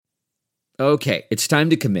Okay, it's time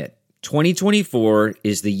to commit. 2024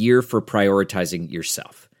 is the year for prioritizing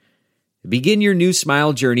yourself. Begin your new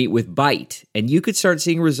smile journey with Byte, and you could start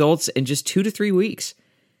seeing results in just 2 to 3 weeks.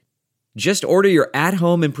 Just order your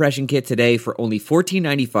at-home impression kit today for only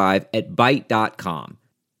 $14.95 at Byte.com.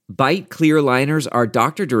 Byte clear aligners are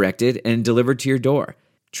doctor-directed and delivered to your door.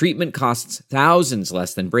 Treatment costs thousands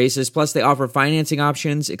less than braces, plus they offer financing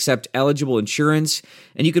options, accept eligible insurance,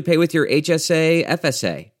 and you could pay with your HSA,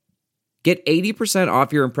 FSA. Get 80%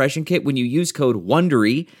 off your impression kit when you use code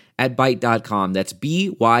WONDERY at Byte.com. That's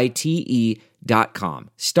BYTE.com.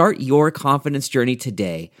 Start your confidence journey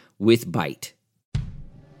today with Byte.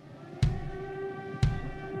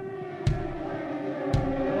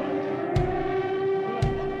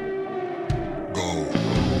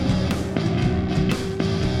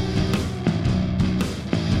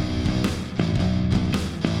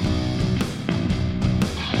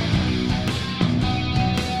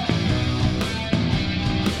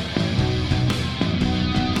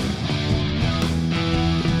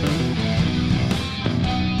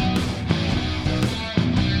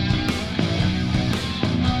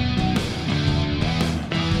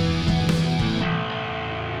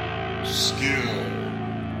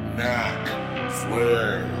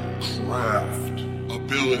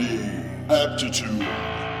 Aptitude,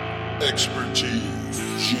 expertise,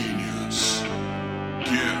 genius,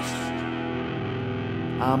 gift.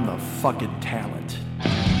 I'm the fucking talent.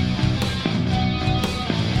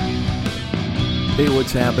 Hey,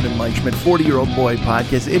 what's happening? Mike Schmidt, 40-Year-Old Boy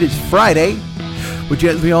Podcast. It is Friday, which,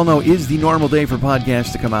 as we all know, is the normal day for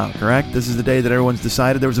podcasts to come out, correct? This is the day that everyone's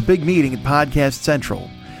decided. There was a big meeting at Podcast Central.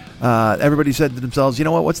 Everybody said to themselves, you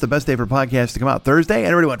know what, what's the best day for podcasts to come out? Thursday? And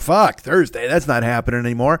everybody went, fuck, Thursday. That's not happening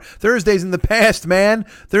anymore. Thursday's in the past, man.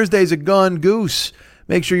 Thursday's a gone goose.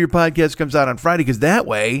 Make sure your podcast comes out on Friday, because that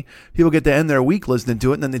way people get to end their week listening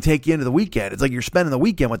to it, and then they take you into the weekend. It's like you're spending the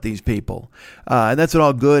weekend with these people. And that's what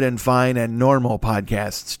all good and fine and normal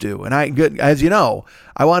podcasts do. And as you know,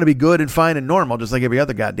 I want to be good and fine and normal, just like every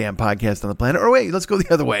other goddamn podcast on the planet. Or wait, let's go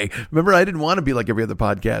the other way. Remember, I didn't want to be like every other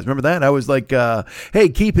podcast. Remember that? I was like, hey,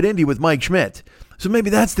 keep it indie with Mike Schmidt. So maybe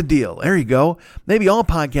that's the deal. There you go. Maybe all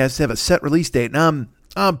podcasts have a set release date, and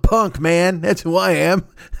I'm punk, man. That's who I am.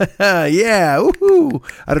 Yeah. Woohoo.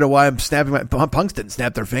 I don't know why I'm snapping my... Punks didn't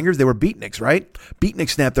snap their fingers. They were beatniks, right? Beatniks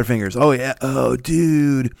snapped their fingers. Oh, yeah. Oh,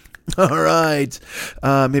 dude. All right.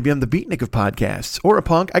 Maybe I'm the beatnik of podcasts. Or a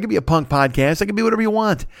punk. I could be a punk podcast. I could be whatever you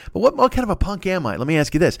want. But what kind of a punk am I? Let me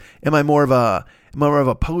ask you this. Am I more of a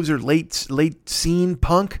poser, late scene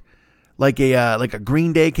punk? Like a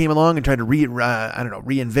Green Day came along and tried to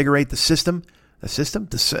reinvigorate the system? The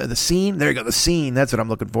scene. There you go. The scene. That's what I'm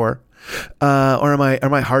looking for. Or am I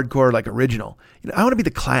hardcore, like original? You know, I want to be the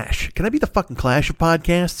Clash. Can I be the fucking Clash of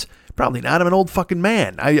podcasts? Probably not. I'm an old fucking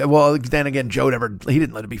man. Well, then again, Joe he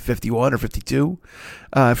didn't let it be 51 or 52.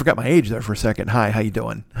 I forgot my age there for a second. Hi, how you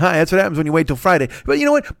doing? Hi, that's what happens when you wait till Friday. But you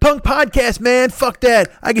know what? Punk podcast, man. Fuck that.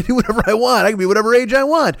 I can do whatever I want. I can be whatever age I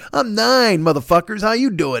want. I'm 9, motherfuckers. How you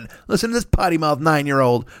doing? Listen to this potty mouth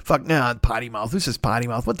 9-year-old. Fuck, potty mouth. Who's this potty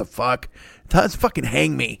mouth? What the fuck? Let's fucking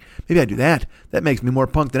hang me. Maybe I do that. That makes me more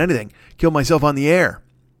punk than anything. Kill myself on the air.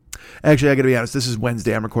 Actually, I got to be honest. This is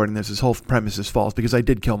Wednesday. I'm recording this. This whole premise is false because I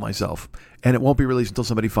did kill myself, and it won't be released until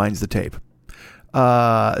somebody finds the tape.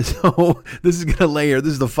 So this is gonna layer.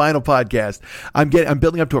 This is the final podcast. I'm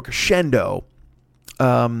building up to a crescendo.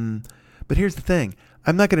 But here's the thing.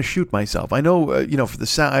 I'm not gonna shoot myself. I know. For the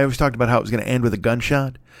sound, I always talked about how it was gonna end with a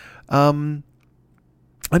gunshot. I'm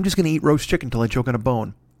just gonna eat roast chicken until I choke on a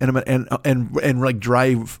bone. And like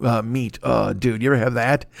dry meat. Oh, dude, you ever have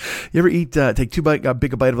that? You ever eat take a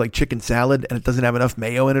big bite of like chicken salad and it doesn't have enough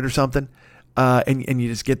mayo in it or something? And you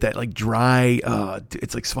just get that like dry.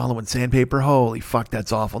 It's like swallowing sandpaper. Holy fuck,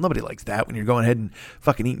 that's awful. Nobody likes that when you're going ahead and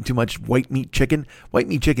fucking eating too much white meat chicken. White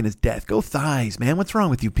meat chicken is death. Go thighs, man. What's wrong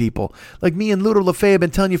with you people? Like me and Ludo LaFay have been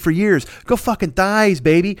telling you for years. Go fucking thighs,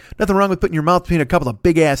 baby. Nothing wrong with putting your mouth between a couple of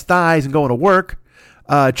big ass thighs and going to work,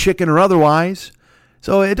 chicken or otherwise.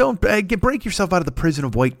 So don't break yourself out of the prison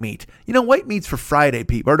of white meat. You know, white meat's for Friday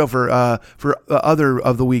people, or no, for other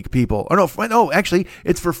of the week people. Or no, actually,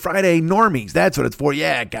 it's for Friday normies. That's what it's for.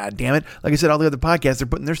 Yeah, god damn it. Like I said, all the other podcasts are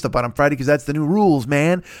putting their stuff out on Friday because that's the new rules,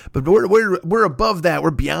 man. But we're above that. We're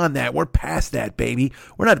beyond that. We're past that, baby.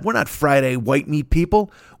 We're not Friday white meat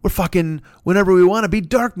people. We're fucking whenever we want to be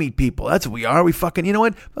dark meat people. That's what we are. We fucking, you know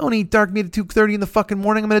what? If I want to eat dark meat at 2:30 in the fucking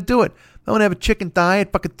morning, I'm going to do it. If I want to have a chicken thigh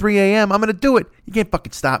at fucking 3 a.m., I'm going to do it. You can't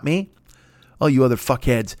fucking stop me. All you other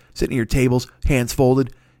fuckheads sitting at your tables, hands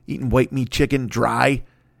folded, eating white meat chicken dry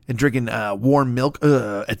and drinking warm milk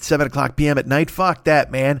at 7 o'clock p.m. at night. Fuck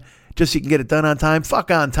that, man. just so you can get it done on time.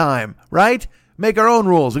 Fuck on time, right? Make our own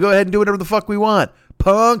rules. We'll go ahead and do whatever the fuck we want.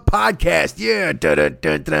 Punk podcast. Yeah.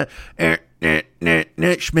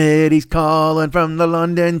 Schmitty's calling from the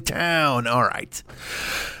London town. All right.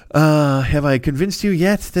 Have I convinced you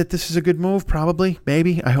yet that this is a good move? Probably.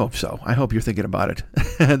 Maybe. I hope so. I hope you're thinking about it.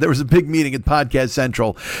 There was a big meeting at Podcast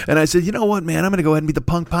Central, and I said, you know what, man? I'm going to go ahead and be the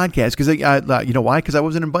Punk Podcast. Because you know why? Because I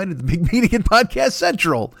wasn't invited to the big meeting at Podcast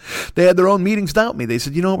Central. They had their own meetings without me. They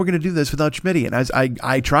said, you know what? We're going to do this without Schmitty. And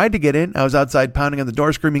I tried to get in. I was outside pounding on the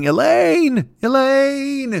door screaming, Elaine!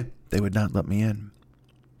 Elaine! They would not let me in.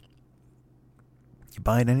 You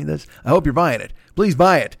buying any of this? I hope you're buying it. Please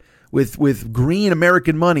buy it. With green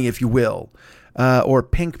American money, if you will, or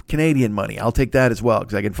pink Canadian money. I'll take that as well,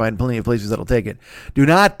 because I can find plenty of places that'll take it. Do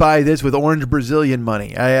not buy this with orange Brazilian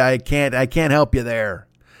money. I can't help you there.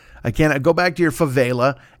 I can't. Go back to your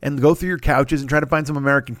favela and go through your couches and try to find some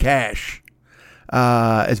American cash.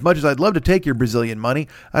 As much as I'd love to take your Brazilian money,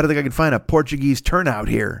 I don't think I can find a Portuguese turnout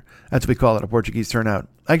here. That's what we call it, a Portuguese turnout.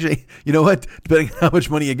 Actually, you know what? Depending on how much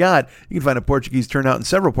money you got, you can find a Portuguese turnout in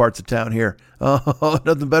several parts of town here. Oh,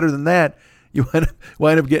 nothing better than that. You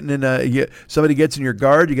wind up getting in somebody gets in your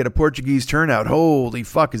guard, you get a Portuguese turnout. Holy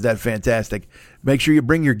fuck, is that fantastic. Make sure you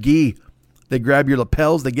bring your gi. They grab your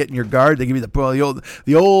lapels, they get in your guard, they give you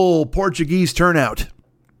the old Portuguese turnout.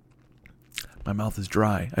 My mouth is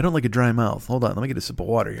dry. I don't like a dry mouth. Hold on, let me get a sip of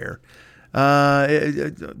water here.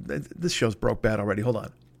 This show's broke bad already. Hold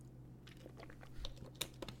on.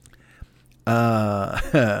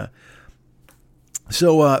 And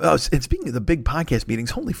speaking of the big podcast meetings,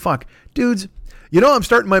 holy fuck, dudes, you know, I'm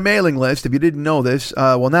starting my mailing list. If you didn't know this,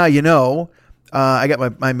 well, now you know. I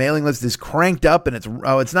got my mailing list is cranked up, and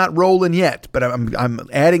it's not rolling yet, but I'm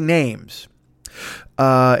adding names.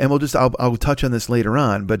 And I'll touch on this later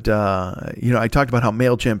on, but you know, I talked about how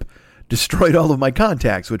MailChimp destroyed all of my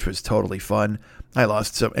contacts, which was totally fun. I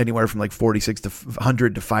lost anywhere from like 46 to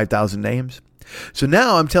 100 to 5,000 names. So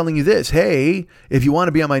now I'm telling you this. Hey, if you want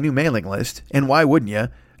to be on my new mailing list, and why wouldn't you?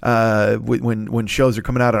 When shows are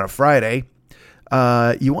coming out on a Friday,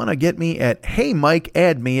 you want to get me at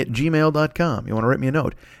heymike@gmail.com. You want to write me a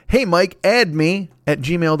note. Hey, Mike, add me at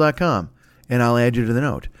gmail.com, and I'll add you to the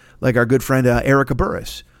note. Like our good friend Erica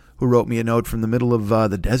Burris, who wrote me a note from the middle of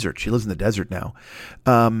the desert. She lives in the desert now.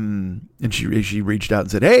 And she reached out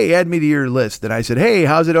and said, hey, add me to your list. And I said, hey,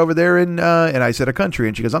 how's it over there in, and I said a country.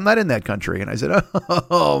 And she goes, I'm not in that country. And I said,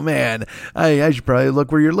 oh man, I should probably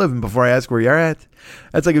look where you're living before I ask where you're at.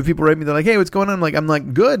 That's like if people write me, they're like, hey, what's going on? I'm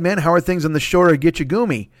like, good, man. How are things on the shore of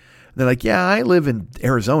Gitchagumi? And they're like, yeah, I live in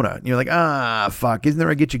Arizona. And you're like, fuck, isn't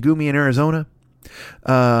there a Gitchagumi in Arizona?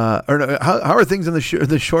 How are things on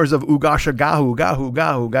the shores of Ugashagahu,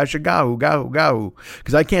 Gahu?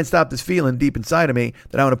 Because I can't stop this feeling deep inside of me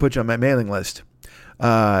that I want to put you on my mailing list.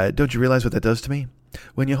 Don't you realize what that does to me?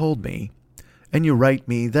 When you hold me and you write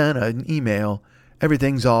me then an email,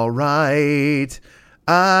 everything's all right.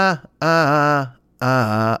 So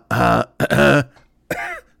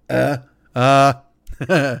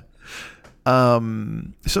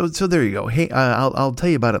there you go. Hey, I'll tell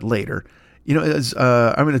you about it later. You know,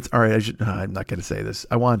 I'm not going to say this.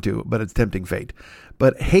 I want to, but it's tempting fate.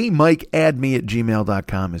 But hey, Mike, add me at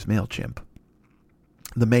gmail.com is MailChimp,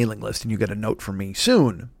 the mailing list, and you get a note from me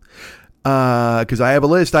soon. Because I have a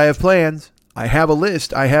list, I have plans. I have a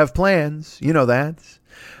list, I have plans. You know that.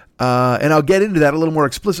 And I'll get into that a little more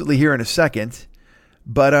explicitly here in a second.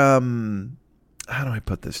 But how do I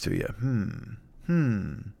put this to you?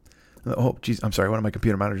 Oh, geez, I'm sorry. One of my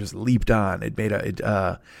computer monitors just leaped on. It made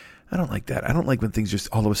I don't like that. I don't like when things just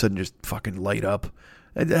all of a sudden just fucking light up.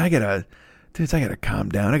 I gotta calm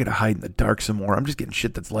down. I gotta hide in the dark some more. I'm just getting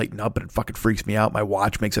shit that's lighting up and it fucking freaks me out. My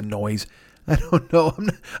watch makes a noise. I don't know.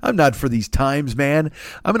 I'm not for these times, man.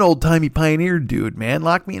 I'm an old-timey pioneer dude, man.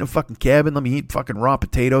 Lock me in a fucking cabin. Let me eat fucking raw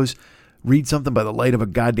potatoes. Read something by the light of a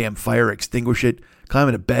goddamn fire. Extinguish it. Climb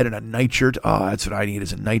into bed in a nightshirt. Oh, that's what I need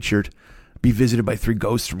is a nightshirt. Be visited by 3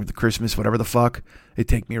 ghosts from the Christmas, whatever the fuck. They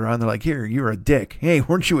take me around. They're like, here, you're a dick. Hey,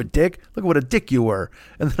 weren't you a dick? Look at what a dick you were.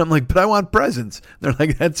 And then I'm like, but I want presents. They're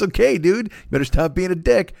like, that's okay, dude. You better stop being a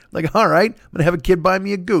dick. I'm like, all right, I'm going to have a kid buy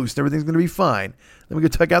me a goose. Everything's going to be fine. Then we go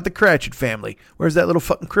check out the Cratchit family. Where's that little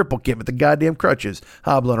fucking cripple kid with the goddamn crutches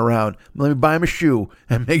hobbling around? Let me buy him a shoe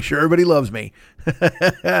and make sure everybody loves me.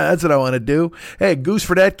 That's what I want to do. Hey, goose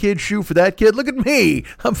for that kid, shoe for that kid. Look at me.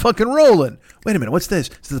 I'm fucking rolling. Wait a minute. What's this?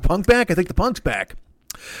 Is the punk back? I think the punk's back.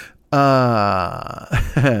 So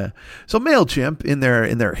MailChimp, in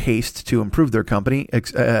their haste to improve their company,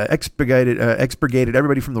 expurgated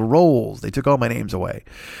everybody from the roles. They took all my names away.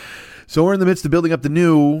 So we're in the midst of building up the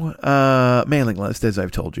new mailing list, as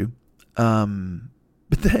I've told you.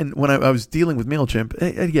 But then when I was dealing with MailChimp,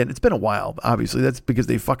 again, it's been a while, obviously. That's because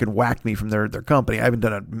they fucking whacked me from their company. I haven't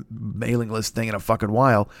done a mailing list thing in a fucking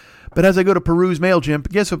while. But as I go to peruse MailChimp,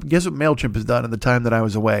 guess what MailChimp has done in the time that I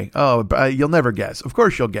was away? Oh, you'll never guess. Of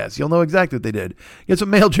course you'll guess. You'll know exactly what they did. Guess what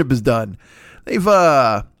MailChimp has done? They've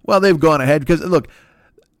gone ahead because, look,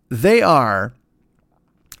 they are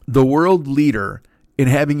the world leader in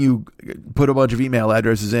having you put a bunch of email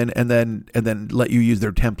addresses in and then let you use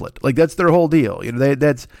their template. Like, that's their whole deal. You know,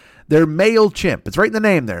 that's their MailChimp. It's right in the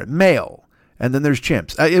name there, mail. And then there's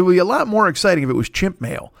chimps. It would be a lot more exciting if it was chimp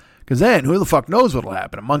mail. Because then, who the fuck knows what'll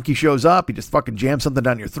happen? A monkey shows up, he just fucking jams something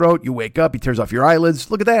down your throat, you wake up, he tears off your eyelids.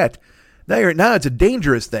 Look at that. Now it's a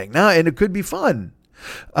dangerous thing. Now, and it could be fun.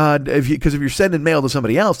 Because if you're sending mail to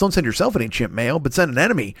somebody else, don't send yourself any chimp mail, but send an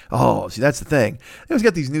enemy. Oh, see, that's the thing. They always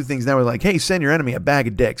got these new things now where like, hey, send your enemy a bag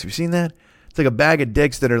of dicks. Have you seen that? It's like a bag of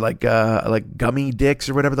dicks that are like gummy dicks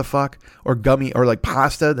or whatever the fuck, or like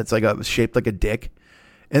pasta that's like shaped like a dick.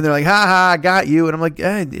 And they're like, ha ha, I got you. And I'm like,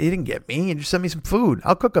 you didn't get me. You just sent me some food.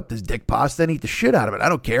 I'll cook up this dick pasta and eat the shit out of it. I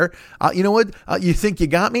don't care. You know what? You think you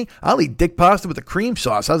got me? I'll eat dick pasta with a cream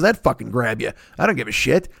sauce. How's that fucking grab you? I don't give a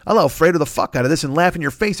shit. I'll Alfredo the fuck out of this and laugh in your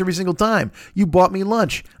face every single time. You bought me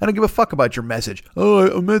lunch. I don't give a fuck about your message.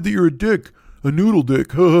 Oh, I meant that you're a dick. A noodle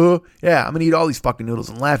dick. Yeah, I'm going to eat all these fucking noodles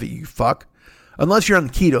and laugh at you, fuck. Unless you're on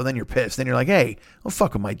keto, then you're pissed. Then you're like, hey, don't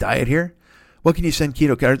fuck with my diet here. What can you send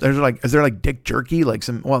keto? Is there like dick jerky? Like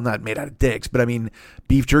not made out of dicks, but I mean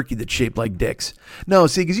beef jerky that's shaped like dicks. No,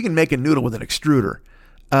 see, because you can make a noodle with an extruder.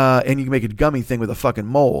 And you can make a gummy thing with a fucking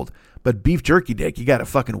mold. But beef jerky dick, you got to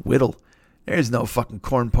fucking whittle. There's no fucking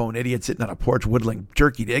corn-pone idiot sitting on a porch whittling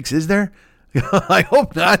jerky dicks, is there? I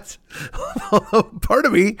hope not. Part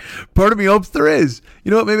of me hopes there is.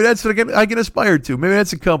 You know what? Maybe that's what I can aspire to. Maybe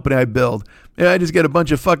that's a company I build. Yeah, I just get a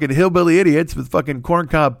bunch of fucking hillbilly idiots with fucking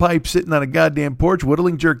corncob pipes sitting on a goddamn porch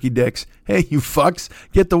whittling jerky dicks. Hey, you fucks,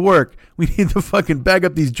 get to work. We need to fucking bag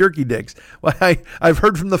up these jerky dicks. Why, I've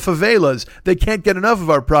heard from the favelas. They can't get enough of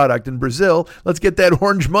our product in Brazil. Let's get that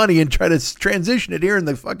orange money and try to transition it here in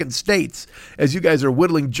the fucking States as you guys are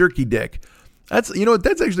whittling jerky dick. That's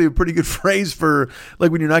actually a pretty good phrase for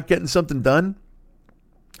like when you're not getting something done.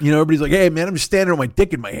 You know, everybody's like, hey, man, I'm just standing with my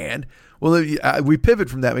dick in my hand. Well, we pivot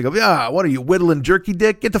from that. We go, what are you, whittling jerky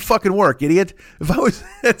dick? Get to fucking work, idiot.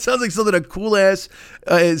 That sounds like something a cool-ass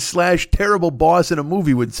 / terrible boss in a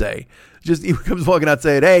movie would say. Just, he comes walking out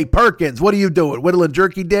saying, hey, Perkins, what are you doing? Whittling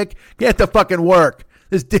jerky dick? Get to fucking work.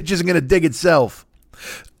 This ditch isn't going to dig itself.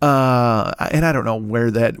 And I don't know where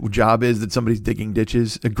that job is that somebody's digging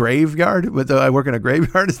ditches. A graveyard? I work in a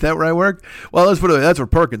graveyard? Is that where I work? Well, let's put it, that's where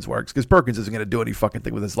Perkins works, because Perkins isn't going to do any fucking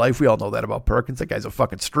thing with his life. We all know that about Perkins. That guy's a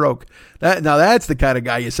fucking stroke. Now that's the kind of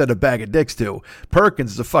guy you send a bag of dicks to.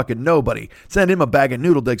 Perkins is a fucking nobody. Send him a bag of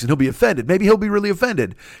noodle dicks and he'll be offended. Maybe he'll be really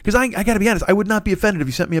offended. Because I got to be honest, I would not be offended if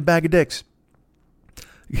you sent me a bag of dicks.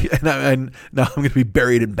 And now I'm going to be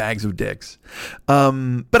buried in bags of dicks.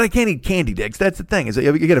 But I can't eat candy dicks. That's the thing.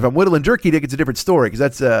 Again, if I'm whittling jerky dick, it's a different story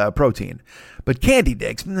because that's protein. But candy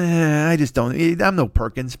dicks, I just don't. I'm no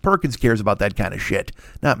Perkins. Perkins cares about that kind of shit.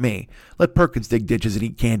 Not me. Let Perkins dig ditches and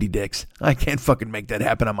eat candy dicks. I can't fucking make that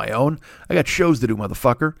happen on my own. I got shows to do,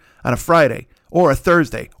 motherfucker, on a Friday. Or a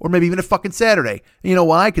Thursday, or maybe even a fucking Saturday. And you know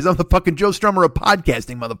why? Because I'm the fucking Joe Strummer of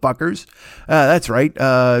podcasting, motherfuckers. That's right.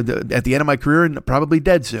 At the end of my career, and probably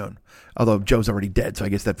dead soon. Although Joe's already dead, so I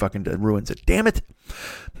guess that fucking ruins it. Damn it.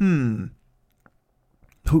 I'm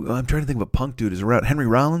trying to think of a punk dude who's around. Henry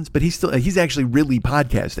Rollins? But he's actually really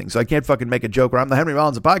podcasting, so I can't fucking make a joke where I'm the Henry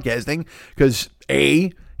Rollins of podcasting, because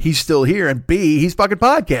A, he's still here, and B, he's fucking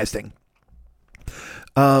podcasting.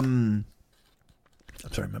 I'm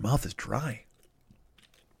sorry, my mouth is dry.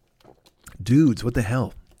 Dudes, what the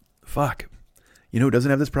hell? Fuck. You know who doesn't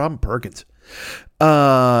have this problem? Perkins.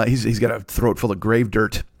 He's got a throat full of grave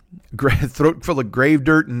dirt. Throat full of grave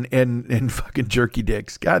dirt and fucking jerky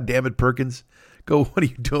dicks. God damn it, Perkins. Go, what are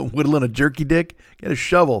you doing? Whittling a jerky dick? Get a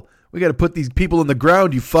shovel. We got to put these people in the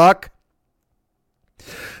ground, you fuck.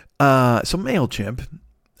 So MailChimp.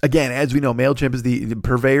 Again, as we know, MailChimp is the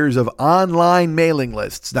purveyors of online mailing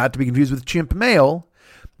lists, not to be confused with Chimp Mail,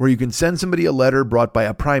 where you can send somebody a letter brought by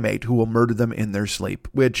a primate who will murder them in their sleep,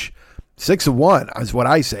 which 6 of one is what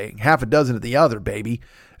I say. Half a dozen of the other, baby.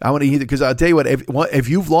 I want to hear, because I'll tell you what, if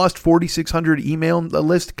you've lost 4,600 email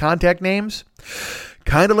list contact names,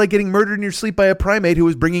 kind of like getting murdered in your sleep by a primate who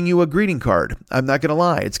was bringing you a greeting card. I'm not going to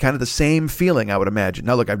lie. It's kind of the same feeling, I would imagine.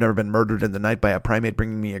 Now, look, I've never been murdered in the night by a primate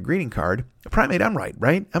bringing me a greeting card. A primate, I'm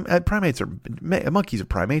right? Monkeys are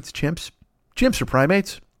primates. Chimps are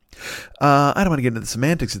primates. I don't want to get into the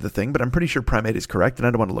semantics of the thing, but I'm pretty sure primate is correct, and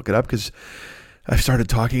I don't want to look it up because I've started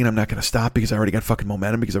talking and I'm not going to stop because I already got fucking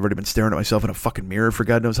momentum because I've already been staring at myself in a fucking mirror for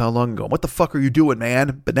God knows how long ago. What the fuck are you doing,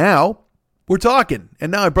 man? But now we're talking.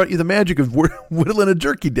 And now I brought you the magic of whittling a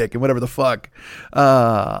jerky dick and whatever the fuck.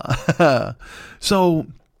 So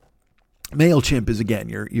MailChimp is, again,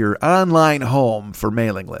 your online home for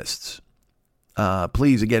mailing lists.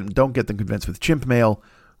 Please, again, don't get them convinced with Chimp Mail,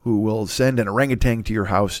 who will send an orangutan to your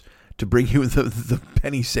house to bring you the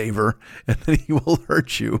penny saver, and then he will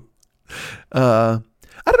hurt you. I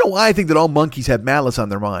don't know why I think that all monkeys have malice on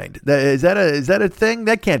their mind. Is that a thing?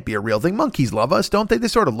 That can't be a real thing. Monkeys love us, don't they? They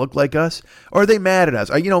sort of look like us. Or are they mad at us?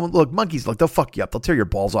 Look, monkeys, they'll fuck you up. They'll tear your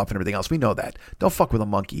balls off and everything else. We know that. Don't fuck with a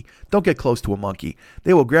monkey. Don't get close to a monkey.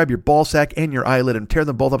 They will grab your ball sack and your eyelid and tear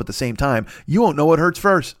them both up at the same time. You won't know what hurts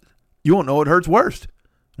first. You won't know what hurts worst.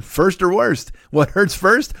 First or worst. What hurts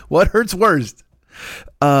first? What hurts worst?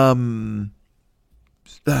 You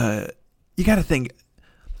got to think,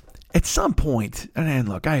 at some point, and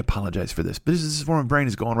look, I apologize for this, but this is where my brain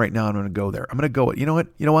is going right now. I'm going to go there. I'm going to go. You know what?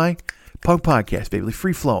 You know why? Punk podcast, baby.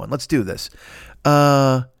 Free flowing. Let's do this.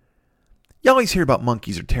 You always hear about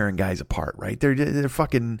monkeys are tearing guys apart, right? They're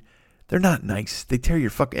fucking, they're not nice. They tear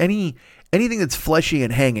your anything that's fleshy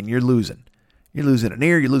and hanging, you're losing. You're losing an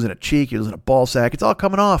ear, you're losing a cheek, you're losing a ball sack. It's all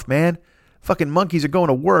coming off, man. Fucking monkeys are going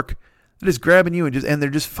to work. They're just grabbing you and they're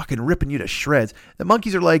just fucking ripping you to shreds. The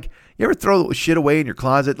monkeys are like, you ever throw shit away in your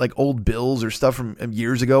closet, like old bills or stuff from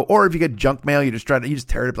years ago? Or if you get junk mail, you just tear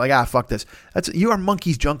it up like, fuck this. You are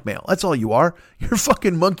monkey's junk mail. That's all you are. You're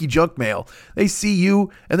fucking monkey junk mail. They see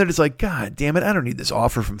you and they're just like, God damn it, I don't need this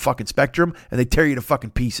offer from fucking Spectrum, and they tear you to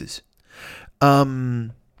fucking pieces.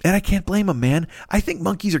 And I can't blame them, man. I think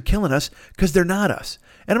monkeys are killing us because they're not us.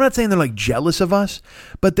 And I'm not saying they're like jealous of us,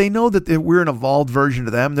 but they know that we're an evolved version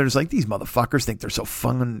of them. They're just like, these motherfuckers think they're so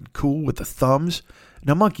fun and cool with the thumbs.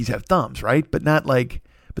 Now, monkeys have thumbs, right? But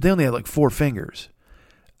they only have like 4 fingers.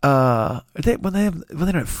 When they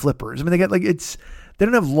don't have flippers. I mean, they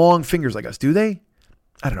don't have long fingers like us, do they?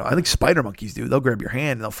 I don't know. I think spider monkeys do. They'll grab your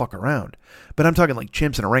hand and they'll fuck around. But I'm talking like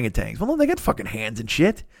chimps and orangutans. Well, no, they got fucking hands and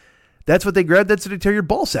shit. That's what they grab. That's what they tear your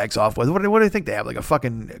ball sacks off with. What do they think they have? Like a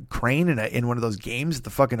fucking crane in one of those games at the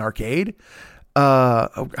fucking arcade? No,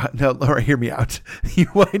 Laura, hear me out. You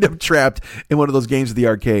wind up trapped in one of those games at the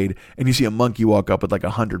arcade, and you see a monkey walk up with like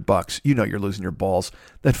 $100. You know you're losing your balls.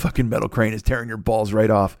 That fucking metal crane is tearing your balls right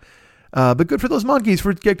off. But good for those monkeys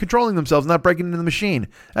for controlling themselves, not breaking into the machine.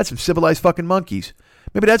 That's some civilized fucking monkeys.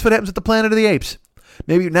 Maybe that's what happens at the Planet of the Apes.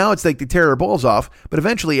 Maybe now it's like they tear our balls off, but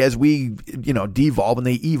eventually as we, devolve and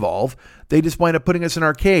they evolve, they just wind up putting us in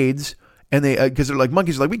arcades, and because they're like,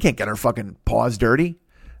 monkeys are like, we can't get our fucking paws dirty,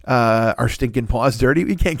 our stinking paws dirty.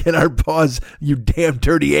 We can't get our paws, you damn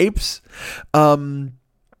dirty apes. So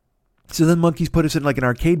then monkeys put us in like an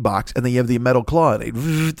arcade box, and then you have the metal claw, and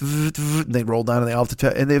they roll down, and they all have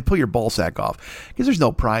to and they pull your ball sack off, because there's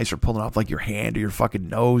no prize for pulling off like your hand or your fucking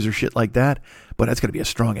nose or shit like that. But that's gonna be a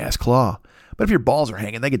strong ass claw. But if your balls are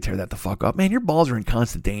hanging, they can tear that the fuck up. Man, your balls are in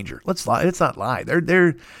constant danger. Let's not lie.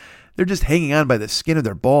 They're just hanging on by the skin of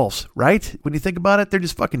their balls, right? When you think about it, they're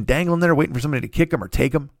just fucking dangling there, waiting for somebody to kick them or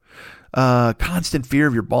take them. Constant fear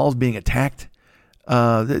of your balls being attacked. You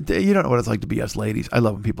don't know what it's like to be us ladies. I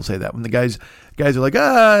love when people say that. When the guys are like,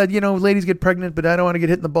 ladies get pregnant, but I don't want to get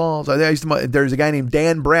hit in the balls. There's a guy named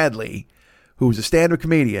Dan Bradley, who was a stand-up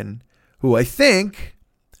comedian, who I think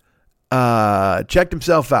checked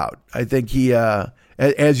himself out. I think he,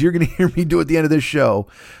 as you're going to hear me do at the end of this show,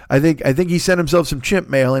 I think he sent himself some chimp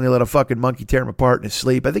mail, and he let a fucking monkey tear him apart in his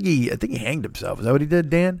sleep. I think he hanged himself. Is that what he did,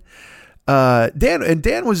 Dan?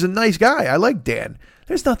 Dan was a nice guy. I like Dan.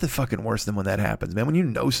 There's nothing fucking worse than when that happens, man. When you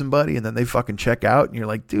know somebody and then they fucking check out, and you're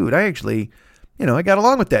like, dude, I actually, I got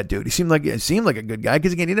along with that dude. He seemed like a good guy,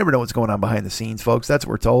 because again, you never know what's going on behind the scenes, folks. That's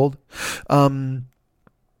what we're told.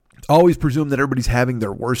 Always presume that everybody's having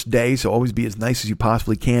their worst day, so always be as nice as you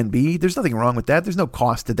possibly can be. There's nothing wrong with that. There's no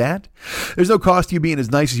cost to that. There's no cost to you being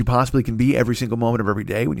as nice as you possibly can be every single moment of every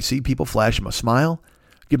day. When you see people, flash them a smile,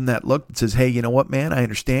 give them that look that says, hey, you know what, man, I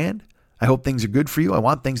understand. I hope things are good for you. I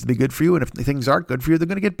want things to be good for you, and if things aren't good for you, they're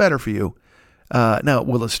going to get better for you. Now,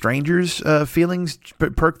 will a stranger's feelings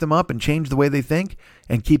perk them up and change the way they think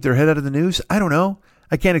and keep their head out of the news? I don't know.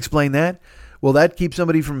 I can't explain that. Will that keep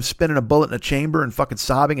somebody from spinning a bullet in a chamber and fucking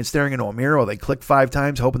sobbing and staring into a mirror while they click 5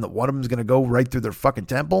 times, hoping that one of them is going to go right through their fucking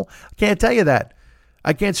temple? I can't tell you that.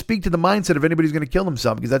 I can't speak to the mindset of anybody's going to kill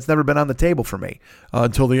themselves, because that's never been on the table for me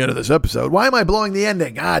until the end of this episode. Why am I blowing the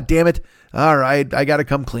ending? Ah, damn it. All right, I got to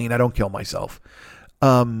come clean. I don't kill myself.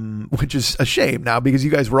 Which is a shame now, because you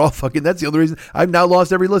guys were all fucking, that's the only reason I've now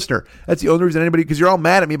lost every listener. That's the only reason anybody, because you're all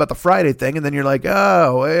mad at me about the Friday thing, and then you're like,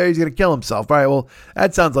 oh, he's going to kill himself. All right, well,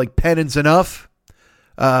 that sounds like penance enough.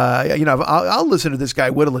 I'll listen to this guy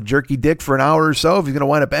whittle a jerky dick for an hour or so. If he's going to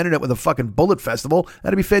wind up ending it with a fucking bullet festival,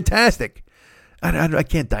 that'd be fantastic. I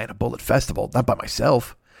can't die in a bullet festival, not by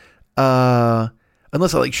myself.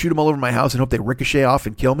 Unless I like shoot them all over my house and hope they ricochet off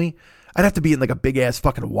and kill me. I'd have to be in like a big ass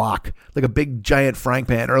fucking wok, like a big giant frying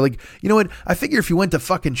pan, or like, you know what? I figure if you went to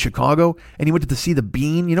fucking Chicago and you went to see the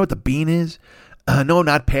Bean, you know what the Bean is? No,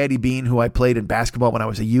 not Patty Bean, who I played in basketball when I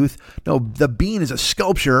was a youth. No, the Bean is a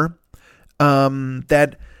sculpture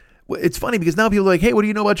that it's funny because now people are like, hey, what do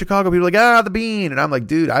you know about Chicago? People are like, the Bean. And I'm like,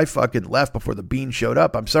 dude, I fucking left before the Bean showed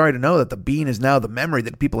up. I'm sorry to know that the Bean is now the memory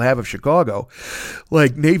that people have of Chicago.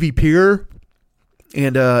 Like Navy Pier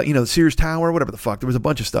and, the Sears Tower, whatever the fuck. There was a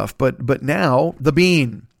bunch of stuff. But now the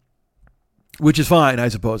Bean, which is fine, I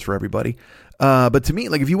suppose, for everybody. But to me,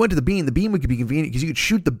 like if you went to the Bean would be convenient because you could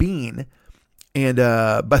shoot the Bean. And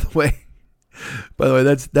by the way,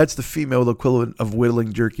 that's the female equivalent of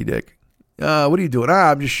whittling jerky dick. What are you doing?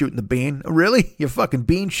 I'm just shooting the Bean. Oh, really? You fucking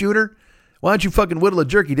bean shooter? Why don't you fucking whittle a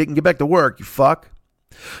jerky dick and get back to work, you fuck?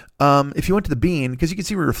 If you went to the Bean, because you can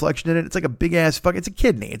see a reflection in it, it's like a big ass it's a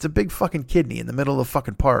kidney. It's a big fucking kidney in the middle of the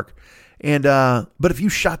fucking park. And, but if you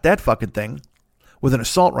shot that fucking thing with an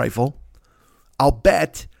assault rifle, I'll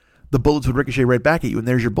bet the bullets would ricochet right back at you, and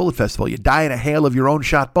there's your bullet festival. You die in a hail of your own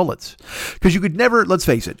shot bullets. Because you could never, let's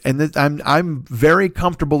face it, and I'm very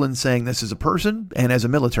comfortable in saying this as a person and as a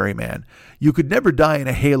military man, you could never die in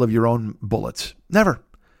a hail of your own bullets. Never.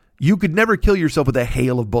 You could never kill yourself with a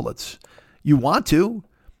hail of bullets. You want to.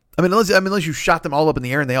 Unless you shot them all up in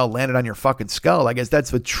the air and they all landed on your fucking skull. I guess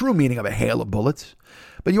that's the true meaning of a hail of bullets.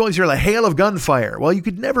 But you always hear a hail of gunfire. Well, you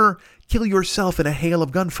could never kill yourself in a hail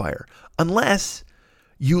of gunfire unless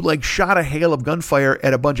you like shot a hail of gunfire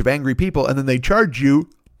at a bunch of angry people and then they charge you.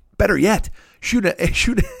 Better yet, shoot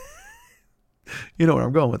you know where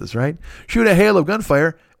I'm going with this, right? Shoot a hail of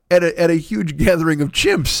gunfire at a huge gathering of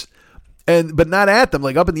chimps, but not at them,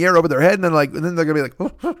 like up in the air over their head, and then they're gonna be like,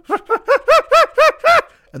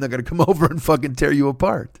 and they're gonna come over and fucking tear you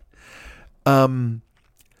apart. You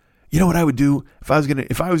know what I would do if I was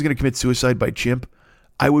gonna commit suicide by chimp?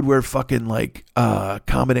 I would wear fucking like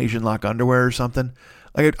combination lock underwear or something.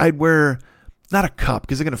 Like I'd wear not a cup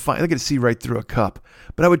because they're gonna see right through a cup.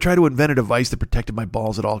 But I would try to invent a device that protected my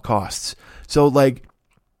balls at all costs. So like,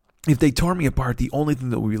 if they tore me apart, the only thing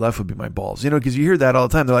that would be left would be my balls. Because you hear that all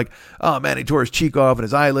the time. They're like, oh man, he tore his cheek off and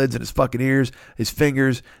his eyelids and his fucking ears, his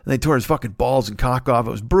fingers, and they tore his fucking balls and cock off.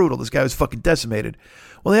 It was brutal. This guy was fucking decimated.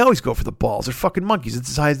 Well, they always go for the balls. They're fucking monkeys.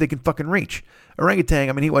 It's as high as they can fucking reach.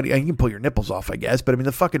 Orangutan, he can pull your nipples off, I guess, but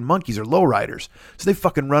the fucking monkeys are low riders. So they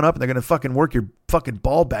fucking run up and they're going to fucking work your fucking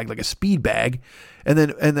ball bag like a speed bag. And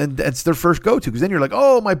then that's their first go-to, because then you're like,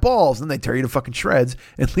 oh, my balls. And then they tear you to fucking shreds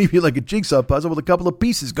and leave you like a jigsaw puzzle with a couple of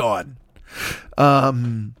pieces gone. But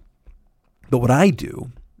what I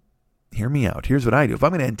do, hear me out. Here's what I do. If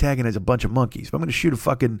I'm going to antagonize a bunch of monkeys, if I'm going to shoot a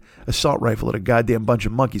fucking assault rifle at a goddamn bunch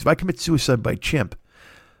of monkeys, if I commit suicide by chimp,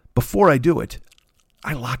 before I do it,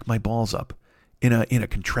 I lock my balls up in a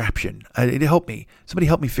contraption. It helped me. Somebody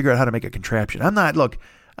help me figure out how to make a contraption. I'm not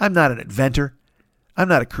an inventor. I'm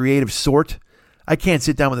not a creative sort. I can't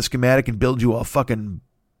sit down with a schematic and build you a fucking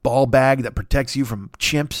ball bag that protects you from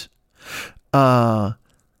chimps. But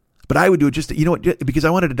I would do it just because I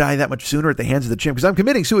wanted to die that much sooner at the hands of the chimp, because I'm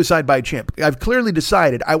committing suicide by chimp. I've clearly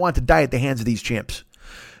decided I want to die at the hands of these chimps.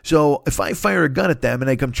 So if I fire a gun at them and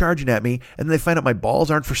they come charging at me and they find out my balls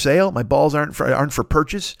aren't for sale, my balls aren't for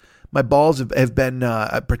purchase, my balls have been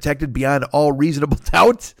protected beyond all reasonable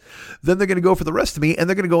doubt, then they're going to go for the rest of me, and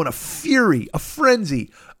they're going to go in a fury, a frenzy,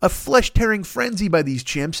 a flesh-tearing frenzy by these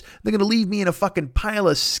chimps. They're going to leave me in a fucking pile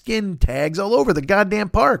of skin tags all over the goddamn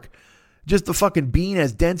park. Just the fucking bean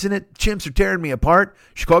has dents in it. Chimps are tearing me apart.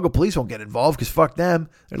 Chicago police won't get involved because fuck them.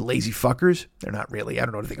 They're lazy fuckers. They're not really. I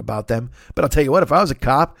don't know anything about them. But I'll tell you what, if I was a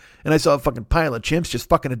cop and I saw a fucking pile of chimps just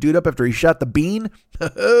fucking a dude up after he shot the bean,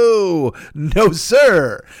 oh, no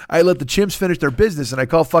sir. I let the chimps finish their business, and I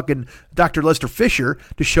call fucking Dr. Lester Fisher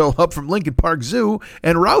to show up from Lincoln Park Zoo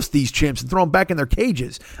and roust these chimps and throw them back in their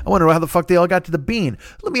cages. I wonder how the fuck they all got to the bean.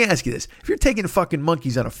 Let me ask you this. If you're taking fucking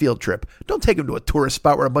monkeys on a field trip, don't take them to a tourist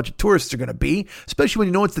spot where a bunch of tourists are going to be, especially when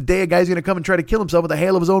you know it's the day a guy's going to come and try to kill himself with a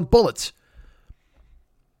hail of his own bullets.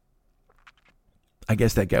 I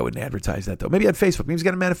guess that guy wouldn't advertise that, though. Maybe on Facebook. Maybe he's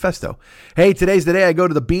got a manifesto. Hey, today's the day I go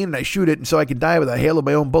to the bean and I shoot it, and so I can die with a hail of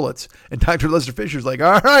my own bullets. And Dr. Lester Fisher's like,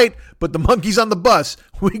 all right, put the monkeys on the bus.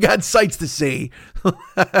 We got sights to see.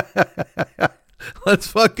 Let's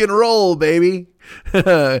fucking roll, baby.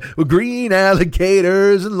 Green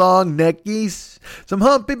alligators and long neck geese, some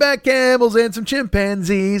humpy-back camels and some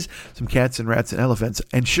chimpanzees, some cats and rats and elephants.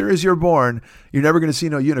 And sure as you're born, you're never going to see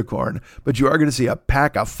no unicorn, but you are going to see a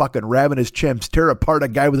pack of fucking ravenous chimps tear apart a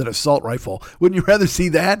guy with an assault rifle. Wouldn't you rather see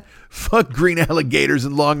that? Fuck green alligators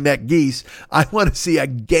and long neck geese. I want to see a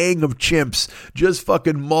gang of chimps just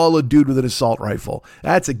fucking maul a dude with an assault rifle.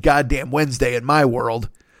 That's a goddamn Wednesday in my world.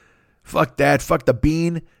 Fuck that. Fuck the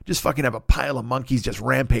bean. Just fucking have a pile of monkeys just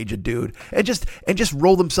rampage a dude and just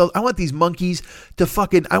roll themselves. I want these monkeys to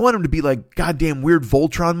I want them to be like goddamn weird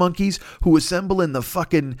Voltron monkeys who assemble in the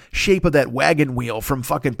fucking shape of that wagon wheel from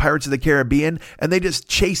fucking Pirates of the Caribbean, and they just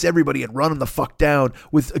chase everybody and run them the fuck down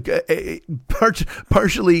with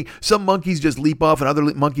partially some monkeys just leap off and other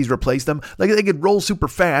monkeys replace them. Like they could roll super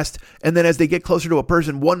fast, and then as they get closer to a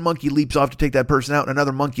person, one monkey leaps off to take that person out and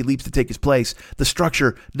another monkey leaps to take his place. The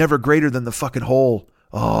structure never greater than the fucking whole.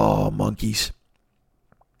 Oh, monkeys.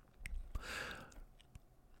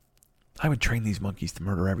 I would train these monkeys to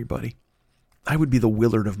murder everybody. I would be the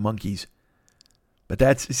Willard of monkeys. But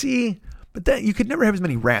you could never have as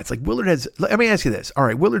many rats. Like Willard has, let me ask you this. All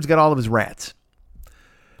right, Willard's got all of his rats.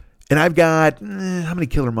 And I've got, how many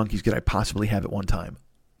killer monkeys could I possibly have at one time?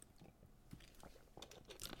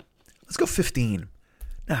 Let's go 15.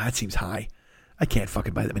 Nah, that seems high. I can't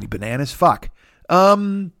fucking buy that many bananas. Fuck.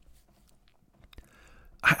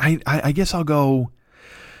 I guess I'll go,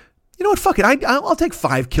 you know what, fuck it. I'll take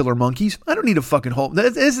 5 killer monkeys. I don't need a fucking whole,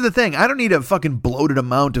 this is the thing. I don't need a fucking bloated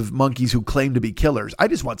amount of monkeys who claim to be killers. I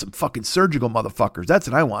just want some fucking surgical motherfuckers. That's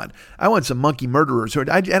what I want. I want some monkey murderers.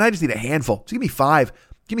 And I just need a handful. So give me 5.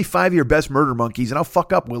 Give me 5 of your best murder monkeys and I'll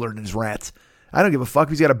fuck up Willard and his rats. I don't give a fuck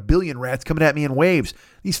if he's got 1 billion rats coming at me in waves.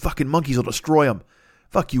 These fucking monkeys will destroy them.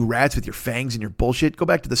 Fuck you rats with your fangs and your bullshit. Go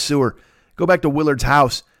back to the sewer. Go back to Willard's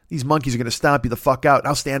house. These monkeys are going to stomp you the fuck out. And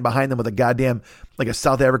I'll stand behind them with a goddamn, like a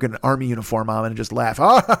South African army uniform on and just laugh.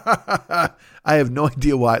 I have no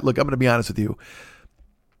idea why. Look, I'm going to be honest with you.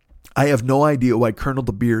 I have no idea why Colonel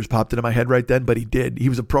De Beers popped into my head right then, but he did. He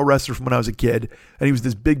was a pro wrestler from when I was a kid. And he was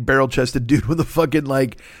this big barrel-chested dude with a fucking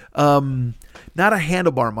like, not a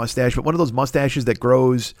handlebar mustache, but one of those mustaches that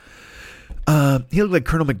grows. He looked like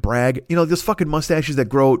Colonel McBragg. You know, those fucking mustaches that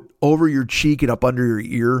grow over your cheek and up under your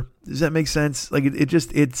ear. Does that make sense? Like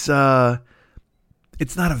it's not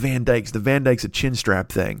a Van Dyke's. The Van Dyke's a chin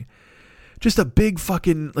strap thing. Just a big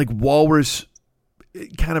fucking like walrus,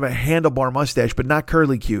 kind of a handlebar mustache, but not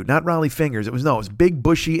curly cute, not Raleigh fingers. It was big,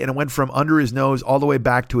 bushy, and it went from under his nose all the way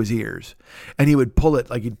back to his ears. And he would pull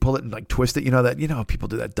it, like he'd pull it and like twist it. You know how people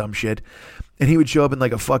do that dumb shit. And he would show up in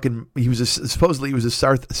like a fucking, supposedly he was a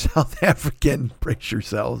South African, brace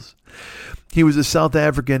yourselves. He was a South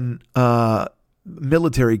African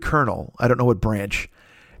military colonel. I don't know what branch,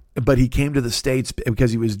 but he came to the States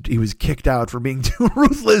because he was kicked out for being too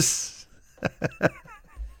ruthless.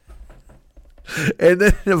 And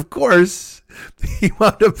then, of course, he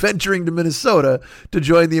wound up venturing to Minnesota to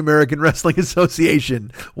join the American Wrestling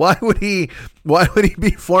Association. Why would he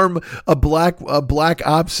form a black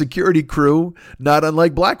ops security crew, not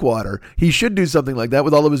unlike Blackwater? He should do something like that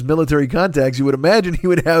with all of his military contacts. You would imagine he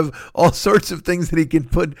would have all sorts of things that he can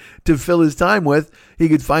put to fill his time with. He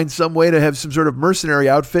could find some way to have some sort of mercenary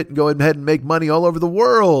outfit and go ahead and make money all over the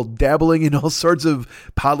world, dabbling in all sorts of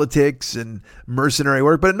politics and mercenary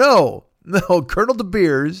work. But no, Colonel De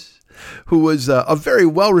Beers, who was a very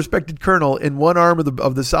well-respected colonel in one arm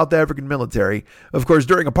of the South African military, of course,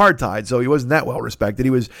 during apartheid, so he wasn't that well-respected.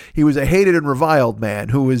 He was a hated and reviled man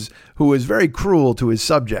who was very cruel to his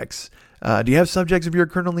subjects. Do you have subjects if you're a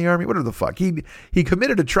colonel in the army? Whatever the fuck. He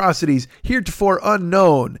committed atrocities heretofore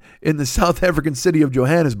unknown in the South African city of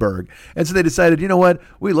Johannesburg. And so they decided, you know what?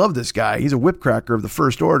 We love this guy. He's a whipcracker of the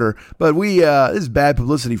First Order, but this is bad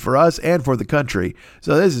publicity for us and for the country.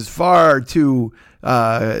 So this is far too,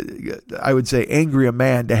 I would say, angry a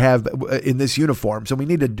man to have in this uniform. So we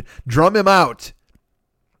need to drum him out.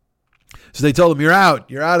 So they told him, you're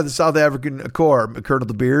out of the South African Corps, Colonel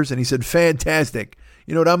De Beers. And he said, fantastic.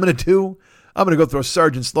 You know what I'm going to do? I'm going to go throw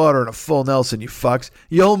Sergeant Slaughter in a full Nelson, you fucks.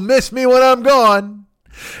 You'll miss me when I'm gone.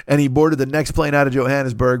 And he boarded the next plane out of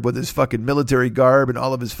Johannesburg with his fucking military garb and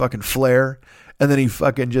all of his fucking flair. And then he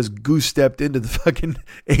fucking just goose-stepped into the fucking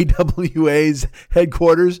AWA's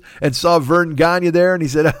headquarters and saw Vern Gagne there. And he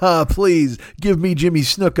said, please give me Jimmy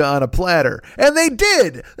Snuka on a platter. And they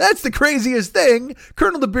did. That's the craziest thing.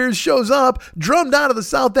 Colonel De Beers shows up, drummed out of the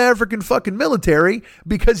South African fucking military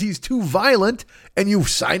because he's too violent and you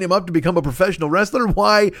sign him up to become a professional wrestler,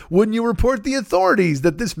 why wouldn't you report the authorities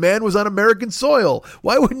that this man was on American soil?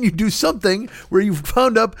 Why wouldn't you do something where you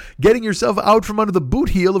found up getting yourself out from under the boot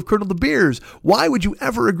heel of Colonel De Beers? Why would you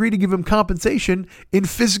ever agree to give him compensation in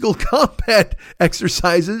physical combat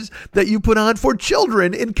exercises that you put on for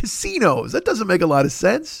children in casinos? That doesn't make a lot of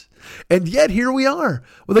sense. And yet here we are.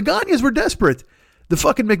 Well, the Gagnes were desperate. The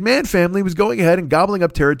fucking McMahon family was going ahead and gobbling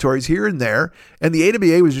up territories here and there, and the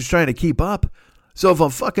AWA was just trying to keep up. So if a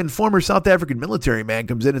fucking former South African military man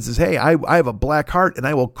comes in and says, hey, I have a black heart and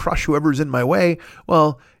I will crush whoever's in my way,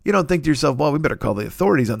 well, you don't think to yourself, well, we better call the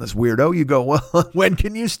authorities on this weirdo. You go, well, when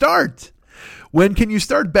can you start? When can you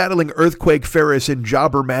start battling Earthquake Ferris in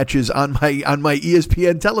jobber matches on my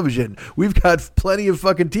ESPN television? We've got plenty of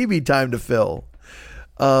fucking TV time to fill.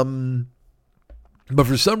 But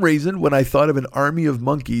for some reason, when I thought of an army of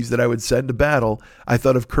monkeys that I would send to battle, I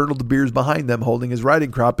thought of Colonel De Beers behind them holding his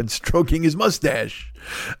riding crop and stroking his mustache.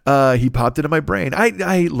 He popped into my brain.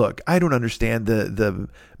 Look, I don't understand the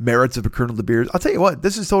merits of a Colonel De Beers. I'll tell you what,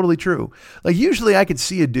 this is totally true. Like, usually I can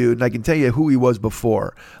see a dude and I can tell you who he was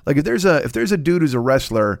before. Like, if there's a dude who's a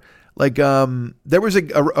wrestler, like there was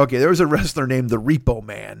a wrestler named the Repo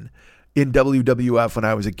Man in WWF when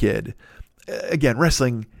I was a kid. Again,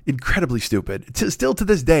 wrestling, incredibly stupid. Still to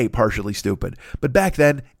this day, partially stupid. But back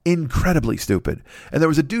then, incredibly stupid. And there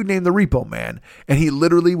was a dude named the Repo Man. And he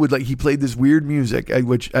literally he played this weird music,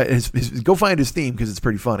 which, go find his theme because it's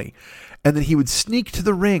pretty funny. And then he would sneak to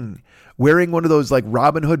the ring wearing one of those like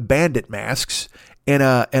Robin Hood bandit masks and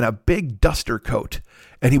a big duster coat.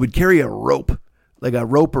 And he would carry a rope, like a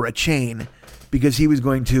rope or a chain, because he was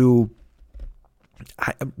going to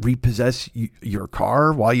repossess your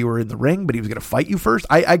car while you were in the ring, but he was going to fight you first.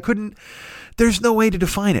 I couldn't, there's no way to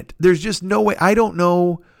define it. There's just no way. I don't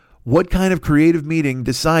know what kind of creative meeting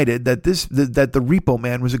decided that that the Repo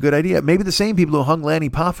Man was a good idea. Maybe the same people who hung Lanny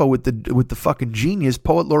Poffo with the fucking genius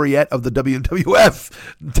poet laureate of the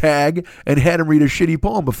WWF tag and had him read a shitty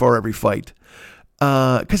poem before every fight.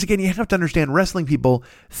 Because again, you have to understand, wrestling people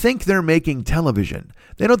think they're making television.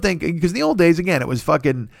 They don't think, because in the old days, again, it was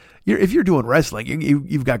fucking, if you're doing wrestling,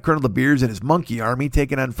 you've got Colonel De Beers and his monkey army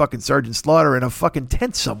taking on fucking Sergeant Slaughter in a fucking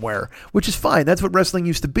tent somewhere, which is fine. That's what wrestling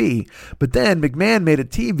used to be. But then McMahon made a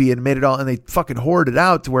TV and made it all, and they fucking hoarded it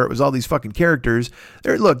out to where it was all these fucking characters.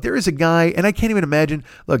 There is a guy, and I can't even imagine,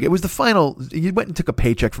 look, it was the final, you went and took a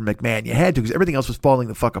paycheck from McMahon. You had to, because everything else was falling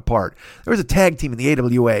the fuck apart. There was a tag team in the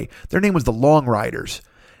AWA. Their name was the Long Riders.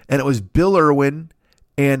 And it was Bill Irwin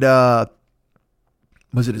and,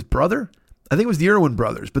 was it his brother? I think it was the Irwin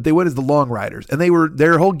brothers, but they went as the Long Riders. And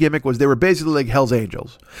their whole gimmick was they were basically like Hell's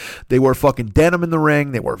Angels. They wore fucking denim in the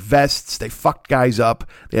ring. They wore vests. They fucked guys up.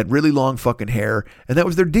 They had really long fucking hair. And that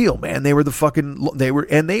was their deal, man. They were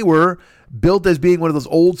built as being one of those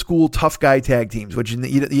old school tough guy tag teams, which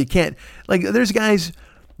you can't, like, there's guys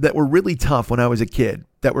that were really tough when I was a kid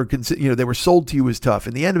that were, they were sold to you as tough.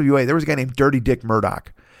 In the NWA, there was a guy named Dirty Dick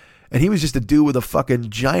Murdoch. And he was just a dude with a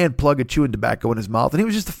fucking giant plug of chewing tobacco in his mouth. And he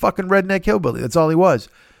was just a fucking redneck hillbilly. That's all he was.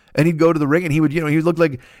 And he'd go to the ring and he would, he looked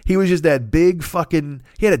like he was just that big fucking,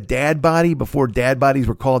 he had a dad body before dad bodies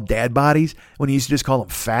were called dad bodies, when he used to just call him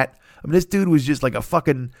fat. I mean, this dude was just like a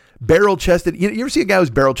fucking barrel chested. You ever see a guy who's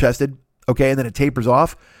barrel chested? Okay. And then it tapers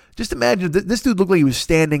off. Just imagine this dude looked like he was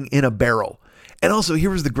standing in a barrel. And also, here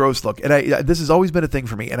was the gross look. And this has always been a thing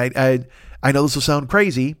for me. And I know this will sound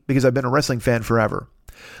crazy because I've been a wrestling fan forever.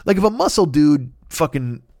 Like, if a muscle dude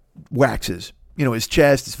fucking waxes, his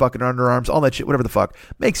chest, his fucking underarms, all that shit, whatever the fuck,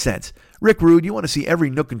 makes sense. Rick Rude, you want to see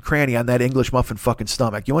every nook and cranny on that English muffin fucking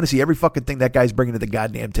stomach. You want to see every fucking thing that guy's bringing to the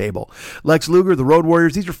goddamn table. Lex Luger, the Road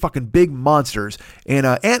Warriors, these are fucking big monsters. And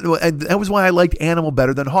that was why I liked Animal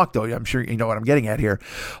better than Hawk, though. I'm sure you know what I'm getting at here.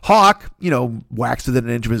 Hawk, waxed within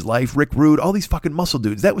an inch of his life. Rick Rude, all these fucking muscle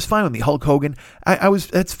dudes. That was fine with me. Hulk Hogan,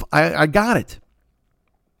 I got it.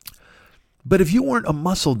 But if you weren't a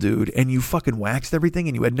muscle dude and you fucking waxed everything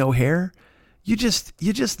and you had no hair, you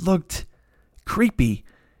just looked creepy.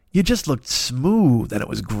 You just looked smooth and it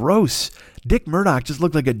was gross. Dick Murdoch just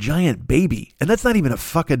looked like a giant baby. And that's not even a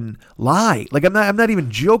fucking lie. Like, I'm not even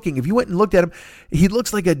joking. If you went and looked at him, he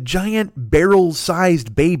looks like a giant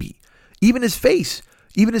barrel-sized baby. Even his face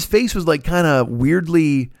was like kind of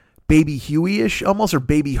weirdly Baby Huey-ish almost, or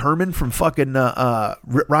Baby Herman from fucking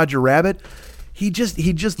Roger Rabbit. He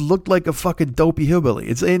just looked like a fucking dopey hillbilly.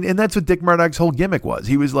 And that's what Dick Murdoch's whole gimmick was.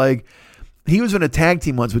 He was in a tag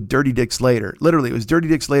team once with Dirty Dick Slater. Literally, it was Dirty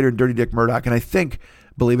Dick Slater and Dirty Dick Murdoch. And I think,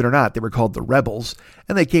 believe it or not, they were called the Rebels.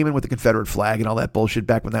 And they came in with the Confederate flag and all that bullshit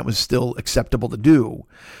back when that was still acceptable to do.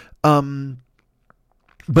 But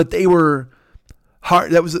they were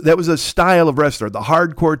That was a style of wrestler, the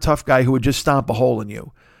hardcore tough guy who would just stomp a hole in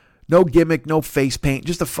you. No gimmick, no face paint,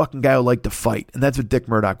 just a fucking guy who liked to fight. And that's what Dick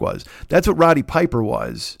Murdoch was. That's what Roddy Piper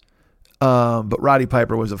was. But Roddy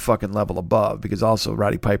Piper was a fucking level above, because also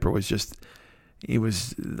Roddy Piper was he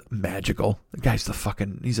was magical. The guy's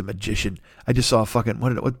he's a magician. I just saw a fucking,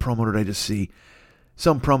 what promo did I just see?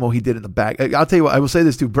 Some promo he did in the back. I'll tell you what, I will say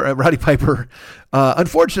this too. Roddy Piper,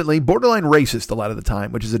 unfortunately, borderline racist a lot of the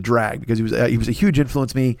time, which is a drag, because he was a huge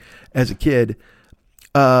influence on me as a kid.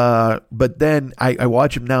 But then I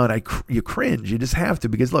watch him now and you cringe. You just have to,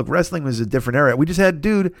 because look, wrestling was a different era. We just had,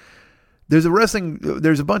 there's a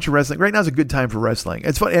bunch of wrestling. Right now is a good time for wrestling.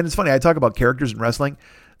 It's funny. I talk about characters in wrestling.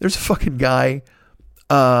 There's a fucking guy,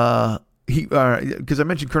 because I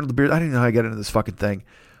mentioned Colonel DeBeers. I don't even know how I got into this fucking thing.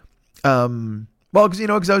 Well,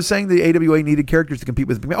 because I was saying the AWA needed characters to compete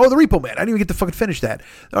with. Oh, the Repo Man. I didn't even get to fucking finish that.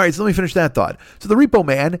 All right, so let me finish that thought. So the Repo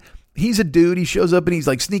Man, he's a dude. He shows up and he's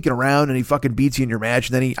like sneaking around and he fucking beats you in your match.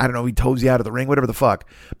 And then he toes you out of the ring, whatever the fuck.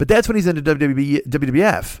 But that's when he's into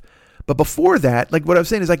WWF. But before that, like what I'm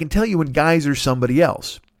saying is I can tell you when guys are somebody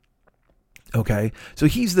else. Okay, so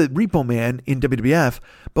he's the Repo Man in WWF,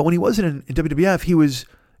 but when he wasn't in WWF, he was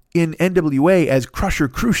in NWA as Crusher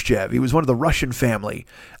Khrushchev. He was one of the Russian family.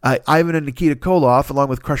 Ivan and Nikita Koloff, along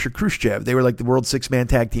with Crusher Khrushchev, they were like the World Six-Man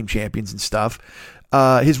Tag Team Champions and stuff.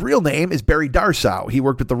 His real name is Barry Darsow. He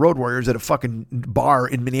worked with the Road Warriors at a fucking bar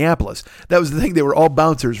in Minneapolis. That was the thing. They were all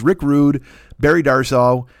bouncers. Rick Rude, Barry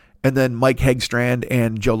Darsow, and then Mike Hegstrand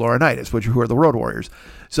and Joe Laurinaitis, who are the Road Warriors.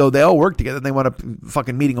 So they all work together, and they wound up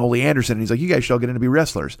fucking meeting Ole Anderson, and he's like, you guys should all get in to be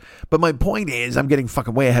wrestlers. But my point is, I'm getting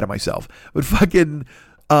fucking way ahead of myself. But fucking,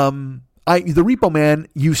 the Repo Man,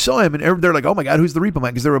 you saw him, and they're like, oh my God, who's the Repo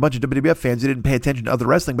Man? Because there were a bunch of WWF fans who didn't pay attention to other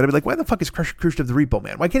wrestling, but I'd be like, why the fuck is Crusher Khrushchev the Repo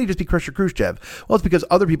Man? Why can't he just be Crusher Khrushchev? Well, it's because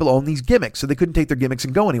other people own these gimmicks, so they couldn't take their gimmicks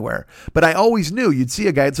and go anywhere. But I always knew you'd see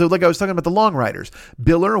a guy, so like I was talking about the Long Riders.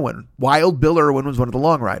 Bill Irwin, Wild Bill Irwin was one of the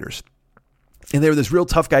Long Riders. And they were this real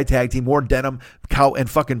tough guy tag team, wore denim, cow, and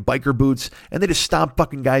fucking biker boots, and they just stomped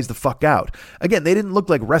fucking guys the fuck out. Again, they didn't look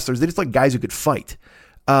like wrestlers. They just looked like guys who could fight.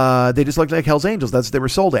 They just looked like Hell's Angels. That's what they were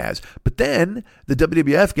sold as. But then the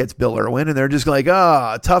WWF gets Bill Irwin, and they're just like,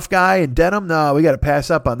 tough guy in denim? No, we got to pass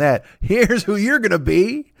up on that. Here's who you're going to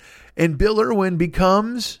be. And Bill Irwin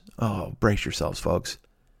becomes, brace yourselves, folks,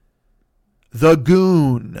 the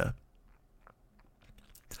Goon.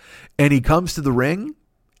 And he comes to the ring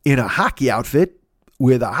in a hockey outfit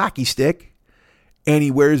with a hockey stick, and he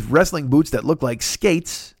wears wrestling boots that look like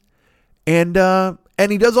skates, and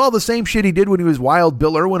he does all the same shit he did when he was Wild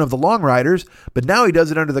Bill Irwin of the Long Riders, but now he does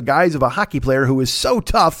it under the guise of a hockey player who is so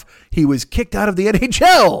tough he was kicked out of the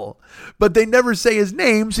NHL. But they never say his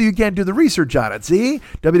name, so you can't do the research on it. See,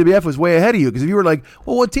 WWF was way ahead of you, because if you were like,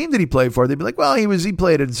 well, what team did he play for? They'd be like, well, he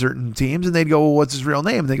played in certain teams, and they'd go, well, what's his real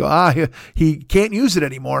name? And they go, he can't use it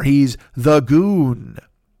anymore. He's the Goon.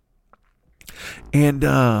 And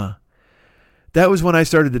that was when I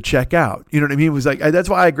started to check out. You know what I mean? It was like, that's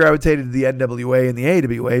why I gravitated to the NWA and the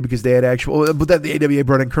AWA, because they had but then the AWA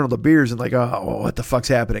brought in Colonel DeBeers, and like, what the fuck's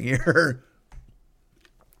happening here?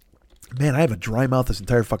 Man, I have a dry mouth this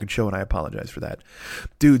entire fucking show, and I apologize for that.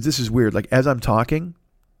 Dudes, this is weird. Like, as I'm talking,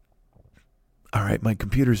 all right, my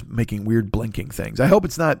computer's making weird blinking things. I hope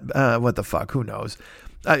it's not, what the fuck? Who knows?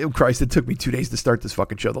 Christ, it took me 2 days to start this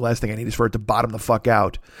fucking show. The last thing I need is for it to bottom the fuck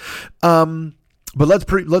out. But let's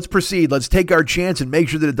proceed. Let's take our chance and make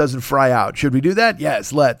sure that it doesn't fry out. Should we do that?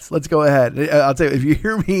 Yes, let's go ahead. I'll tell you, if you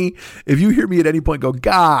hear me at any point go,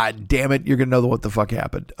 God damn it, you're going to know what the fuck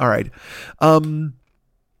happened. All right.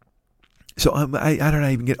 So I don't know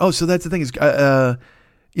even get, so that's the thing is,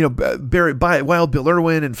 Wild Bill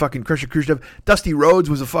Irwin and fucking Crusher Khrushchev. Dusty Rhodes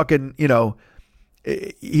was a fucking,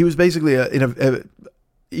 he was basically a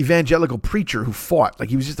evangelical preacher who fought. Like,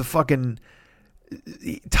 he was just a fucking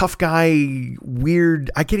tough guy, weird.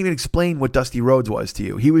 I can't even explain what Dusty Rhodes was to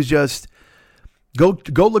you. He was just, go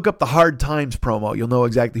look up the Hard Times promo. You'll know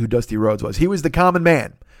exactly who Dusty Rhodes was. He was the common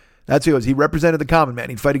man. That's who he was. He represented the common man.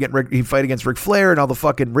 He'd fight against Ric Flair and all the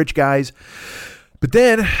fucking rich guys. But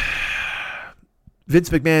then Vince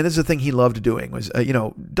McMahon, this is the thing he loved doing, was,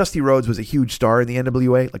 Dusty Rhodes was a huge star in the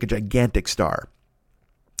NWA, like a gigantic star.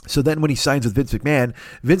 So then when he signs with Vince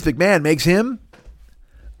McMahon makes him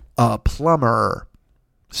a plumber,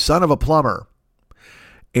 son of a plumber.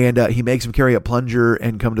 And he makes him carry a plunger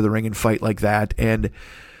and come to the ring and fight like that. And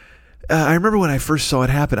I remember when I first saw it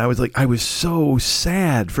happen, I was so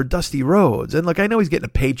sad for Dusty Rhodes. And I know he's getting a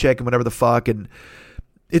paycheck and whatever the fuck. And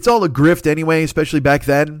it's all a grift anyway, especially back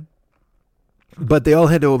then. But they all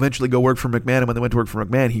had to eventually go work for McMahon, and when they went to work for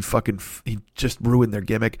McMahon, he just ruined their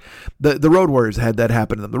gimmick. The Road Warriors had that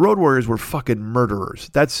happen to them. The Road Warriors were fucking murderers.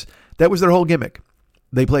 That was their whole gimmick.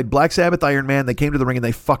 They played Black Sabbath, Iron Man. They came to the ring and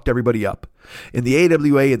they fucked everybody up. In the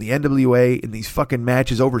AWA, in the NWA, in these fucking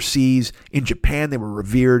matches overseas, in Japan, they were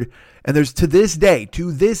revered. And there's to this day,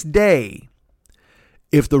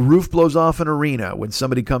 if the roof blows off an arena when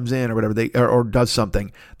somebody comes in or whatever, or does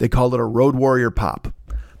something, they call it a Road Warrior pop.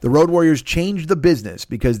 The Road Warriors changed the business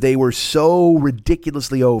because they were so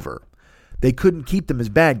ridiculously over. They couldn't keep them as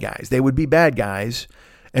bad guys. They would be bad guys,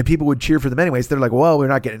 and people would cheer for them anyways. They're like, well, we're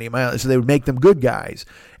not getting any mileage, so they would make them good guys.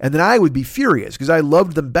 And then I would be furious because I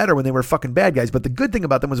loved them better when they were fucking bad guys. But the good thing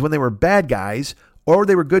about them was when they were bad guys or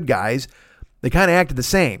they were good guys, they kind of acted the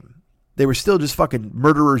same. They were still just fucking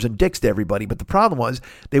murderers and dicks to everybody. But the problem was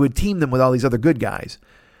they would team them with all these other good guys.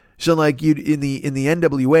 So like in the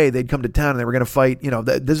NWA, they'd come to town and they were going to fight.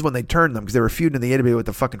 This is when they turned them because they were feuding in the NWA with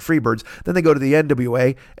the fucking Freebirds. Then they go to the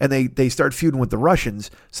NWA and they start feuding with the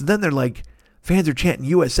Russians. So then they're like, fans are chanting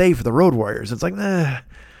USA for the Road Warriors. It's like, nah,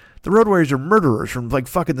 the Road Warriors are murderers from like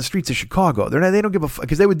fucking the streets of Chicago. They don't give a fuck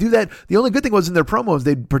because they would do that. The only good thing was in their promos,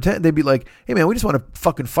 they'd be like, hey man, we just want to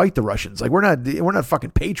fucking fight the Russians. Like we're not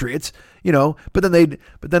fucking patriots, But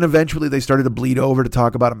then eventually they started to bleed over to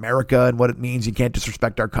talk about America and what it means. You can't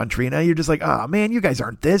disrespect our country. And now you're just like, man, you guys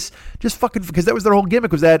aren't this. Just fucking, because that was their whole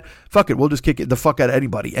gimmick was that, fuck it, we'll just kick the fuck out of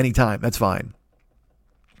anybody, anytime. That's fine.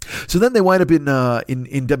 So then they wind up in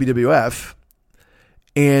WWF,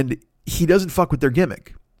 and he doesn't fuck with their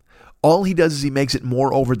gimmick. All he does is he makes it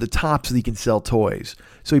more over the top so that he can sell toys.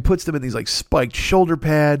 So he puts them in these like spiked shoulder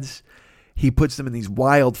pads. He puts them in these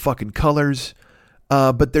wild fucking colors.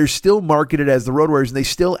 But they're still marketed as the Road Warriors and they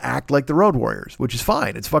still act like the Road Warriors, which is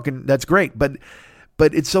fine. That's great. But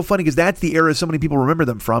it's so funny because that's the era so many people remember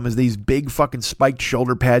them from is these big fucking spiked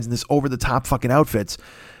shoulder pads and this over the top fucking outfits.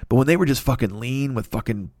 But when they were just fucking lean with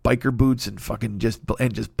fucking biker boots and fucking just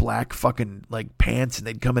black fucking like pants and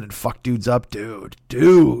they'd come in and fuck dudes up, dude,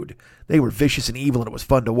 they were vicious and evil and it was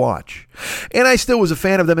fun to watch. And I still was a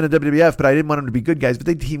fan of them in the WWF, but I didn't want them to be good guys. But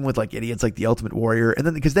they team with like idiots like the Ultimate Warrior, and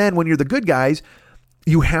then because then when you're the good guys,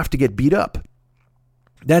 you have to get beat up.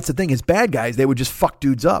 That's the thing. As bad guys, they would just fuck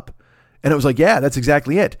dudes up. And it was like, yeah, that's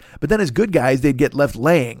exactly it. But then as good guys, they'd get left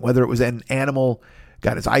laying, whether it was an animal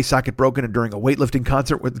got his eye socket broken during a weightlifting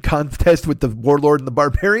contest with the Warlord and the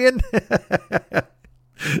Barbarian.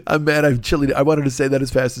 I'm mad. I wanted to say that as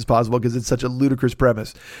fast as possible because it's such a ludicrous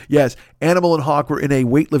premise. Yes, Animal and Hawk were in a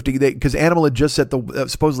weightlifting because Animal had just set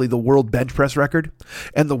supposedly the world bench press record,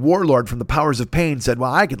 and the Warlord from the Powers of Pain said,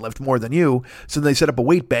 "Well, I can lift more than you." So they set up a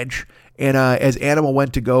weight bench, and as Animal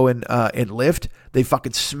went to go and lift, they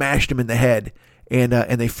fucking smashed him in the head, and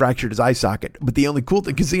they fractured his eye socket. But the only cool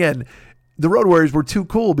thing, because again, the Road Warriors were too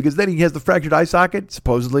cool because then he has the fractured eye socket.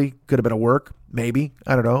 Supposedly could have been a work, maybe.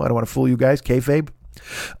 I don't know. I don't want to fool you guys. Kayfabe.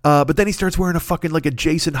 But then he starts wearing a fucking like a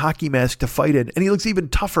Jason hockey mask to fight in, and he looks even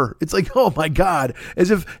tougher. It's like, oh my god, as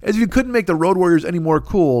if you couldn't make the Road Warriors any more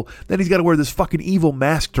cool. Then he's got to wear this fucking evil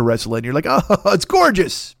mask to wrestle in. You're like, oh, it's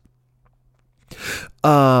gorgeous.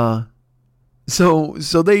 So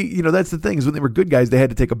they, that's the thing is when they were good guys, they had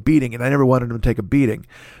to take a beating, and I never wanted them to take a beating.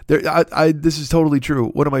 This is totally true.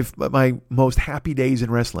 One of my most happy days in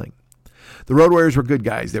wrestling. The Road Warriors were good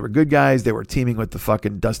guys. They were good guys. They were teaming with the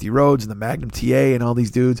fucking Dusty Rhodes and the Magnum TA and all these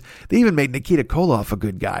dudes. They even made Nikita Koloff a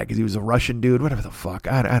good guy because he was a Russian dude. Whatever the fuck.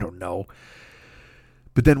 I don't know.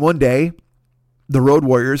 But then one day, the Road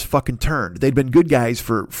Warriors fucking turned. They'd been good guys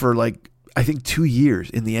for like, I think 2 years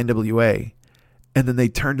in the NWA. And then they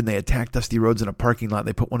turned and they attacked Dusty Rhodes in a parking lot.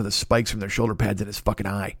 They put one of the spikes from their shoulder pads in his fucking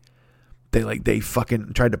eye. They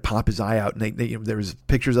fucking tried to pop his eye out, and there was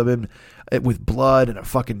pictures of him with blood and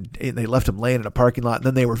they left him laying in a parking lot, and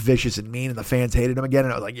then they were vicious and mean, and the fans hated him again,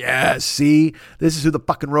 and I was like, yeah, see, this is who the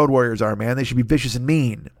fucking Road Warriors are, man. They should be vicious and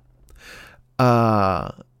mean.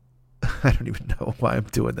 I don't even know why I'm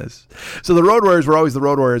doing this. So the Road Warriors were always the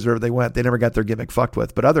Road Warriors wherever they went. They never got their gimmick fucked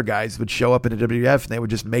with, but other guys would show up in the WWF, and they would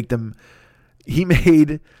just make them.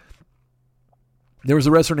 There was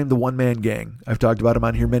a wrestler named the One Man Gang. I've talked about him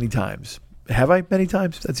on here many times. Have I? Many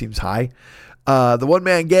times? That seems high. The One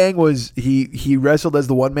Man Gang was, he wrestled as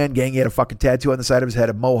the One Man Gang. He had a fucking tattoo on the side of his head,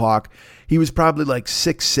 a mohawk. He was probably like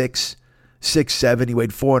 6'6", 6'7". He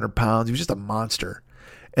weighed 400 pounds. He was just a monster.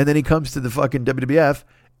 And then he comes to the fucking WWF,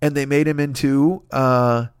 and they made him into,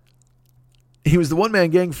 he was the One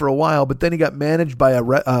Man Gang for a while, but then he got managed by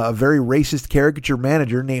a very racist caricature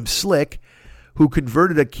manager named Slick, who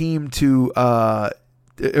converted Akeem to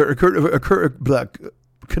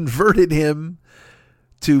converted him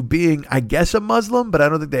to being, I guess, a Muslim, but I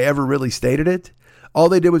don't think they ever really stated it. All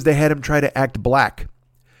they did was they had him try to act black.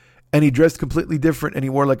 And he dressed completely different, and he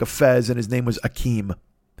wore like a fez, and his name was Akeem.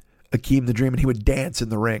 Akeem the Dream, and he would dance in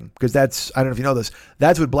the ring. Because that's, I don't know if you know this,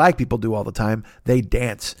 that's what black people do all the time. They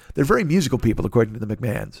dance. They're very musical people, according to the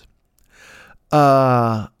McMahons.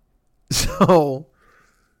 So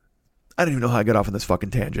I don't even know how I got off on this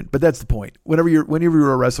fucking tangent, but that's the point. Whenever you're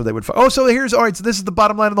a wrestler, they would so this is the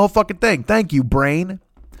bottom line of the whole fucking thing. Thank you, brain.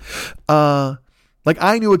 Like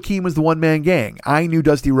I knew Akeem was the one man gang. I knew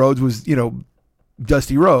Dusty Rhodes was,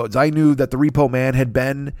 Dusty Rhodes. I knew that the Repo Man had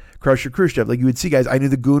been Crusher Khrushchev. Like you would see guys, I knew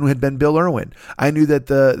the Goon had been Bill Irwin. I knew that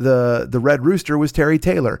the Red Rooster was Terry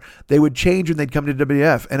Taylor. They would change when they'd come to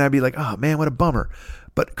WWF, and I'd be like, oh man, what a bummer.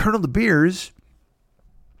 But Colonel De Beers,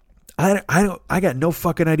 I got no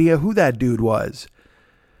fucking idea who that dude was.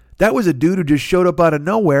 That was a dude who just showed up out of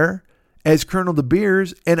nowhere as Colonel De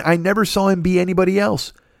Beers, and I never saw him be anybody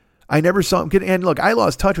else. I never saw him. And look, I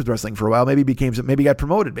lost touch with wrestling for a while. Maybe he got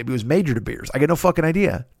promoted. Maybe it was Major De Beers. I got no fucking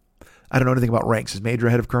idea. I don't know anything about ranks. Is Major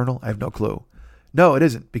ahead of Colonel? I have no clue. No, it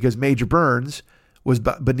isn't, because Major Burns was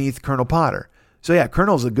beneath Colonel Potter. So yeah,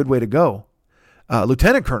 Colonel's a good way to go.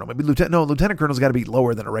 Lieutenant Colonel, Lieutenant Colonel's got to be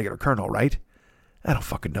lower than a regular Colonel, right? I don't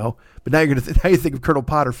fucking know. But now now you think of Colonel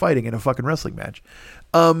Potter fighting in a fucking wrestling match.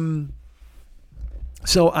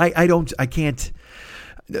 So I can't.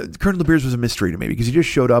 Colonel De Beers was a mystery to me because he just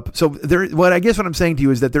showed up. So what I'm saying to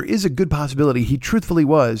you is that there is a good possibility he truly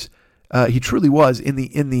was in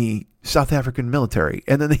the South African military,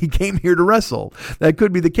 and then he came here to wrestle. That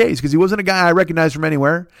could be the case because he wasn't a guy I recognized from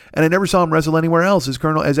anywhere, and I never saw him wrestle anywhere else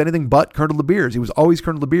as anything but Colonel De Beers. He was always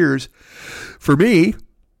Colonel De Beers for me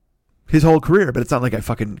his whole career, but it's not like I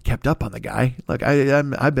fucking kept up on the guy. Like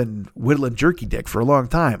I've been whittling jerky dick for a long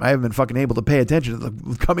time. I haven't been fucking able to pay attention to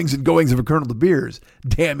the comings and goings of a Colonel De Beers.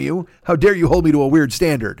 Damn you. How dare you hold me to a weird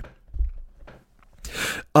standard?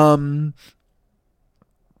 Not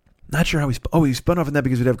sure how he spun off in that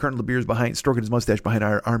because we'd have Colonel De Beers stroking his mustache behind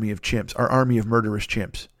our army of chimps, our army of murderous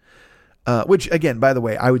chimps. Which, again, by the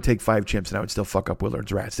way, I would take 5 chimps and I would still fuck up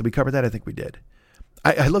Willard's rats. Did we cover that? I think we did.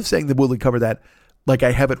 I love saying that we'll cover that like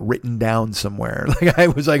I have it written down somewhere. Like I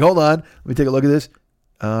was like, hold on, let me take a look at this.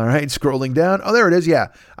 All right, scrolling down. Oh, there it is. Yeah,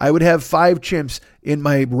 I would have 5 chimps in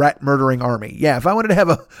my rat murdering army. Yeah, if I wanted to have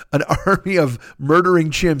an army of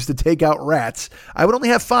murdering chimps to take out rats, I would only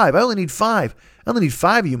have 5. I only need 5. I only need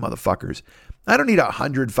 5 of you motherfuckers. I don't need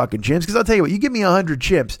 100 fucking chimps, because I'll tell you what, you give me 100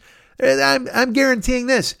 chimps, I'm guaranteeing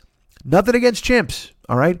this. Nothing against chimps,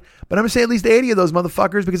 all right? But I'm going to say at least 80 of those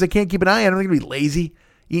motherfuckers because I can't keep an eye on them. I'm going to be lazy,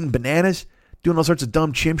 eating bananas, doing all sorts of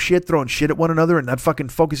dumb chimp shit, throwing shit at one another and not fucking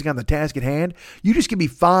focusing on the task at hand. You just give me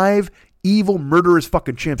 5 evil, murderous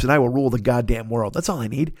fucking chimps and I will rule the goddamn world. That's all I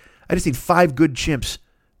need. I just need 5 good chimps.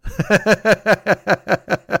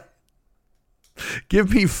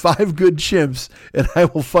 Give me 5 good chimps and I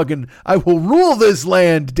will rule this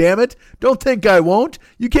land, damn it. Don't think I won't.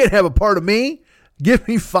 You can't have a part of me. Give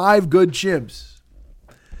me 5 good chimps.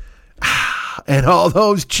 And all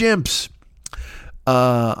those chimps.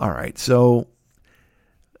 All right, so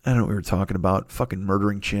I don't know what we were talking about. Fucking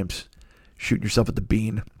murdering chimps. Shooting yourself at the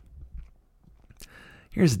bean.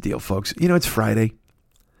 Here's the deal, folks. It's Friday.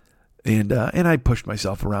 And I pushed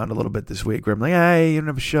myself around a little bit this week where I'm like, hey, you don't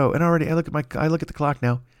have a show. And already I look at the clock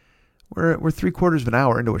now. We're 3/4 of an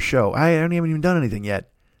hour into a show. I haven't even done anything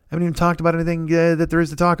yet. I haven't even talked about anything that there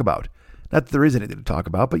is to talk about. Not that there is anything to talk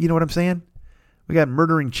about, but you know what I'm saying? We got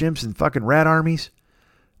murdering chimps and fucking rat armies.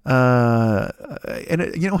 And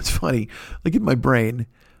you know what's funny? Like in my brain,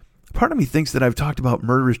 part of me thinks that I've talked about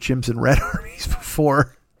murderous chimps and rat armies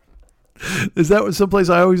before. Is that someplace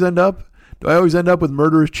I always end up? Do I always end up with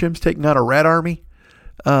murderous chimps taking on a rat army?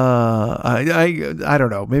 I don't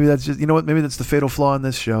know. Maybe that's just, you know what? Maybe that's the fatal flaw in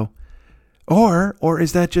this show. Or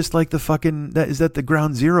is that just like is that the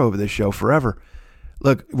ground zero of this show forever?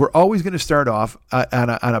 Look, we're always going to start off on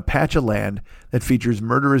a patch of land that features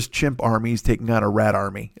murderous chimp armies taking on a rat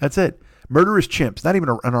army. That's it. Murderous chimps, not even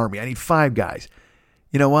an army. I need 5 guys.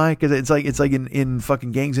 You know why? Because it's like in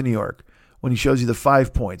fucking Gangs of New York when he shows you the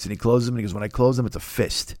 5 points and he closes them and he goes, when I close them, it's a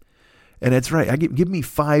fist. And that's right. Give me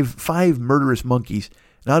five murderous monkeys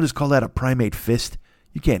and I'll just call that a primate fist.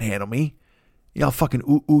 You can't handle me. I'll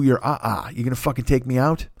fucking ooh your You're gonna fucking take me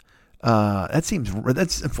out? That's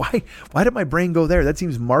why did my brain go there? That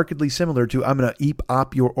seems markedly similar to I'm gonna eep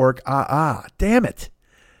op your orc Damn it.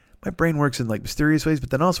 My brain works in like mysterious ways,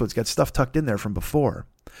 but then also it's got stuff tucked in there from before.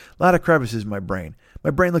 A lot of crevices in my brain.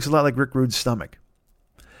 My brain looks a lot like Rick Rude's stomach.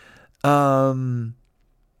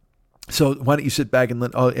 So why don't you sit back and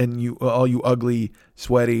let all you ugly,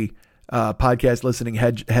 sweaty, podcast listening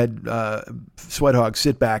head sweat hog,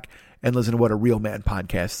 sit back and listen to what a real man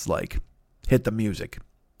podcast is like. Hit the music.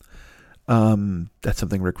 That's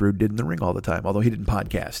something Rick Rude did in the ring all the time, although he didn't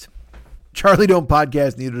podcast. Charlie don't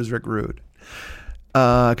podcast, neither does Rick Rude.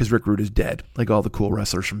 Because Rick Rude is dead, like all the cool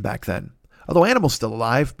wrestlers from back then. Although Animal's still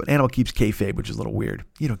alive, but Animal keeps kayfabe, which is a little weird.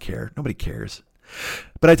 You don't care. Nobody cares.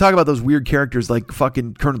 But I talk about those weird characters like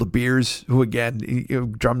fucking Colonel De Beers, who again, he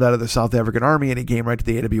drummed out of the South African Army and he came right to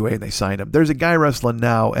the AWA and they signed him. There's a guy wrestling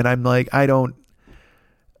now and I'm like, I don't...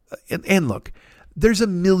 And look, there's a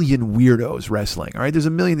million weirdos wrestling, all right? There's a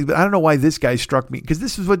million, but I don't know why this guy struck me.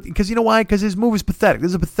 Because you know why? Because his move is pathetic. This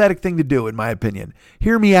is a pathetic thing to do, in my opinion.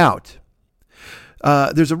 Hear me out.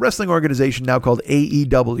 There's a wrestling organization now called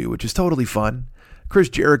AEW, which is totally fun. Chris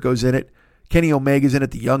Jericho's in it. Kenny Omega's in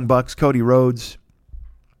it. The Young Bucks, Cody Rhodes.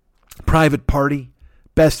 Private Party.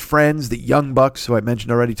 Best Friends, the Young Bucks, who I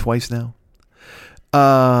mentioned already twice now.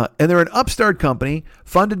 And they're an upstart company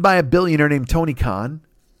funded by a billionaire named Tony Khan,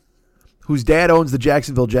 whose dad owns the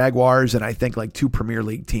Jacksonville Jaguars and I think like 2 Premier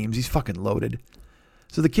League teams. He's fucking loaded.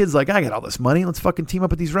 So the kid's like, I got all this money. Let's fucking team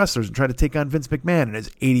up with these wrestlers and try to take on Vince McMahon and his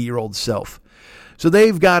 80-year-old self. So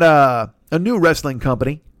they've got a new wrestling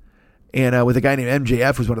company and with a guy named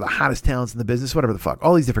MJF, who's one of the hottest talents in the business, whatever the fuck,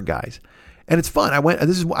 all these different guys. And it's fun. I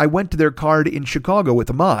went to their card in Chicago with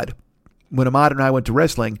Ahmad. When Ahmad and I went to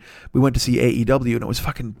wrestling, we went to see AEW and it was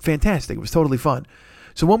fucking fantastic. It was totally fun.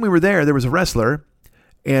 So when we were there was a wrestler.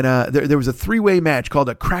 And there was a 3-way match called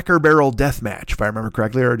a Cracker Barrel Death Match, if I remember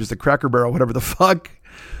correctly, or just a Cracker Barrel, whatever the fuck.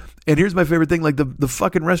 And here's my favorite thing: like the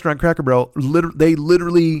fucking restaurant Cracker Barrel, they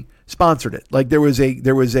literally sponsored it. Like there was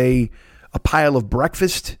a pile of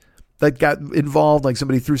breakfast that got involved. Like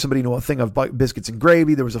somebody threw somebody into a thing of biscuits and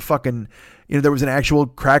gravy. There was a fucking, there was an actual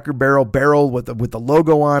Cracker barrel with the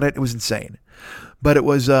logo on it. It was insane, but it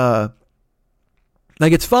was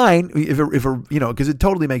like, it's fine if because it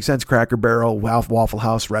totally makes sense. Cracker Barrel, Waffle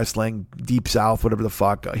House wrestling, Deep South, whatever the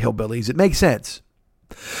fuck, hillbillies. It makes sense.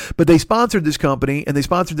 But they sponsored this company and they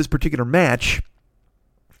sponsored this particular match.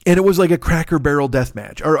 And it was like a Cracker Barrel death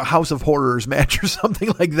match or a House of Horrors match or something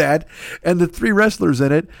like that. And the 3 wrestlers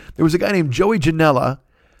in it, there was a guy named Joey Janela,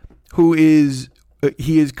 who is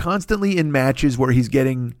constantly in matches where he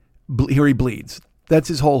bleeds. That's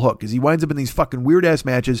his whole hook, is he winds up in these fucking weird ass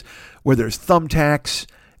matches where there's thumbtacks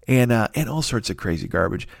and all sorts of crazy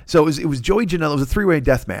garbage. So it was Joey Janela. It was a 3-way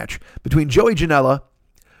death match between Joey Janela,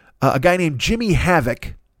 a guy named Jimmy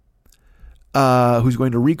Havoc, who's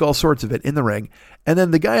going to wreak all sorts of it in the ring, and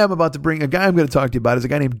then the guy I'm going to talk to you about is a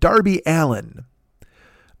guy named Darby Allin.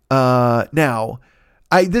 Now,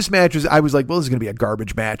 this match I was like, well, this is going to be a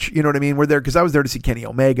garbage match. You know what I mean? We're there because I was there to see Kenny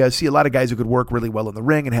Omega, see a lot of guys who could work really well in the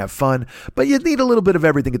ring and have fun, but you need a little bit of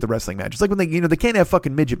everything at the wrestling match. It's like when they can't have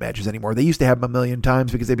fucking midget matches anymore. They used to have them a million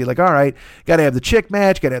times because they'd be like, all right, got to have the chick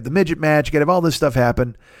match, got to have the midget match, got to have all this stuff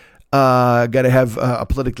happen. Got to have a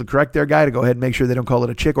politically correct there guy to go ahead and make sure they don't call it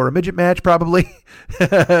a chick or a midget match, probably.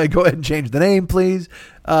 Go ahead and change the name, please.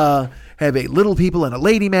 Have a little people and a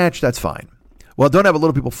lady match. That's fine. Well, don't have a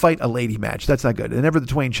little people fight a lady match. That's not good. And never the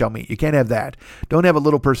twain shall meet. You can't have that. Don't have a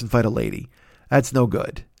little person fight a lady. That's no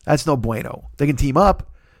good. That's no bueno. They can team up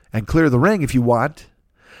and clear the ring if you want.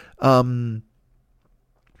 But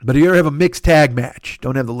you ever have a mixed tag match,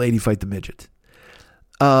 don't have the lady fight the midget.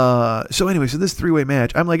 So anyway, this 3-way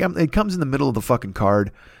match, it comes in the middle of the fucking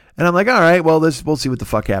card. And I'm like, all right, well, we'll see what the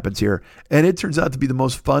fuck happens here. And it turns out to be the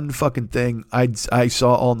most fun fucking thing I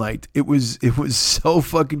saw all night. It was so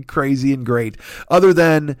fucking crazy and great. Other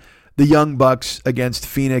than the Young Bucks against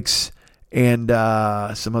Phoenix and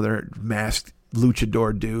some other masked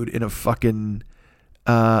luchador dude in a fucking,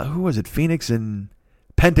 who was it? Phoenix and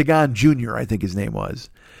Pentagon Jr., I think his name was.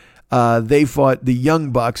 They fought the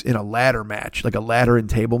Young Bucks in a ladder match, like a ladder and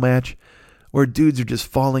table match, where dudes are just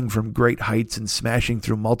falling from great heights and smashing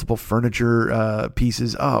through multiple furniture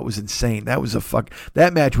pieces. Oh, it was insane.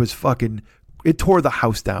 That match was fucking, it tore the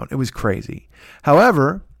house down. It was crazy.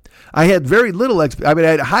 However, I had very little, I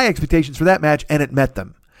had high expectations for that match and it met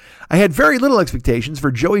them. I had very little expectations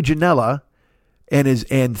for Joey Janela and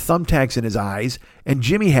thumbtacks in his eyes and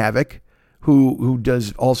Jimmy Havoc, who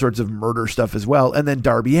does all sorts of murder stuff as well, and then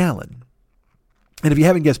Darby Allin. And if you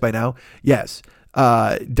haven't guessed by now, yes,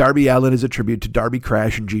 Darby Allin is a tribute to Darby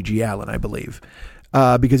Crash and Gigi Allen, I believe,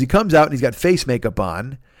 because he comes out and he's got face makeup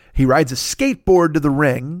on. He rides a skateboard to the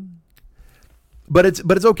ring, but it's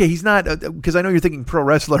okay. He's not, because I know you're thinking pro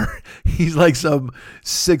wrestler. He's like some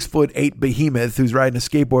 6'8" behemoth who's riding a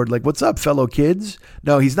skateboard. Like, what's up, fellow kids?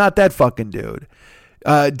 No, he's not that fucking dude.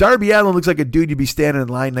 Darby Allin looks like a dude you'd be standing in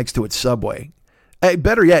line next to at Subway.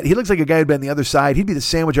 Better yet, he looks like a guy who'd been on the other side. He'd be the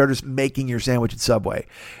sandwich artist making your sandwich at Subway.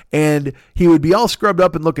 And he would be all scrubbed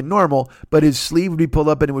up and looking normal, but his sleeve would be pulled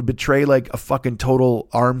up and it would betray like a fucking total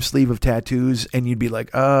arm sleeve of tattoos. And you'd be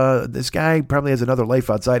like, this guy probably has another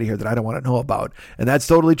life outside of here that I don't want to know about. And that's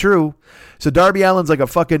totally true. So Darby Allin's like a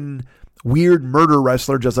fucking weird murder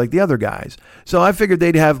wrestler just like the other guys. So I figured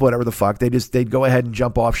they'd have whatever the fuck. They'd go ahead and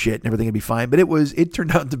jump off shit and everything would be fine. But it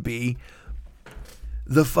turned out to be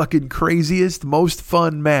the fucking craziest, most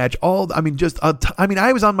fun match. I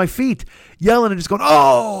was on my feet yelling and just going,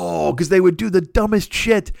 oh, because they would do the dumbest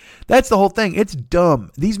shit. That's the whole thing. It's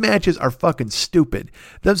dumb. These matches are fucking stupid.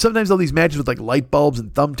 Then sometimes all these matches with like light bulbs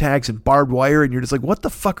and thumbtacks and barbed wire, and you're just like, what the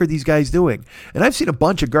fuck are these guys doing? And I've seen a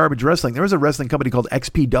bunch of garbage wrestling. There was a wrestling company called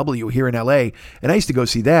XPW here in LA, and I used to go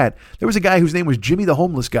see that. There was a guy whose name was Jimmy the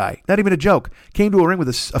Homeless Guy. Not even a joke. Came to a ring with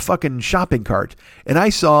a fucking shopping cart. And I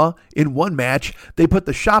saw in one match, they put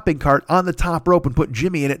the shopping cart on the top rope and put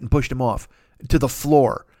Jimmy in it and pushed him off to the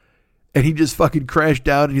floor. And he just fucking crashed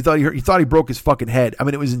down, and you thought he broke his fucking head. I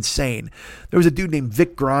mean, it was insane. There was a dude named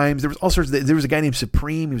Vic Grimes. There was all sorts of. There was a guy named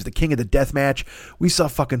Supreme. He was the king of the death match. We saw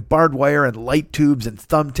fucking barbed wire and light tubes and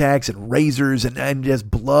thumbtacks and razors and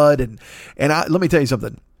just blood let me tell you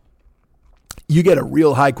something. You get a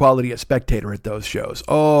real high quality of spectator at those shows.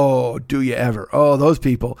 Oh, do you ever? Oh, those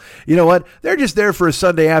people. You know what? They're just there for a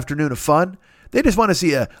Sunday afternoon of fun. They just want to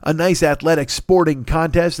see a nice athletic sporting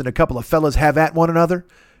contest and a couple of fellas have at one another.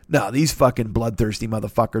 No, these fucking bloodthirsty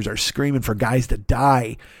motherfuckers are screaming for guys to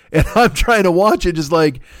die. And I'm trying to watch it just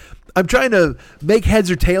like, I'm trying to make heads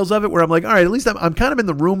or tails of it where I'm like, all right, at least I'm kind of in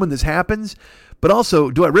the room when this happens. But also,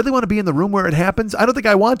 do I really want to be in the room where it happens? I don't think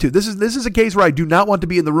I want to. This is a case where I do not want to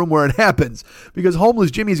be in the room where it happens because homeless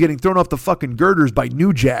Jimmy is getting thrown off the fucking girders by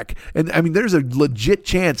New Jack. And I mean, there's a legit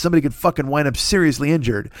chance somebody could fucking wind up seriously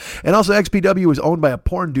injured. And also XPW was owned by a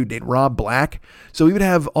porn dude named Rob Black. So he would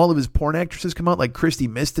have all of his porn actresses come out like Christy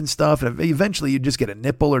Mist and stuff. And eventually you'd just get a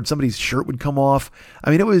nipple or somebody's shirt would come off. I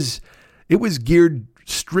mean, it was geared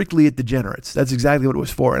strictly at degenerates. That's exactly what it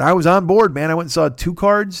was for. And I was on board, man. I went and saw two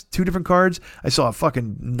different cards. I saw a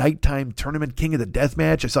fucking nighttime tournament king of the death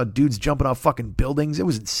match. I saw dudes jumping off fucking buildings. It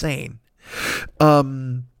was insane. But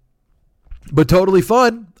totally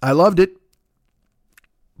fun. I loved it.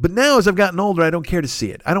 But now as I've gotten older, I don't care to see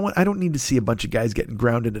it. I don't need to see a bunch of guys getting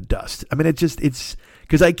ground into dust. I mean, it's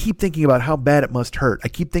because I keep thinking about how bad it must hurt. I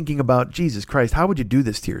keep thinking about, Jesus Christ, how would you do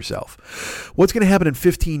this to yourself? What's going to happen in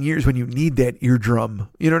 15 years when you need that eardrum?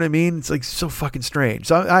 You know what I mean? It's like so fucking strange.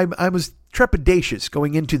 So I was trepidatious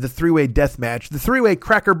going into the three-way death match, the three-way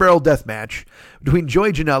Cracker Barrel death match between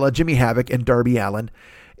Joey Janela, Jimmy Havoc, and Darby Allin.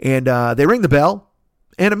 And they ring the bell,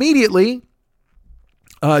 and immediately...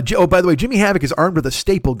 by the way, Jimmy Havoc is armed with a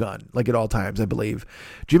staple gun, like at all times, I believe.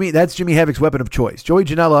 That's Jimmy Havoc's weapon of choice. Joey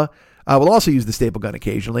Janela will also use the staple gun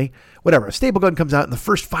occasionally. Whatever, a staple gun comes out in the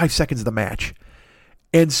first 5 seconds of the match.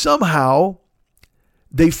 And somehow,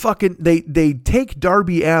 they take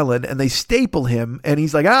Darby Allin and they staple him, and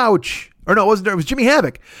he's like, ouch. Or no, it was Jimmy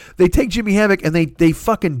Havoc. They take Jimmy Havoc and they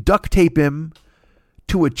fucking duct tape him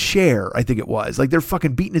to a chair, I think it was. Like they're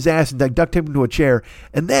fucking beating his ass and they duct tape him to a chair.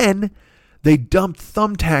 And then... they dumped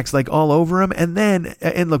thumbtacks like all over him.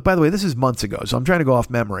 And look, by the way, this is months ago, so I'm trying to go off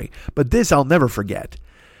memory. But this I'll never forget.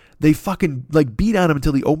 They fucking like beat on him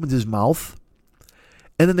until he opens his mouth.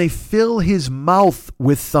 And then they fill his mouth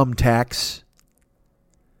with thumbtacks.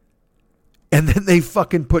 And then they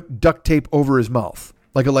fucking put duct tape over his mouth,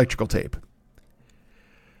 like electrical tape.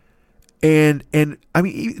 And I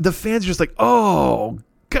mean, the fans are just like, oh,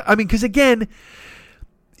 God. I mean, because again,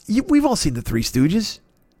 we've all seen the Three Stooges.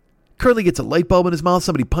 Curly gets a light bulb in his mouth.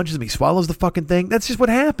 Somebody punches him. He swallows the fucking thing. That's just what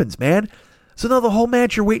happens, man. So now the whole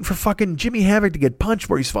match, you're waiting for fucking Jimmy Havoc to get punched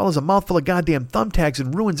where he swallows a mouthful of goddamn thumbtacks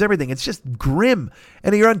and ruins everything. It's just grim.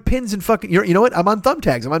 And you're on pins and fucking... you know what? I'm on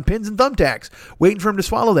thumbtacks. I'm on pins and thumbtacks. Waiting for him to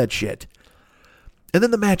swallow that shit. And then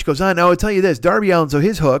the match goes on. Now, I'll tell you this. Darby Allin, so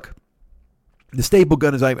his hook, the staple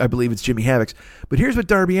gun is, I believe it's Jimmy Havoc's. But here's what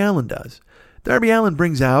Darby Allin does. Darby Allin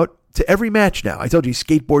brings out... to every match now. I told you he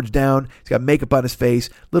skateboards down. He's got makeup on his face.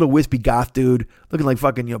 Little wispy goth dude. Looking like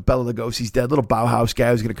fucking, Bela Lugosi's dead. Little Bauhaus guy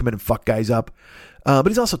who's going to come in and fuck guys up. But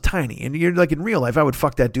he's also tiny. And you're like, in real life, I would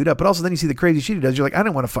fuck that dude up. But also then you see the crazy shit he does. You're like, I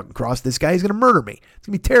don't want to fucking cross this guy. He's going to murder me. It's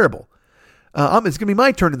going to be terrible. It's going to be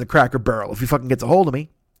my turn in the Cracker Barrel if he fucking gets a hold of me.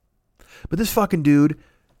 But this fucking dude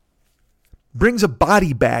brings a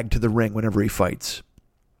body bag to the ring whenever he fights.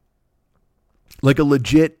 Like a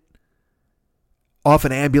legit off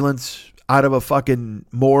an ambulance, out of a fucking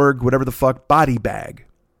morgue, whatever the fuck, body bag.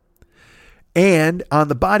 And on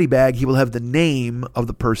the body bag, he will have the name of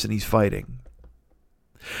the person he's fighting.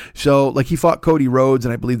 So like he fought Cody Rhodes,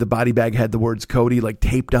 and I believe the body bag had the words Cody like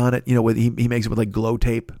taped on it, with he makes it with like glow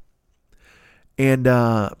tape. And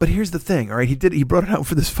but here's the thing, all right, he brought it out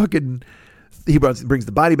for this fucking, brings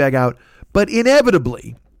the body bag out, but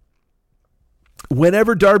inevitably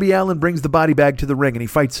whenever Darby Allin brings the body bag to the ring and he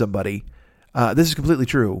fights somebody, this is completely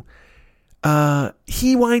true,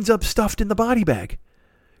 he winds up stuffed in the body bag.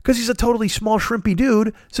 Because he's a totally small, shrimpy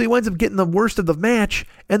dude, so he winds up getting the worst of the match,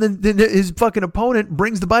 and then his fucking opponent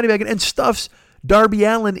brings the body bag in and stuffs Darby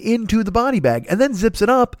Allin into the body bag, and then zips it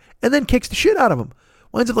up, and then kicks the shit out of him.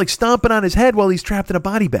 Winds up like stomping on his head while he's trapped in a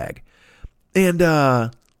body bag. And, no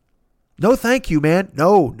thank you, man.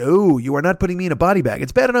 No, you are not putting me in a body bag.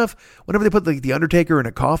 It's bad enough whenever they put like the Undertaker in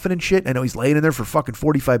a coffin and shit. I know he's laying in there for fucking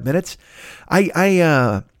 45 minutes.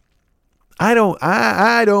 I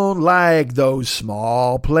don't like those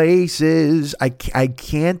small places. I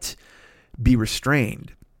can't be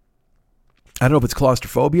restrained. I don't know if it's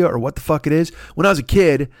claustrophobia or what the fuck it is. When I was a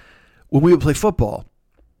kid, when we would play football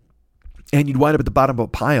and you'd wind up at the bottom of a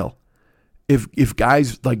pile, if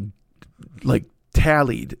guys like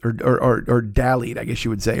tallied or dallied, I guess you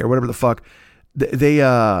would say, or whatever the fuck, they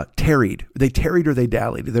tarried. They tarried or they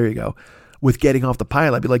dallied. There you go. With getting off the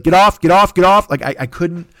pile, I'd be like, get off. Like I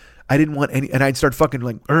couldn't. I didn't want any, and I'd start fucking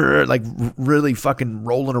like really fucking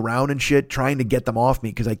rolling around and shit, trying to get them off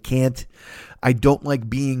me because I don't like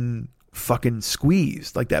being fucking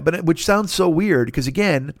squeezed like that. But which sounds so weird because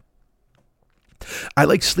again, I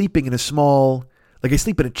like sleeping in a small, like I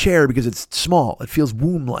sleep in a chair because it's small. It feels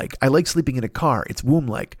womb-like. I like sleeping in a car. It's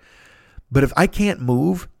womb-like. But if I can't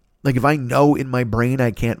move, like if I know in my brain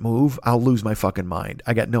I can't move, I'll lose my fucking mind.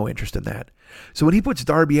 I got no interest in that. So when he puts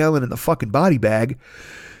Darby Allin in the fucking body bag,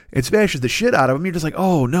 it smashes the shit out of him. You're just like,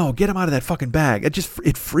 oh no, get him out of that fucking bag.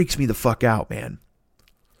 It freaks me the fuck out, man.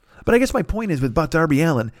 But I guess my point is with Darby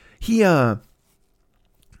Allin, he's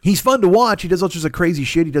fun to watch. He does all sorts of crazy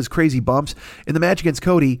shit. He does crazy bumps. In the match against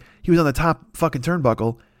Cody, he was on the top fucking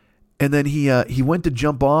turnbuckle, and then he went to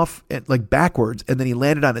jump off like backwards, and then he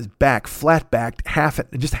landed on his back, flat backed,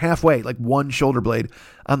 just halfway, like one shoulder blade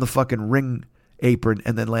on the fucking ring apron,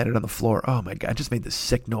 and then landed on the floor. Oh my god, it just made this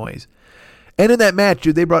sick noise. And in that match,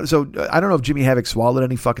 dude, I don't know if Jimmy Havoc swallowed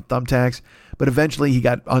any fucking thumbtacks, but eventually he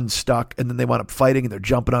got unstuck, and then they wound up fighting, and they're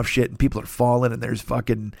jumping off shit, and people are falling, and there's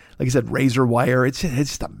fucking, like I said, razor wire. It's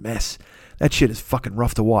just a mess. That shit is fucking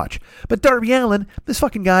rough to watch. But Darby Allin, this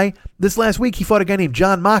fucking guy, this last week, he fought a guy named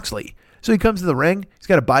Jon Moxley. So he comes to the ring, he's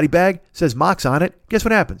got a body bag, says Mox on it. Guess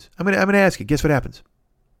what happens? I'm gonna ask you, guess what happens?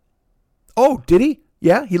 Oh, did he?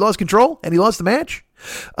 Yeah, he lost control, and he lost the match?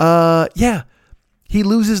 Yeah. He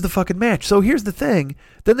loses the fucking match. So here's the thing.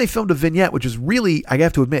 Then they filmed a vignette, which is really, I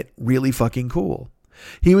have to admit, really fucking cool.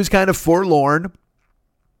 He was kind of forlorn,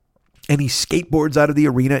 and he skateboards out of the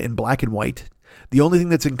arena in black and white. The only thing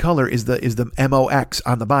that's in color is the MOX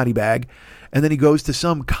on the body bag. And then he goes to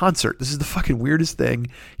some concert. This is the fucking weirdest thing.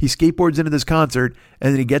 He skateboards into this concert,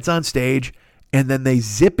 and then he gets on stage, and then they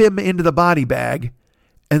zip him into the body bag,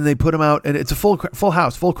 and they put him out, and it's a full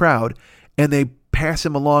house, full crowd, and they pass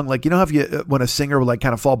him along, like, you know how when a singer will like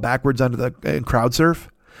kind of fall backwards onto the crowd surf?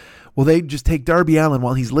 Well, they just take Darby Allin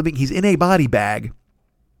while he's in a body bag,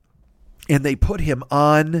 and they put him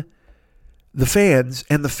on the fans,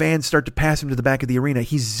 and the fans start to pass him to the back of the arena.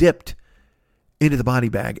 He's zipped into the body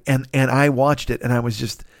bag, and I watched it, and I was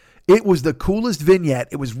just, it was the coolest vignette.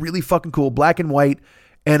 It was really fucking cool, black and white.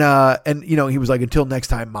 And you know, he was like, until next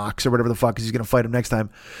time, Mox, or whatever the fuck, 'cause he's going to fight him next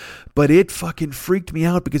time. But it fucking freaked me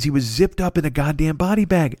out because he was zipped up in a goddamn body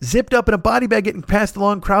bag. Zipped up in a body bag, getting passed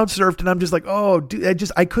along, crowd surfed, and I'm just like, oh,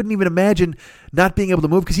 dude, I couldn't even imagine not being able to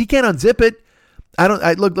move because he can't unzip it.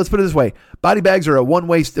 Look, let's put it this way. Body bags are a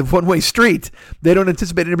one-way street. They don't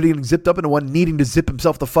anticipate anybody getting zipped up into one needing to zip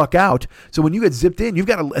himself the fuck out. So when you get zipped in,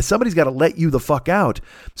 somebody's got to let you the fuck out.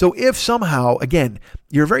 So if somehow, again,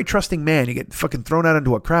 you're a very trusting man, you get fucking thrown out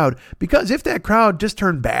into a crowd, because if that crowd just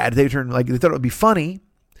turned bad, they thought it would be funny,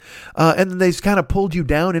 and then they kind of pulled you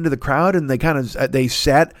down into the crowd, and they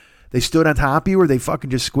stood on top of you, or they fucking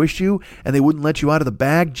just squished you, and they wouldn't let you out of the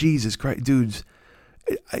bag. Jesus Christ, dudes.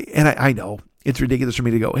 I know. It's ridiculous for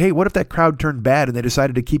me to go, hey, what if that crowd turned bad and they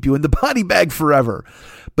decided to keep you in the body bag forever?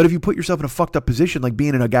 But if you put yourself in a fucked up position like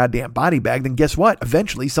being in a goddamn body bag, then guess what?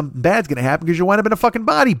 Eventually something bad's going to happen because you wind up in a fucking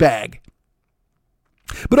body bag.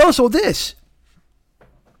 But also this.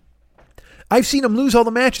 I've seen him lose all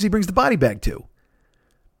the matches he brings the body bag to.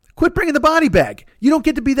 Quit bringing the body bag. You don't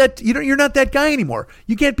get to be that, you're not that guy anymore.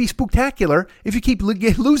 You can't be spooktacular if you keep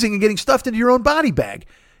losing and getting stuffed into your own body bag.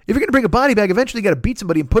 If you're going to bring a body bag, eventually you got to beat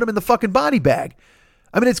somebody and put them in the fucking body bag.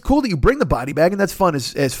 I mean, it's cool that you bring the body bag, and that's fun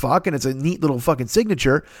as fuck, and it's a neat little fucking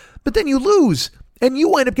signature, but then you lose. And you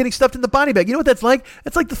wind up getting stuffed in the body bag. You know what that's like?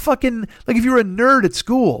 It's like the fucking, like if you were a nerd at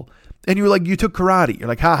school and you were like, you took karate. You're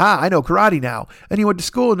like, haha, I know karate now. And you went to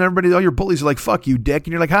school and everybody, all your bullies are like, fuck you, dick.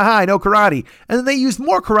 And you're like, haha, I know karate. And then they used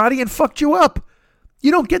more karate and fucked you up.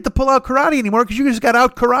 You don't get to pull out karate anymore because you just got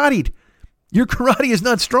out karate'd. Your karate is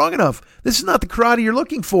not strong enough. This is not the karate you're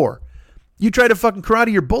looking for. You try to fucking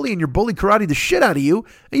karate your bully and your bully karate the shit out of you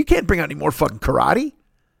and you can't bring out any more fucking karate.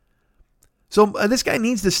 So this guy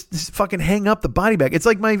needs to fucking hang up the body bag. It's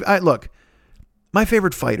like look, my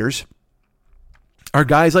favorite fighters are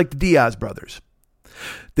guys like the Diaz brothers.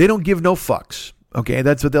 They don't give no fucks. Okay,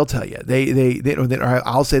 that's what they'll tell you.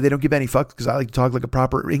 I'll say they don't give any fucks because I like to talk like a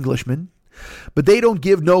proper Englishman. But they don't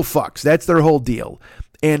give no fucks. That's their whole deal.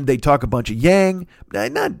 And they talk a bunch of yang,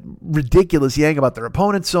 not ridiculous yang about their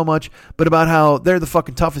opponents so much, but about how they're the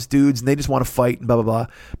fucking toughest dudes and they just want to fight and blah, blah, blah.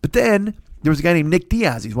 But then there was a guy named Nick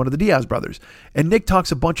Diaz. He's one of the Diaz brothers. And Nick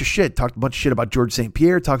talks a bunch of shit. Talked a bunch of shit about George St.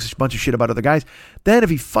 Pierre. Talks a bunch of shit about other guys. Then if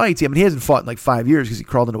he fights, I mean, he hasn't fought in like 5 years because he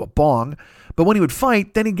crawled into a bong. But when he would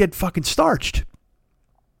fight, then he'd get fucking starched.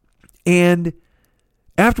 And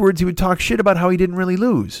afterwards, he would talk shit about how he didn't really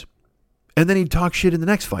lose. And then he'd talk shit in the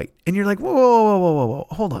next fight. And you're like, whoa,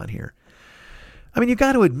 hold on here. I mean, you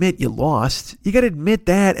got to admit you lost. You got to admit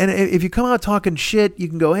that. And if you come out talking shit, you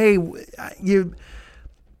can go, hey,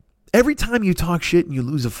 every time you talk shit and you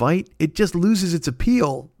lose a fight, it just loses its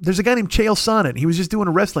appeal. There's a guy named Chael Sonnen. He was just doing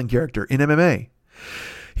a wrestling character in MMA.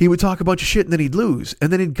 He would talk a bunch of shit and then he'd lose.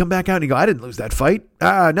 And then he'd come back out and he'd go, I didn't lose that fight.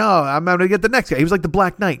 No, I'm going to get the next guy. He was like the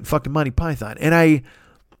Black Knight in fucking Monty Python. And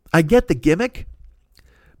I get the gimmick,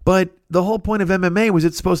 but the whole point of MMA was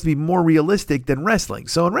it's supposed to be more realistic than wrestling.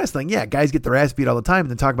 So in wrestling, yeah, guys get their ass beat all the time and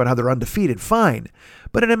then talk about how they're undefeated. Fine.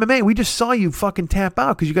 But in MMA, we just saw you fucking tap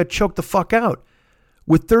out because you got choked the fuck out.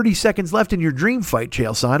 With 30 seconds left in your dream fight,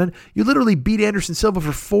 Chael Sonnen, you literally beat Anderson Silva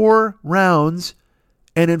for 4 rounds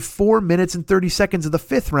and in 4 minutes and 30 seconds of the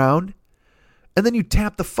 5th round. And then you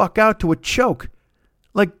tap the fuck out to a choke.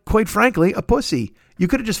 Like, quite frankly, a pussy. You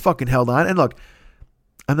could have just fucking held on. And look,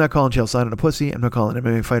 I'm not calling Chael Sonnen a pussy. I'm not calling an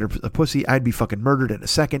MMA fighter a pussy. I'd be fucking murdered in a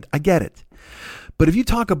second. I get it. But if you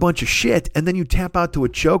talk a bunch of shit and then you tap out to a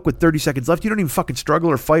choke with 30 seconds left, you don't even fucking struggle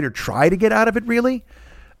or fight or try to get out of it, really?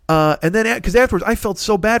 And then, because afterwards, I felt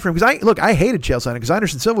so bad for him. Because I hated Chael Sonnen because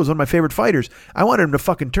Anderson Silva was one of my favorite fighters. I wanted him to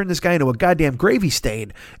fucking turn this guy into a goddamn gravy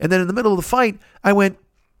stain. And then in the middle of the fight, I went,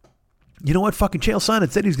 you know what? Fucking Chael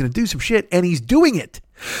Sonnen said he was going to do some shit, and he's doing it.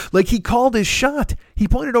 Like, he called his shot. He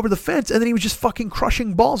pointed over the fence, and then he was just fucking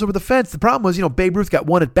crushing balls over the fence. The problem was, Babe Ruth got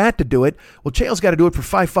one at bat to do it. Well, Chael's got to do it for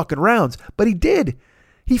 5 fucking rounds. But he did.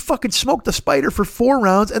 He fucking smoked the spider for 4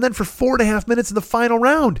 rounds, and then for 4.5 minutes in the final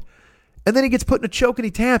round. And then he gets put in a choke and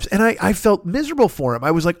he taps. And I felt miserable for him.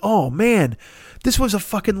 I was like, oh, man, this was a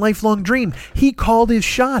fucking lifelong dream. He called his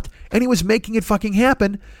shot and he was making it fucking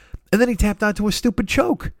happen. And then he tapped onto a stupid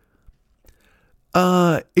choke.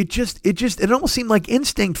 It almost seemed like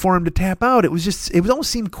instinct for him to tap out. It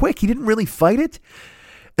almost seemed quick. He didn't really fight it.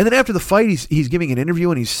 And then after the fight, he's giving an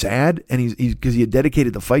interview and he's sad and he's because he had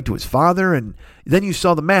dedicated the fight to his father. And then you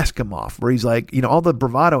saw the mask come off where he's like, all the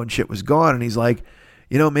bravado and shit was gone. And he's like,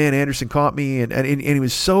 man, Anderson caught me. And he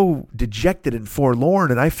was so dejected and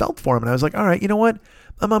forlorn. And I felt for him. And I was like, all right, you know what?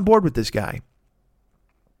 I'm on board with this guy.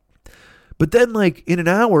 But then, like, in an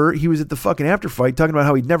hour, he was at the fucking after fight talking about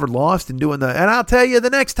how he'd never lost and doing and I'll tell you the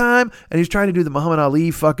next time. And he's trying to do the Muhammad Ali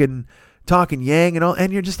fucking talking yang and all.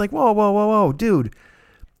 And you're just like, whoa, dude.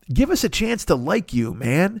 Give us a chance to like you,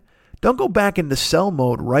 man. Don't go back into cell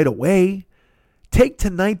mode right away. Take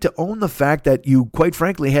tonight to own the fact that you, quite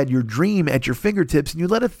frankly, had your dream at your fingertips and you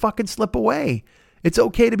let it fucking slip away. It's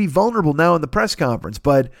okay to be vulnerable now in the press conference,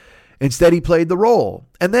 but instead he played the role.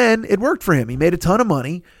 And then it worked for him. He made a ton of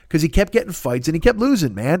money because he kept getting fights and he kept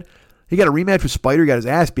losing, man. He got a rematch with Spider. He got his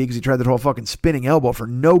ass beat because he tried that whole fucking spinning elbow for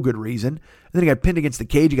no good reason. And then he got pinned against the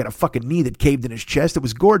cage. He got a fucking knee that caved in his chest. It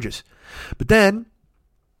was gorgeous. But then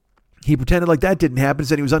he pretended like that didn't happen.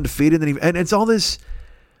 Said he was undefeated. And it's all this.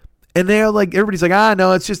 And they're like, everybody's like,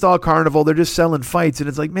 no, it's just all carnival. They're just selling fights. And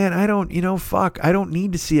it's like, man, I don't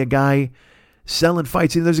need to see a guy selling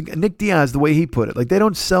fights. There's Nick Diaz, the way he put it, like they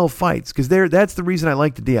don't sell fights because that's the reason I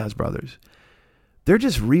like the Diaz brothers. They're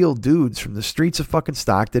just real dudes from the streets of fucking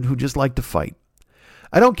Stockton who just like to fight.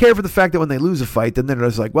 I don't care for the fact that when they lose a fight, then they're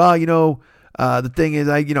just like, well, the thing is,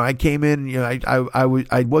 I came in,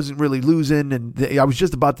 I wasn't really losing, and I was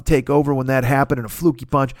just about to take over when that happened in a fluky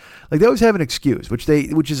punch. Like they always have an excuse, which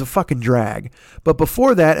is a fucking drag. But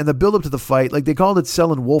before that, and the build up to the fight, like they called it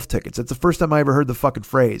selling wolf tickets. That's the first time I ever heard the fucking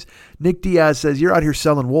phrase. Nick Diaz says, you're out here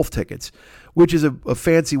selling wolf tickets, which is a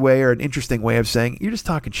fancy way or an interesting way of saying you're just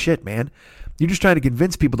talking shit, man. You're just trying to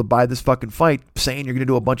convince people to buy this fucking fight, saying you're going to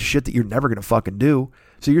do a bunch of shit that you're never going to fucking do.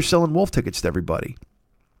 So you're selling wolf tickets to everybody.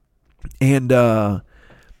 And I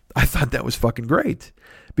thought that was fucking great.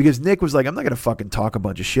 Because Nick was like, I'm not going to fucking talk a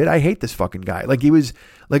bunch of shit. I hate this fucking guy. Like, he was,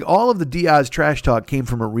 like, all of the Diaz trash talk came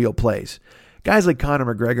from a real place. Guys like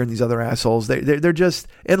Conor McGregor and these other assholes, they're just,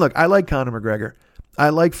 and look, I like Conor McGregor. I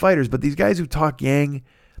like fighters, but these guys who talk yang,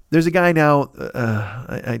 there's a guy now,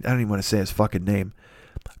 I don't even want to say his fucking name.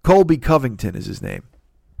 Colby Covington is his name.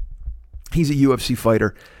 He's a UFC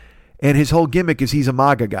fighter. And his whole gimmick is he's a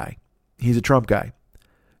MAGA guy. He's a Trump guy.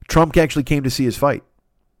 Trump actually came to see his fight.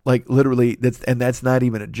 Like, literally, that's not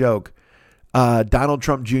even a joke. Donald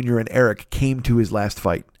Trump Jr. and Eric came to his last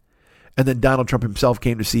fight. And then Donald Trump himself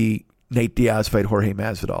came to see Nate Diaz fight Jorge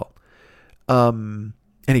Masvidal. And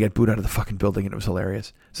he got booed out of the fucking building, and it was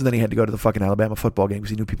hilarious. So then he had to go to the fucking Alabama football game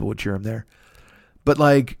because he knew people would cheer him there. But,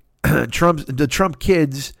 like, the Trump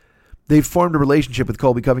kids, they've formed a relationship with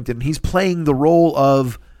Colby Covington, and he's playing the role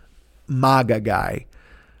of MAGA guy.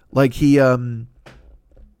 Like, he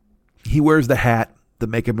wears the hat, the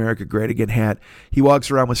Make America Great Again hat. He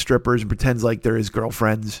walks around with strippers and pretends like they're his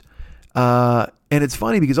girlfriends. And it's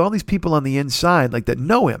funny because all these people on the inside, like, that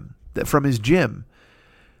know him that from his gym,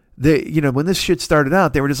 they, you know, when this shit started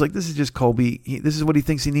out, they were just like, this is just Colby. This is what he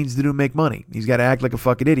thinks he needs to do to make money. He's got to act like a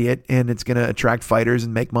fucking idiot, and it's going to attract fighters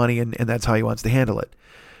and make money, and that's how he wants to handle it.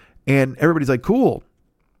 And everybody's like, cool.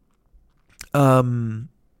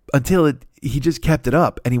 Until he just kept it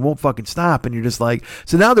up, and he won't fucking stop. And you're just like,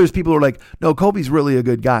 so now there's people who are like, no, Colby's really a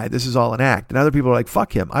good guy. This is all an act. And other people are like,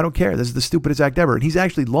 fuck him. I don't care. This is the stupidest act ever. And he's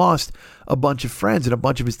actually lost a bunch of friends, and a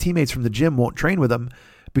bunch of his teammates from the gym won't train with him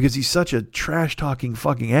because he's such a trash talking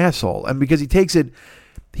fucking asshole. And because he takes it,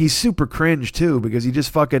 he's super cringe too, because he just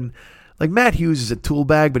fucking, like, Matt Hughes is a tool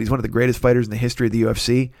bag, but he's one of the greatest fighters in the history of the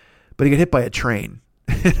UFC, but he got hit by a train.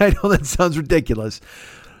 And I know that sounds ridiculous,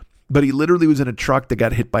 but he literally was in a truck that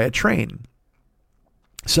got hit by a train.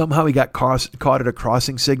 Somehow he got caught at a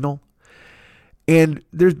crossing signal. And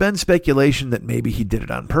there's been speculation that maybe he did it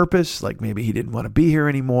on purpose, like maybe he didn't want to be here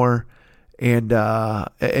anymore. And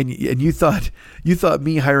you thought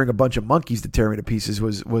me hiring a bunch of monkeys to tear me to pieces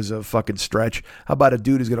was a fucking stretch. How about a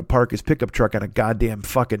dude who's going to park his pickup truck on a goddamn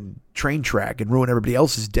fucking train track and ruin everybody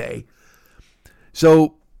else's day?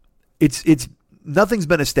 So it's nothing's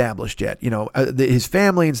been established yet. You know, his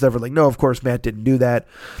family and stuff are like, no, of course Matt didn't do that.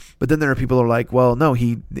 But then there are people who are like, well, no,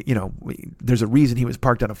 there's a reason he was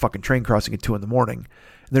parked on a fucking train crossing at 2 a.m. And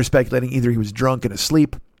they're speculating either he was drunk and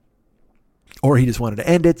asleep, or he just wanted to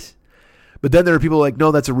end it. But then there are people like,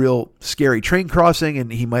 no, that's a real scary train crossing,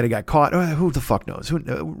 and he might have got caught. Who the fuck knows?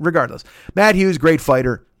 Regardless, Matt Hughes, great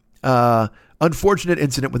fighter. Unfortunate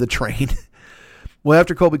incident with a train. Well,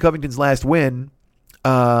 after Colby Covington's last win,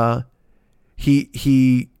 the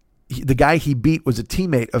guy he beat was a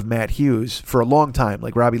teammate of Matt Hughes for a long time.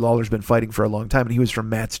 Like, Robbie Lawler's been fighting for a long time, and he was from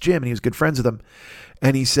Matt's gym, and he was good friends with him.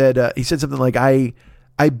 And he said something like, I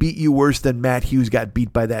beat you worse than Matt Hughes got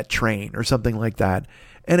beat by that train, or something like that.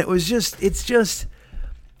 And it was it's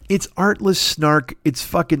artless snark. It's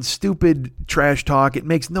fucking stupid trash talk. It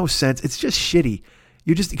makes no sense. It's just shitty.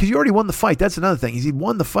 Because you already won the fight. That's another thing. He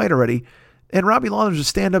won the fight already. And Robbie Lawler's a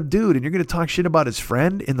stand-up dude, and you're going to talk shit about his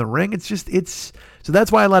friend in the ring. So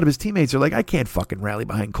that's why a lot of his teammates are like, I can't fucking rally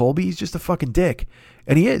behind Colby. He's just a fucking dick.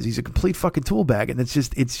 And he is. He's a complete fucking tool bag, and it's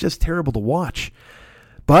just terrible to watch.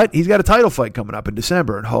 But he's got a title fight coming up in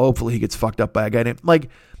December, and hopefully he gets fucked up by a guy named, like,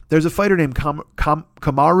 there's a fighter named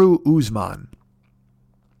Kamaru Usman,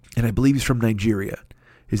 and I believe he's from Nigeria.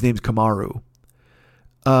 His name's Kamaru.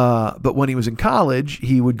 But when he was in college,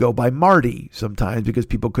 he would go by Marty sometimes because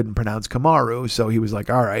people couldn't pronounce Kamaru. So he was like,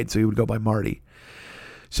 all right. So he would go by Marty.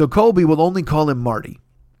 So Colby will only call him Marty.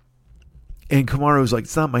 And Kamaru's like,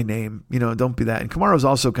 it's not my name. You know, don't be that. And Kamaru's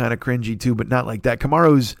also kind of cringy too, but not like that.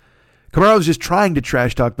 Kamaru's just trying to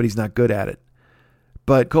trash talk, but he's not good at it.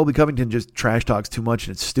 But Colby Covington just trash talks too much,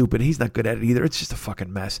 and it's stupid. He's not good at it either. It's just a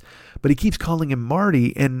fucking mess. But he keeps calling him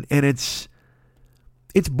Marty, and it's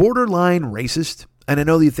borderline racist. And I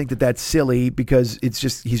know that you think that that's silly because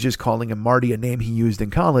he's just calling him Marty, a name he used in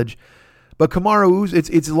college. But Kamaru,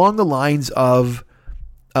 it's along the lines of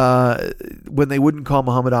when they wouldn't call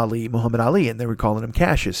Muhammad Ali, and they were calling him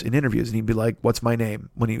Cassius in interviews, and he'd be like, "What's my name?"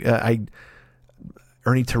 When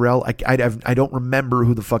Ernie Terrell, I don't remember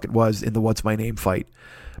who the fuck it was in the What's My Name fight,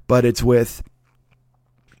 but it's with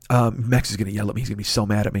Mex is gonna yell at me. He's gonna be so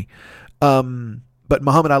mad at me. But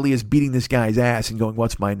Muhammad Ali is beating this guy's ass and going,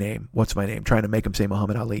 "What's my name? What's my name?" Trying to make him say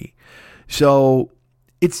Muhammad Ali. So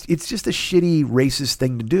it's just a shitty racist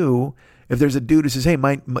thing to do. If there's a dude who says, "Hey,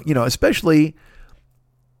 especially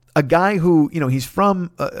a guy who, he's from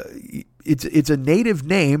it's a native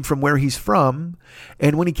name from where he's from.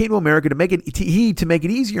 And when he came to America to make it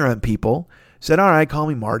easier on people, said, all right, call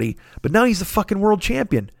me Marty. But now he's the fucking world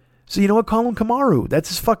champion. So you know what? Call him Kamaru. That's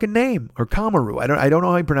his fucking name. Or Kamaru. I don't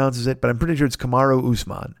know how he pronounces it, but I'm pretty sure it's Kamaru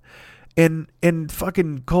Usman. And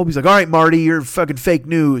fucking Colby's like, all right, Marty, you're fucking fake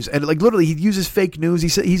news. And like literally he uses fake news.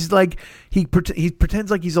 He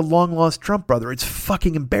pretends like he's a long lost Trump brother. It's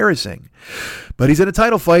fucking embarrassing. But he's in a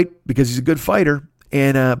title fight because he's a good fighter.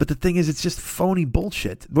 And but the thing is, it's just phony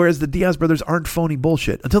bullshit. Whereas the Diaz brothers aren't phony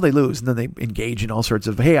bullshit until they lose, and then they engage in all sorts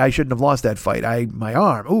of, hey, I shouldn't have lost that fight. My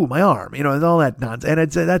arm, and all that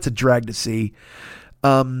nonsense. And that's a drag to see.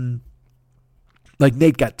 Like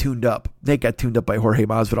Nate got tuned up. Nate got tuned up by Jorge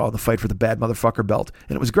Masvidal in the fight for the bad motherfucker belt,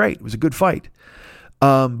 and it was great. It was a good fight.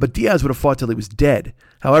 But Diaz would have fought till he was dead.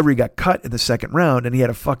 However, he got cut in the second round, and he had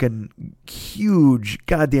a fucking huge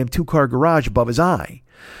goddamn 2-car garage above his eye.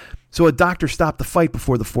 So a doctor stopped the fight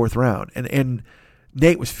before the fourth round. And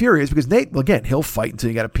Nate was furious because Nate, well, again, he'll fight until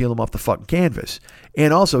you got to peel him off the fucking canvas.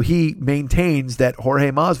 And also he maintains that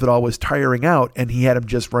Jorge Masvidal was tiring out and he had him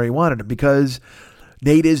just where he wanted him because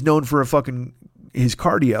Nate is known for his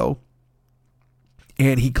cardio.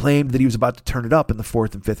 And he claimed that he was about to turn it up in the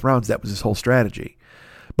fourth and fifth rounds. That was his whole strategy.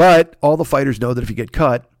 But all the fighters know that if you get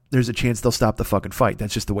cut, there's a chance they'll stop the fucking fight.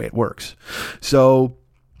 That's just the way it works. So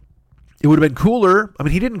it would have been cooler. I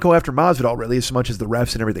mean, he didn't go after Masvidal really as much as the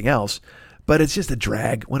refs and everything else, but it's just a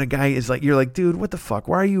drag when a guy is like, you're like, dude, what the fuck?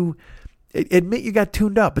 Why are you, admit you got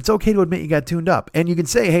tuned up. It's okay to admit you got tuned up. And you can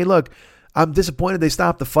say, hey, look, I'm disappointed they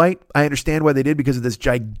stopped the fight. I understand why they did because of this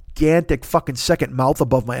gigantic fucking second mouth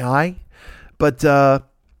above my eye. But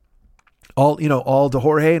all to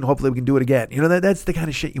Jorge, and hopefully we can do it again. That's the kind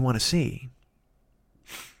of shit you want to see.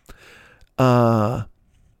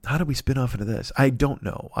 How do we spin off into this? I don't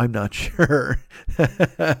know. I'm not sure.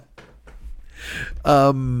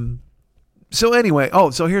 So anyway,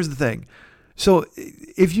 so here's the thing. So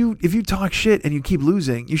if you talk shit and you keep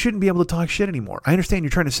losing, you shouldn't be able to talk shit anymore. I understand you're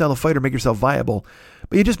trying to sell a fight or make yourself viable,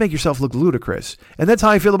 but you just make yourself look ludicrous. And that's how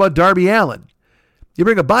I feel about Darby Allin. You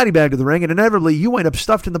bring a body bag to the ring and inevitably you wind up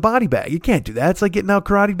stuffed in the body bag. You can't do that. It's like getting out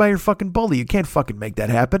karate by your fucking bully. You can't fucking make that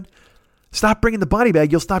happen. Stop bringing the body bag.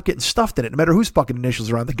 You'll stop getting stuffed in it, no matter whose fucking initials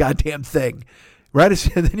are on the goddamn thing. Right?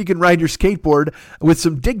 And then you can ride your skateboard with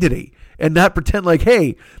some dignity and not pretend like,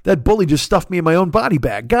 hey, that bully just stuffed me in my own body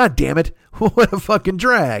bag. God damn it. What a fucking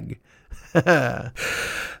drag. Look,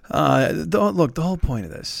 the whole point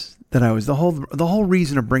of this, the whole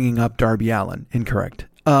reason of bringing up Darby Allin, incorrect.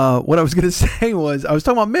 What I was going to say was, I was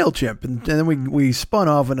talking about MailChimp, and then we spun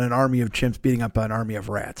off in an army of chimps beating up an army of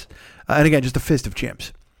rats. And again, just a fist of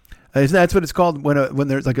chimps. That's what it's called when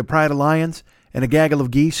there's like a pride of lions and a gaggle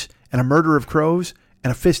of geese and a murder of crows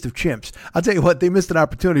and a fist of chimps. I'll tell you what, they missed an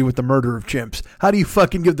opportunity with the murder of chimps. How do you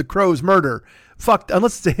fucking give the crows murder? Fuck,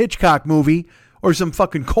 unless it's a Hitchcock movie or some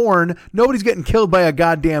fucking corn, nobody's getting killed by a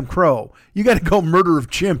goddamn crow. You got to go murder of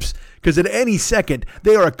chimps because at any second,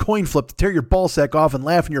 they are a coin flip to tear your ballsack off and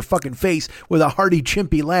laugh in your fucking face with a hearty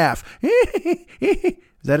chimpy laugh. Is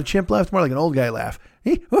that a chimp laugh? It's more like an old guy laugh.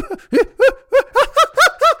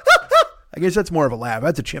 I guess that's more of a laugh.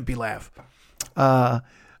 That's a chimpy laugh.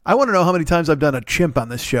 I want to know how many times I've done a chimp on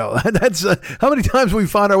this show. That's how many times we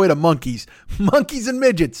found our way to monkeys and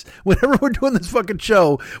midgets. Whenever we're doing this fucking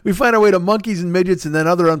show, we find our way to monkeys and midgets and then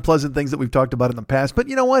other unpleasant things that we've talked about in the past. But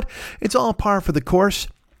you know what? It's all par for the course.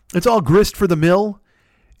 It's all grist for the mill.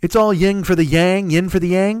 It's all yin for the yang, yin for the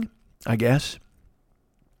yang, I guess.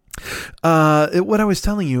 What I was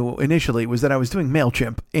telling you initially was that I was doing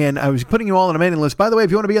MailChimp and I was putting you all on a mailing list. By the way,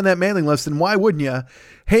 if you want to be on that mailing list, then why wouldn't you?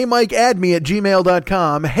 Hey, Mike, add me at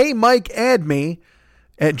gmail.com. Hey, Mike, add me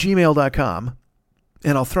at gmail.com.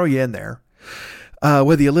 And I'll throw you in there.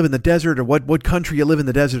 Whether you live in the desert or what country you live in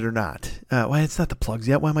the desert or not. Well, it's not the plugs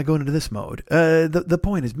yet. Why am I going into this mode? The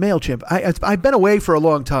point is MailChimp. I've been away for a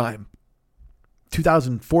long time.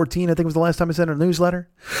 2014, I think was the last time I sent a newsletter.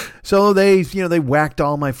 So they whacked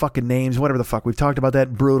all my fucking names, whatever the fuck. We've talked about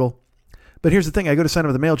that. Brutal. But here's the thing. I go to sign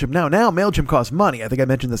up with the MailChimp now. Now MailChimp costs money. I think I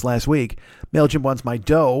mentioned this last week. MailChimp wants my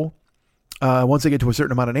dough once I get to a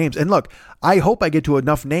certain amount of names. And look, I hope I get to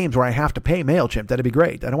enough names where I have to pay MailChimp. That'd be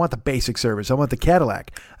great. I don't want the basic service. I want the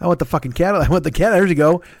Cadillac. I want the fucking Cadillac. I want the Cadillac. There you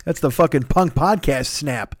go. That's the fucking punk podcast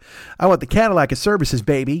snap. I want the Cadillac of services,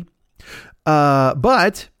 baby.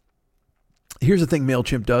 But here's the thing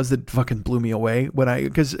MailChimp does that fucking blew me away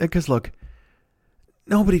because look,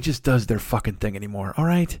 nobody just does their fucking thing anymore. All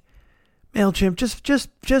right. MailChimp,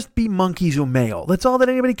 just be monkeys who mail. That's all that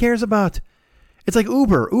anybody cares about. It's like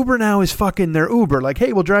Uber. Uber now is fucking their Uber. Like,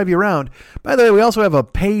 hey, we'll drive you around. By the way, we also have a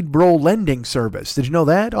paid role lending service. Did you know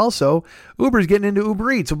that? Also, Uber's getting into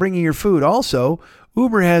Uber Eats, so bringing your food. Also,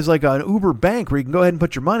 Uber has like an Uber bank where you can go ahead and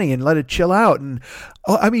put your money and let it chill out. And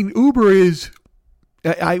I mean, Uber is...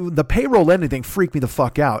 the payroll lending thing freaked me the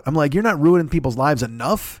fuck out. I'm like, you're not ruining people's lives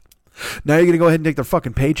enough? Now you're going to go ahead and take their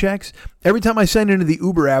fucking paychecks? Every time I send into the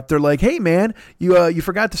Uber app, they're like, hey, man, you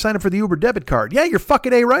forgot to sign up for the Uber debit card. Yeah, you're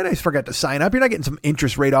fucking A-right. I forgot to sign up. You're not getting some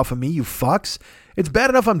interest rate off of me, you fucks. It's bad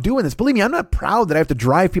enough I'm doing this. Believe me, I'm not proud that I have to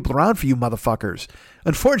drive people around for you motherfuckers.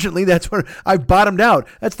 Unfortunately, that's where I've bottomed out.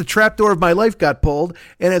 That's the trapdoor of my life got pulled.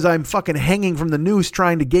 And as I'm fucking hanging from the noose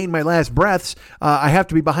trying to gain my last breaths, I have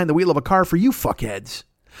to be behind the wheel of a car for you fuckheads.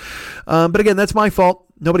 But again, that's my fault.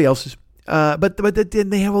 Nobody else's. But then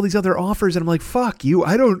they have all these other offers, and I'm like, fuck you.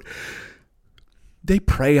 They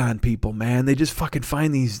prey on people, man. They just fucking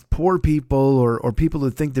find these poor people or people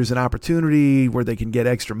who think there's an opportunity where they can get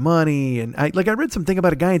extra money. And I read something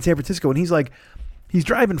about a guy in San Francisco, and he's like, he's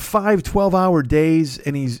driving 5 12-hour days,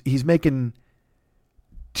 and he's making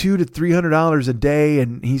 $200 to $300 a day.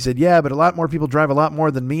 And he said, yeah, but a lot more people drive a lot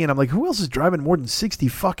more than me. And I'm like, who else is driving more than 60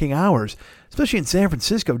 fucking hours? Especially in San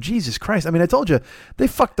Francisco. Jesus Christ. I mean, I told you, they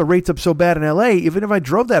fucked the rates up so bad in LA. Even if I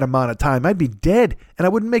drove that amount of time, I'd be dead and I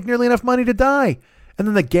wouldn't make nearly enough money to die. And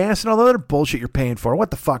then the gas and all the other bullshit you're paying for. What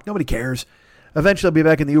the fuck? Nobody cares. Eventually I'll be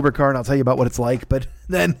back in the Uber car and I'll tell you about what it's like. But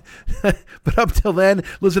up till then,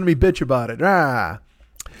 listen to me bitch about it.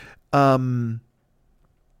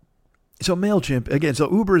 So MailChimp, again,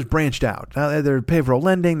 so Uber is branched out. Now they're payroll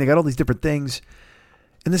lending. They got all these different things.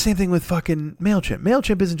 And the same thing with fucking MailChimp.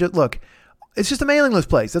 MailChimp isn't just, look, it's just a mailing list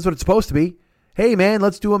place. That's what it's supposed to be. Hey, man,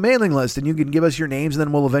 let's do a mailing list and you can give us your names and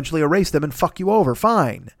then we'll eventually erase them and fuck you over.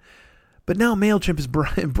 Fine. But now MailChimp has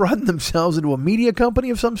broadened themselves into a media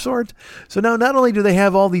company of some sort. So now not only do they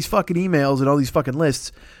have all these fucking emails and all these fucking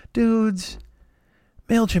lists, dudes,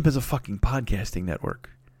 MailChimp is a fucking podcasting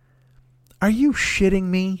network. Are you shitting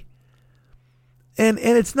me? And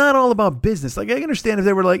it's not all about business. Like, I understand if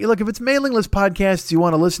they were like, look, if it's mailing list podcasts you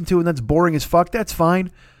want to listen to and that's boring as fuck, that's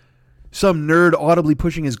fine. Some nerd audibly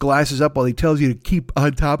pushing his glasses up while he tells you to keep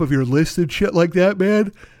on top of your list and shit like that,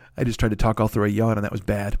 man. I just tried to talk all through a yawn and that was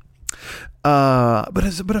bad. But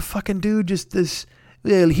a fucking dude just this,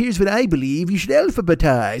 well, here's what I believe. You should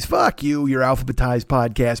alphabetize. Fuck you, your alphabetized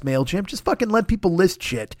podcast, MailChimp. Just fucking let people list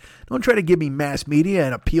shit. Don't try to give me mass media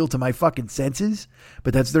and appeal to my fucking senses.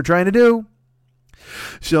 But that's what they're trying to do.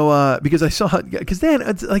 So, because then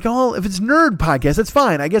it's like if it's nerd podcast, that's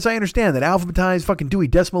fine. I guess I understand that. Alphabetized, fucking Dewey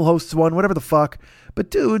Decimal hosts one, whatever the fuck.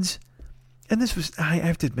 But dudes, and I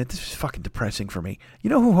have to admit, this was fucking depressing for me.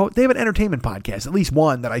 You know who they have an entertainment podcast, at least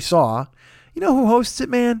one that I saw. You know who hosts it,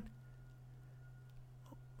 man?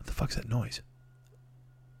 What the fuck's that noise?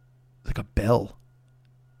 It's like a bell.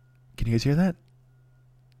 Can you guys hear that?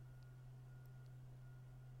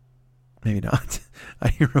 Maybe not. I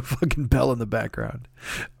hear a fucking bell in the background.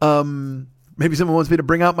 Maybe someone wants me to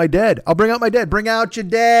bring out my dead. I'll bring out my dead. Bring out your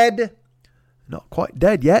dead. Not quite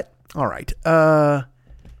dead yet. All right. MailChimp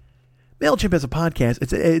has a podcast.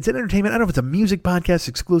 It's an entertainment. I don't know if it's a music podcast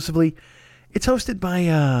exclusively. It's hosted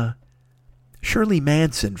by Shirley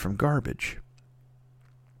Manson from Garbage.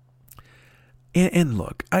 And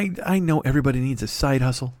look, I know everybody needs a side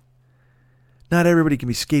hustle. Not everybody can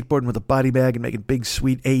be skateboarding with a body bag and making big,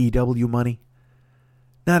 sweet AEW money.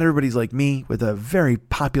 Not everybody's like me with a very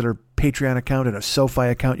popular Patreon account and a SoFi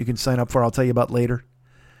account you can sign up for. I'll tell you about later.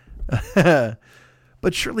 But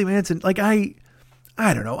Shirley Manson, like I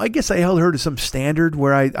don't know. I guess I held her to some standard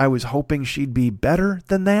where I was hoping she'd be better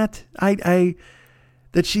than that.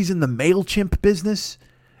 That she's in the MailChimp business.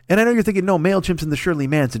 And I know you're thinking, no, MailChimp's in the Shirley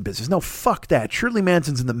Manson business. No, fuck that. Shirley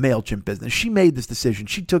Manson's in the MailChimp business. She made this decision.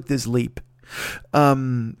 She took this leap.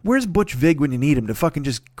 Where's Butch Vig when you need him to fucking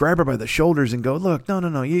just grab her by the shoulders and go, look,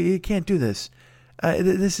 no, you can't do this.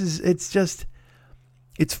 It's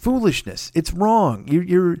foolishness. It's wrong.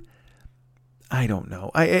 I don't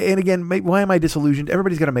know. And again, why am I disillusioned?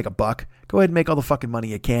 Everybody's got to make a buck. Go ahead and make all the fucking money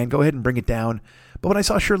you can. Go ahead and bring it down. But when I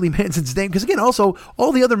saw Shirley Manson's name, because again, also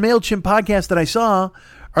all the other MailChimp podcasts that I saw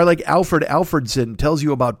are like Alfred Alfredson tells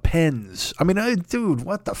you about pens. I mean, dude,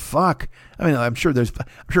 what the fuck? I mean, I'm sure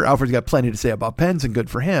Alfred's got plenty to say about pens and good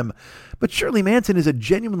for him. But Shirley Manson is a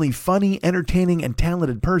genuinely funny, entertaining, and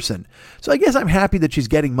talented person. So I guess I'm happy that she's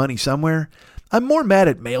getting money somewhere. I'm more mad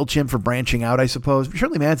at MailChimp for branching out, I suppose.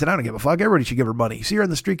 Shirley Manson, I don't give a fuck. Everybody should give her money. See her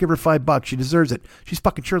on the street, give her $5. She deserves it. She's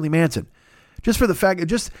fucking Shirley Manson. Just for the fact,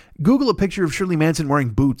 just Google a picture of Shirley Manson wearing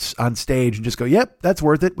boots on stage and just go, yep, that's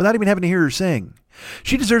worth it, without even having to hear her sing.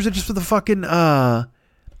 She deserves it just for the fucking,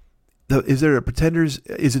 is there a Pretenders,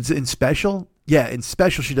 is it in special? Yeah, in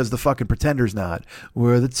Special, she does the fucking Pretenders nod.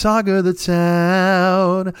 We're the talk of the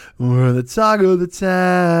town. We're the talk of the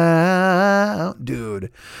town.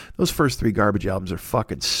 Dude, those first 3 Garbage albums are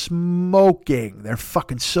fucking smoking. They're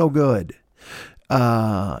fucking so good.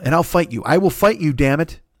 And I'll fight you. I will fight you, damn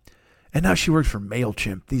it. And now she works for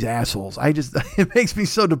MailChimp. These assholes. It makes me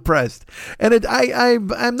so depressed. And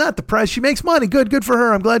I'm not depressed. She makes money. Good for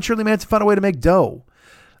her. I'm glad Shirley Manson found a way to make dough.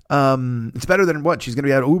 It's better than what? She's going to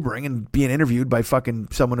be out Ubering and being interviewed by fucking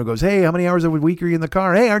someone who goes, hey, how many hours a week are you in the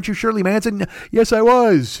car? Hey, aren't you Shirley Manson? Yes, I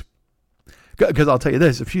was. Because I'll tell you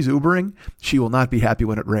this, if she's Ubering, she will not be happy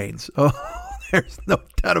when it rains. Oh, there's no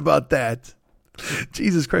doubt about that.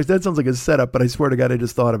 Jesus Christ, that sounds like a setup, but I swear to God, I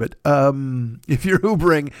just thought of it. If you're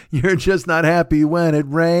Ubering, you're just not happy when it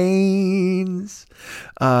rains.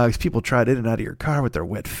 Because people trot in and out of your car with their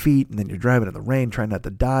wet feet, and then you're driving in the rain trying not to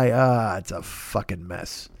die. It's a fucking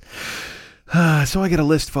mess. So I got a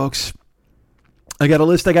list, folks. I got a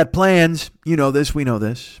list. I got plans. You know this. We know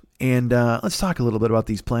this. And let's talk a little bit about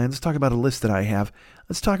these plans. Let's talk about a list that I have.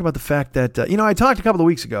 Let's talk about the fact that, I talked a couple of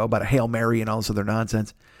weeks ago about a Hail Mary and all this other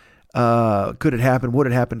nonsense. Could it happen? Would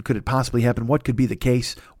it happen? Could it possibly happen? What could be the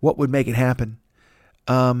case? What would make it happen?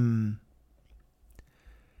 I'm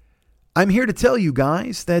here to tell you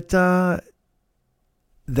guys that the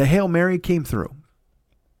Hail Mary came through.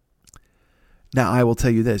 Now, I will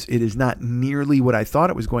tell you this. It is not nearly what I thought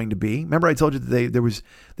it was going to be. Remember I told you that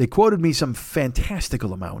they quoted me some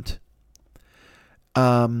fantastical amount.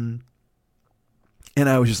 And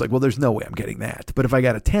I was just like, well, there's no way I'm getting that. But if I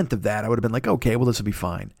got 1/10 of that, I would have been like, okay, well, this will be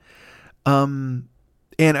fine. And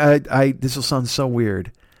this will sound so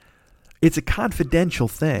weird. It's a confidential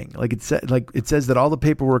thing. Like it says that all the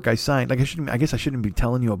paperwork I signed, I guess I shouldn't be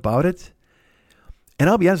telling you about it. And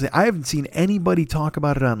I'll be honest with you, I haven't seen anybody talk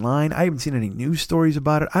about it online. I haven't seen any news stories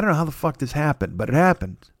about it. I don't know how the fuck this happened, but it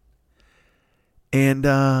happened. And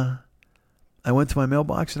I went to my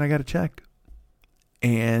mailbox and I got a check.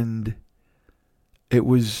 And it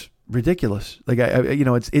was ridiculous. Like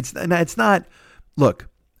it's not. Look,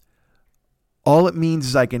 all it means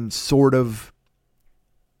is I can sort of.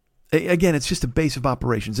 Again, it's just a base of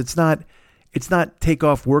operations. It's not take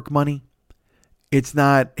off work money. It's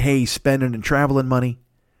not, hey, spending and traveling money.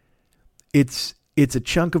 It's a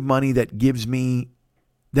chunk of money that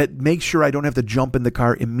makes sure I don't have to jump in the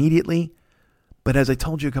car immediately. But as I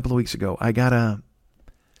told you a couple of weeks ago, I gotta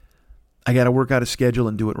work out a schedule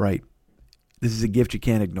and do it right. This is a gift you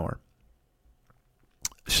can't ignore.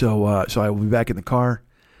 So I will be back in the car.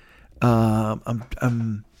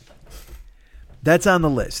 That's on the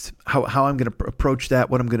list. How I'm going to approach that,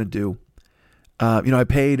 what I'm going to do. I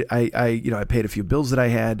paid a few bills that I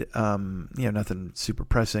had. Nothing super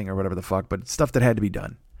pressing or whatever the fuck, but stuff that had to be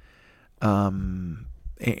done. I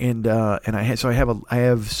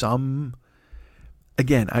have some.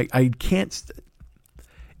 Again, I can't.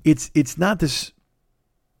 It's not this.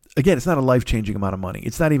 Again, it's not a life-changing amount of money.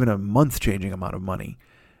 It's not even a month-changing amount of money.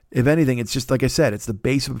 If anything, it's just, like I said, it's the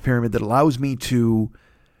base of a pyramid that allows me to,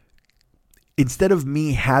 instead of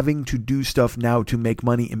me having to do stuff now to make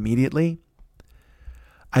money immediately,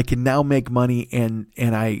 I can now make money and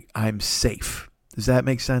I'm safe. Does that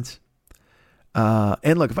make sense?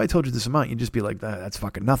 And look, if I told you this amount, you'd just be like, that's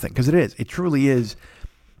fucking nothing. Because it is. It truly is.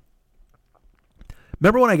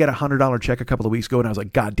 Remember when I got a $100 check a couple of weeks ago and I was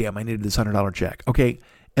like, God damn, I needed this $100 check. Okay.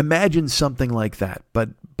 Imagine something like that.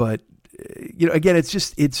 But again,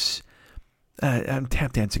 I'm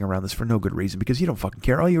tap dancing around this for no good reason because you don't fucking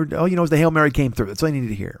care. All you know is the Hail Mary came through. That's all you need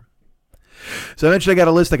to hear. So eventually I got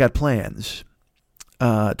a list. I got plans.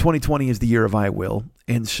 2020 is the year of I will.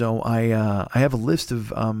 And so I have a list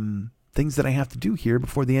of things that I have to do here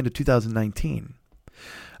before the end of 2019.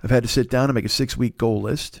 I've had to sit down and make a 6-week goal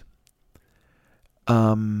list.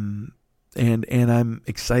 And I'm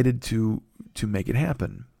excited to make it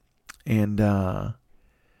happen. And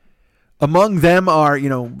among them are,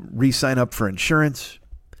 re-sign up for insurance.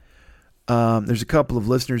 There's a couple of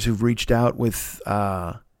listeners who've reached out with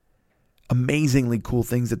amazingly cool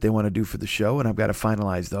things that they want to do for the show, and I've got to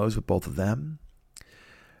finalize those with both of them.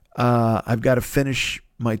 I've got to finish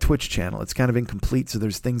my Twitch channel. It's kind of incomplete, so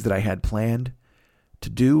there's things that I had planned to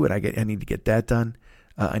do, and I need to get that done.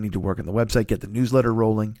 I need to work on the website, get the newsletter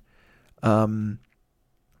rolling. YouTube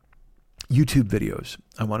videos.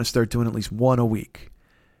 I want to start doing at least one a week.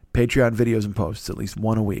 Patreon videos and posts, at least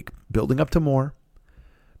one a week. Building up to more,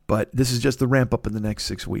 but this is just the ramp up in the next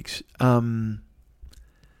 6 weeks. And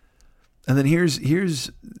then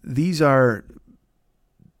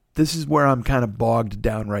this is where I'm kind of bogged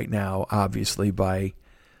down right now, obviously, by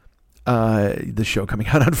the show coming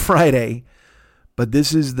out on Friday. But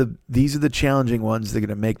these are the challenging ones that are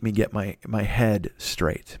going to make me get my head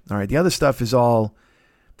straight. All right. The other stuff is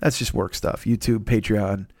that's just work stuff. YouTube,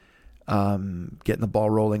 Patreon, getting the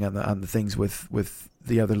ball rolling on the things with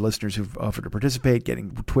the other listeners who've offered to participate,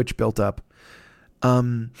 getting Twitch built up.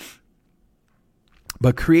 But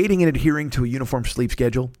creating and adhering to a uniform sleep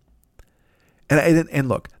schedule. And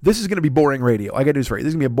look, this is going to be boring radio. I got to do this right. This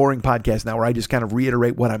is going to be a boring podcast now where I just kind of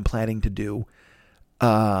reiterate what I'm planning to do.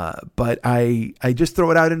 But I just throw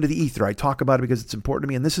it out into the ether. I talk about it because it's important to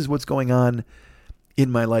me. And this is what's going on in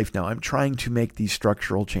my life now. I'm trying to make these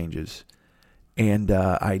structural changes. And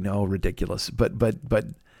I know, ridiculous. But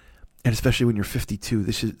and especially when you're 52,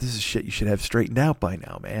 this is shit you should have straightened out by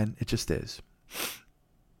now, man. It just is.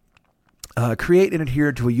 Create and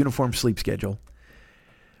adhere to a uniform sleep schedule.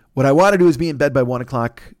 What I want to do is be in bed by 1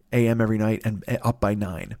 o'clock a.m. every night and up by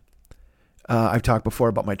 9. I've talked before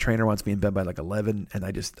about my trainer wants me in bed by like 11, and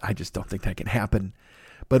I just don't think that can happen.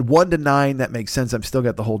 But 1 to 9, that makes sense. I've still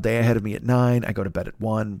got the whole day ahead of me at 9. I go to bed at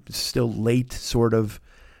 1. It's still late, sort of.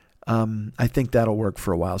 I think that'll work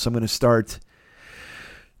for a while. So I'm going to start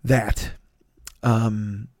that.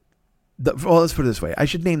 Let's put it this way. I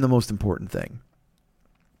should name the most important thing.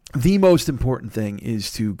 The most important thing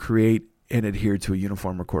is to create and adhere to a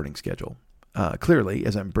uniform recording schedule. Clearly,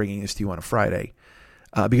 as I'm bringing this to you on a Friday,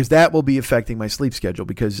 because that will be affecting my sleep schedule.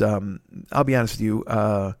 Because I'll be honest with you,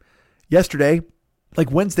 yesterday,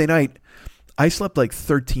 like Wednesday night, I slept like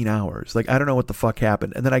 13 hours. Like, I don't know what the fuck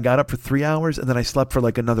happened. And then I got up for 3 hours, and then I slept for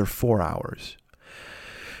like another 4 hours.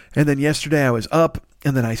 And then yesterday I was up,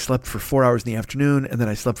 and then I slept for 4 hours in the afternoon, and then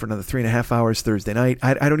I slept for another 3.5 hours Thursday night.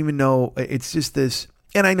 I don't even know. It's just this.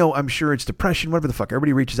 And I know, I'm sure it's depression, whatever the fuck.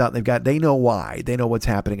 Everybody reaches out and they know why. They know what's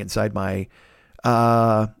happening inside my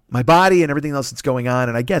body and everything else that's going on.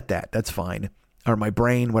 And I get that. That's fine. Or my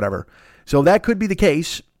brain, whatever. So that could be the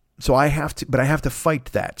case. So I have to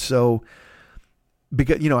fight that. So,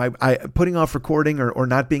 because, I putting off recording or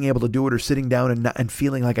not being able to do it or sitting down and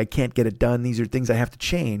feeling like I can't get it done. These are things I have to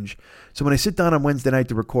change. So when I sit down on Wednesday night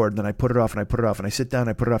to record, and then I put it off and I put it off and I sit down, and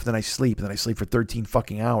I put it off, and then I sleep, and then I sleep for 13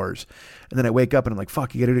 fucking hours. And then I wake up and I'm like,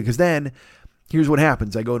 fuck, you got to do it. Because then here's what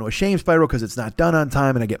happens. I go into a shame spiral because it's not done on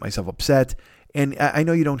time and I get myself upset. And I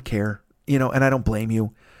know you don't care, and I don't blame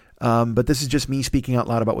you. But this is just me speaking out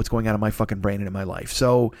loud about what's going on in my fucking brain and in my life.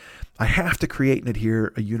 So I have to create and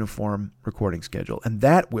adhere a uniform recording schedule. And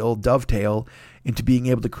that will dovetail into being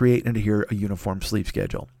able to create and adhere a uniform sleep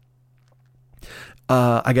schedule.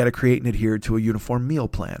 I got to create and adhere to a uniform meal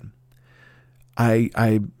plan.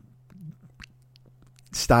 I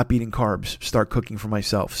stop eating carbs, start cooking for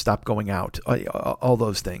myself, stop going out, all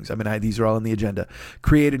those things. I mean, these are all on the agenda.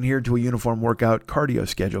 Create and adhere to a uniform workout cardio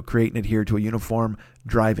schedule. Create and adhere to a uniform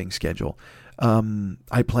driving schedule.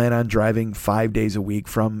 I plan on driving 5 days a week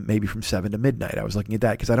from 7 to midnight. I was looking at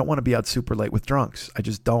that because I don't want to be out super late with drunks. I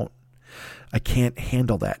just don't. I can't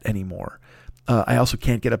handle that anymore. I also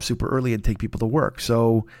can't get up super early and take people to work.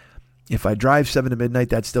 So if I drive 7 to midnight,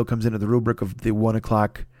 that still comes into the rubric of the 1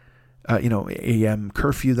 o'clock AM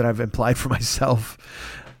curfew that I've implied for myself.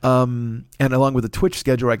 And along with the Twitch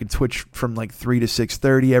schedule, I can Twitch from like 3 to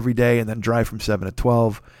 6:30 every day and then drive from 7 to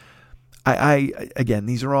 12. Again,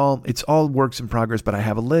 it's all works in progress, but I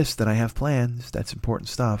have a list and I have plans. That's important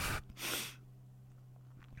stuff.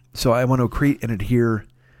 So I want to create and adhere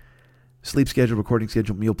sleep schedule, recording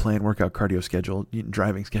schedule, meal plan, workout, cardio schedule,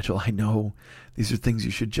 driving schedule. I know these are things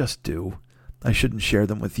you should just do. I shouldn't share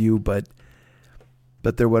them with you, but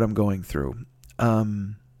they're what I'm going through.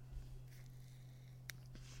 And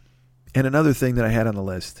another thing that I had on the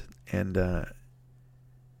list, and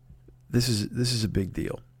this is a big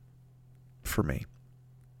deal for me.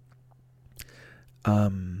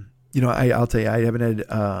 I'll tell you, I haven't had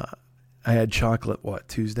I had chocolate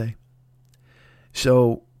Tuesday.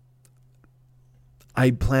 So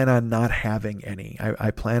I plan on not having any.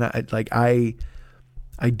 I plan on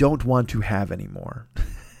I don't want to have any more.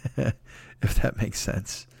 If that makes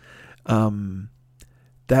sense.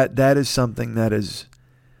 That is something that has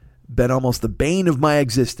been almost the bane of my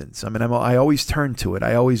existence. I mean, I always turn to it.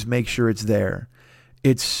 I always make sure it's there.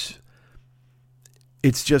 It's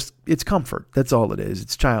comfort. That's all it is.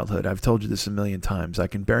 It's childhood. I've told you this a million times. I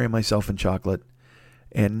can bury myself in chocolate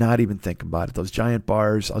and not even think about it. Those giant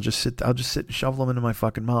bars, I'll just sit and shovel them into my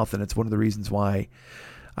fucking mouth. And it's one of the reasons why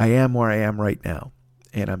I am where I am right now.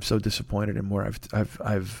 And I'm so disappointed in where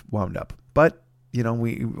I've wound up. But,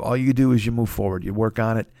 all you do is you move forward. You work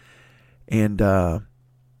on it. And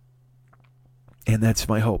that's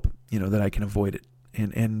my hope, that I can avoid it.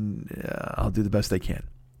 And I'll do the best I can.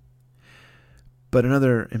 But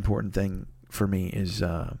another important thing for me is,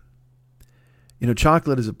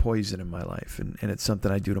 chocolate is a poison in my life, and it's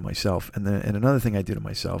something I do to myself. And another thing I do to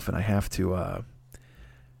myself, and I have to,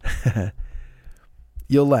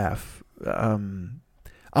 you'll laugh.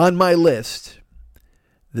 On my list,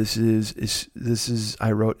 this is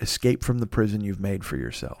I wrote, escape from the prison you've made for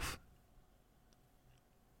yourself.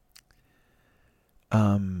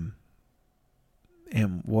 And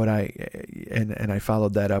what I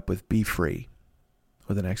followed that up with be free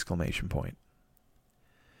with an exclamation point.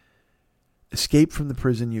 Escape from the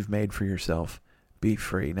prison you've made for yourself. Be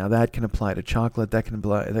free. Now that can apply to chocolate. That can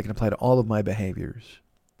apply to all of my behaviors.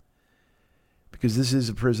 Because this is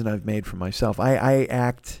a prison I've made for myself. I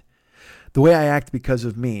act the way I act because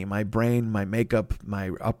of me, my brain, my makeup, my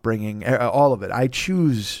upbringing, all of it. I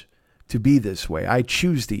choose to be this way. I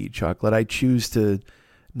choose to eat chocolate. I choose to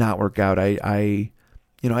not work out. I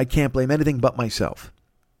can't blame anything but myself.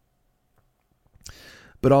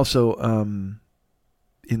 But also,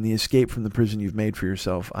 in the escape from the prison you've made for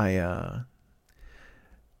yourself, I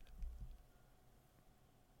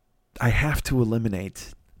have to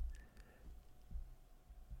eliminate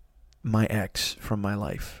my ex from my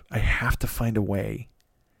life. I have to find a way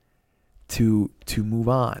to move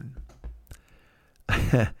on.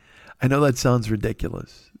 I know that sounds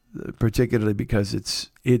ridiculous, particularly because it's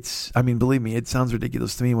I mean, believe me, it sounds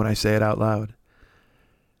ridiculous to me when I say it out loud.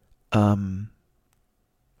 I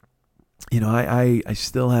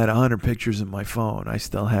still had 100 pictures in my phone. I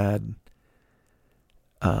still had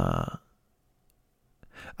I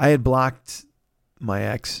had blocked my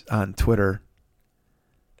ex on Twitter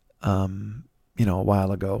a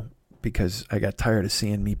while ago because I got tired of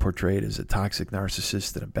seeing me portrayed as a toxic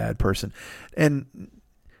narcissist and a bad person. And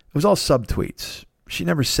it was all subtweets. She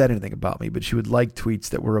never said anything about me, but she would like tweets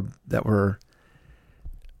that were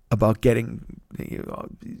about getting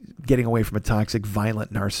away from a toxic,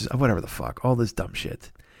 violent narcissist, whatever the fuck, all this dumb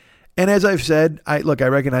shit. And as I've said, I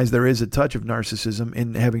recognize there is a touch of narcissism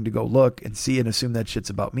in having to go look and see and assume that shit's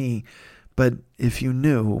about me. But if you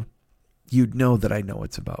knew, you'd know that I know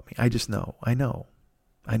it's about me. I just know. I know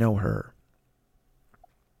her.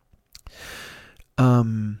 I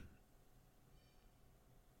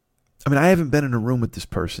haven't been in a room with this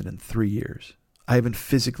person in 3 years. I haven't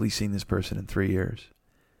physically seen this person in 3 years.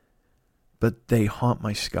 But they haunt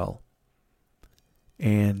my skull.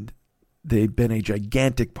 And they've been a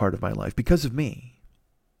gigantic part of my life because of me.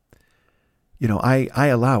 I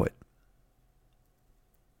allow it.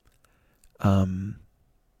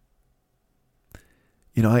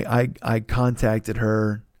 I contacted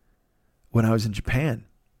her when I was in Japan.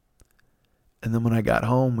 And then when I got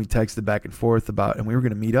home, we texted back and forth and we were going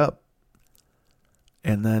to meet up.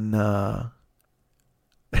 And then,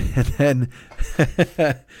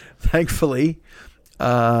 thankfully,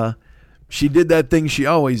 she did that thing she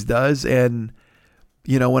always does. And,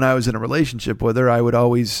 when I was in a relationship with her, I would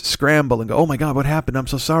always scramble and go, oh my God, what happened? I'm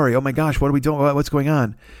so sorry. Oh my gosh, what are we doing? What's going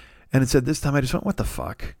on? And it said this time I just went, what the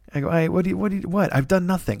fuck? I go, what? I've done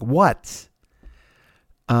nothing. What?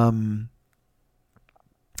 But,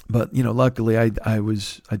 luckily I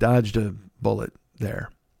dodged a bullet there.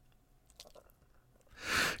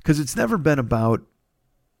 Because it's never been about,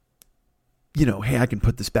 hey, I can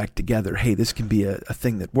put this back together. Hey, this can be a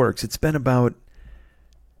thing that works. It's been about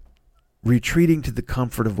retreating to the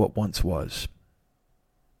comfort of what once was.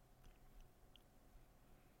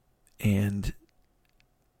 And,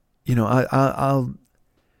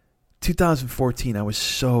 2014, I was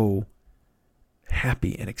so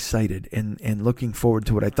happy and excited and looking forward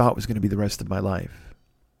to what I thought was going to be the rest of my life.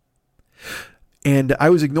 And I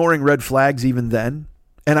was ignoring red flags even then.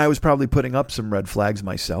 And I was probably putting up some red flags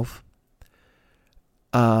myself.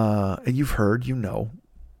 And you've heard, Here's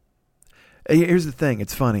the thing.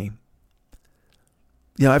 It's funny.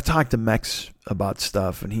 I've talked to Mex about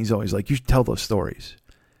stuff, and he's always like, you should tell those stories.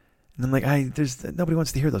 And I'm like, nobody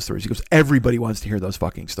wants to hear those stories. He goes, everybody wants to hear those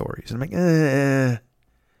fucking stories. And I'm like,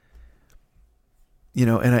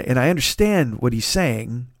 and I understand what he's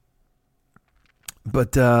saying,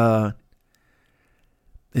 but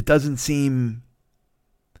it doesn't seem.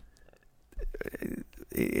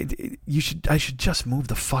 I should just move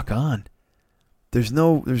the fuck on. There's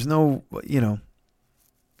no,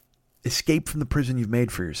 escape from the prison you've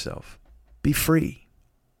made for yourself. Be free.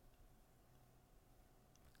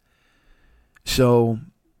 So,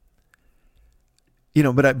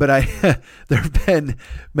 but I there have been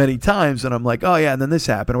many times when I'm like, oh yeah, and then this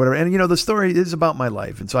happened or whatever. And the story is about my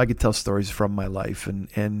life. And so I could tell stories from my life.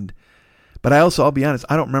 But I'll be honest,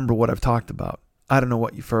 I don't remember what I've talked about. I don't know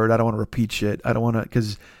what you've heard. I don't want to repeat shit. I don't want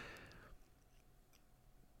to,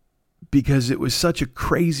 because it was such a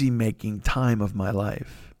crazy making time of my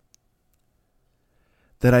life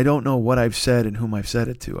that I don't know what I've said and whom I've said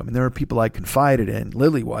it to. I mean, there are people I confided in.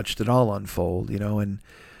 Lily watched it all unfold, and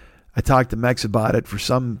I talked to Mex about it for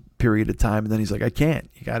some period of time, and then he's like, I can't.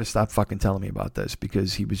 You got to stop fucking telling me about this,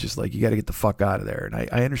 because he was just like, you got to get the fuck out of there. And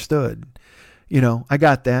I understood. I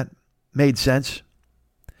got that. Made sense.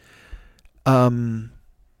 But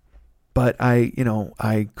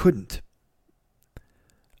I couldn't.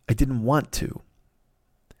 I didn't want to.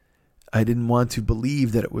 I didn't want to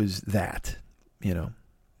believe that it was that,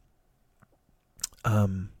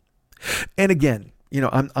 and again,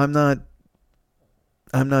 I'm not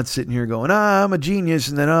sitting here going, I'm a genius,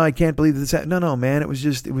 and then, I can't believe this. No, man. It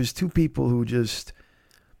was two people who just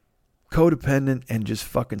codependent and just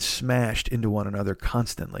fucking smashed into one another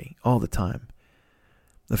constantly, all the time.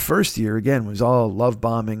 The first year, again, was all love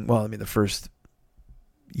bombing. Well, I mean, the first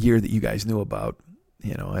year that you guys knew about,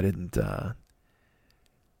 I didn't,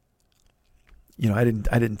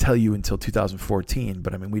 I didn't tell you until 2014,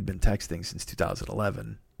 but I mean, we'd been texting since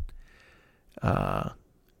 2011.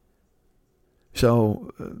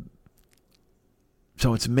 So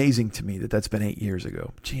it's amazing to me that that's been 8 years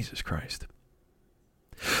ago. Jesus Christ.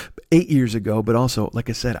 8 years ago, but also, like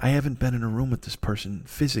I said, I haven't been in a room with this person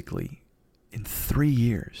physically in 3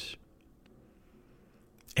 years.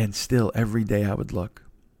 And still, every day I would look.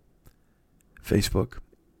 Facebook,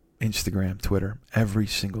 Instagram, Twitter, every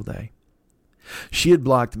single day. She had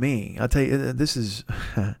blocked me. I'll tell you, this is...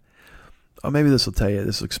 or maybe this will tell you,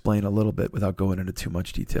 this will explain a little bit without going into too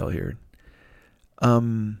much detail here.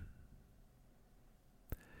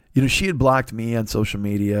 She had blocked me on social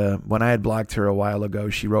media. When I had blocked her a while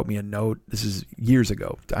ago, she wrote me a note. This is years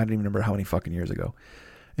ago. I don't even remember how many fucking years ago.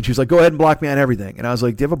 And she was like, go ahead and block me on everything. And I was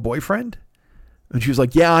like, do you have a boyfriend? And she was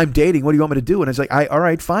like, yeah, I'm dating. What do you want me to do? And I was like, all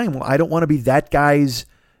right, fine. Well, I don't want to be that guy's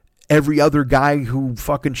every other guy who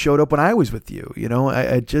fucking showed up when I was with you.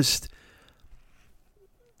 I just,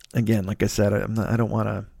 again, like I said, I don't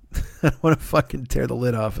want to fucking tear the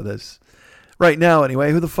lid off of this right now.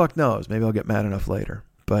 Anyway, who the fuck knows? Maybe I'll get mad enough later.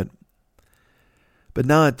 But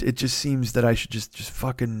now it just seems that I should just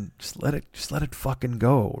fucking let it fucking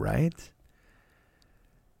go, right?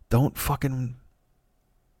 Don't fucking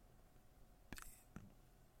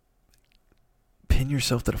pin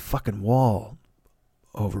yourself to the fucking wall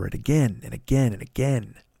over it again and again and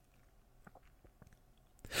again.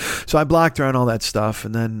 So I blocked her on all that stuff,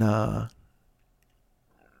 and then I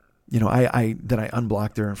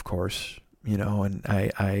unblocked her, of course, and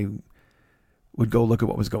I would go look at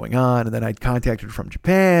what was going on, and then I'd contacted her from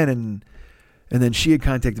Japan, and then she had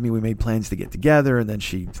contacted me. We made plans to get together, and then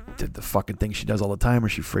she did the fucking thing she does all the time, where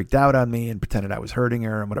she freaked out on me and pretended I was hurting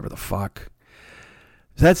her and whatever the fuck.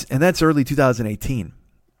 That's early 2018.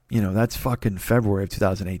 That's fucking February of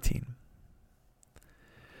 2018.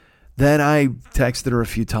 Then I texted her a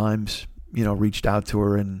few times, reached out to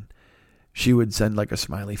her, and she would send like a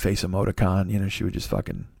smiley face emoticon. She would just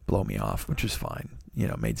fucking blow me off, which was fine.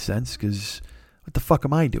 Made sense, because what the fuck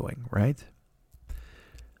am I doing, right?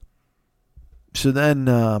 So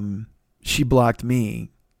then she blocked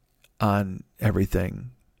me on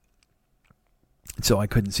everything. So I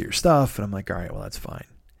couldn't see her stuff, and I'm like, all right, well, that's fine.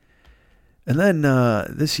 And then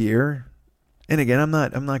this year, and again, I'm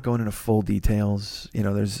not going into full details.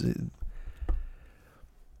 But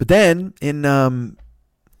then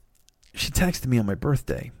she texted me on my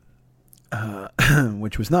birthday,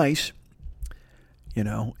 which was nice,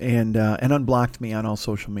 and unblocked me on all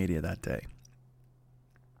social media that day.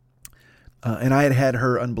 And I had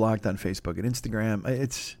her unblocked on Facebook and Instagram.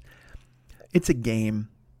 It's a game.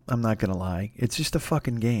 I'm not gonna lie. It's just a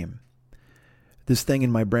fucking game. This thing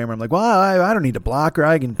in my brain where I'm like, well, I don't need to block her.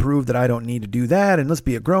 I can prove that I don't need to do that. And let's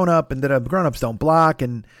be a grown-up, and that grown-ups don't block.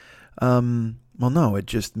 And, well, no, it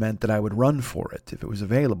just meant that I would run for it if it was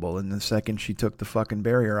available. And the second she took the fucking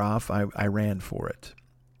barrier off, I ran for it.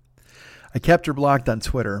 I kept her blocked on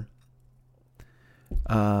Twitter.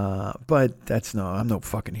 But I'm no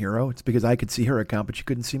fucking hero. It's because I could see her account, but she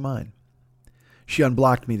couldn't see mine. She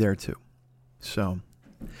unblocked me there too. So,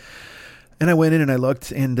 and I went in and I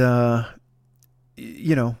looked, and, and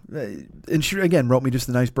she, again, wrote me just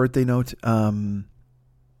a nice birthday note.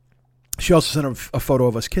 She also sent a photo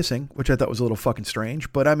of us kissing, which I thought was a little fucking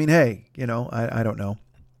strange. But I mean, hey, I don't know.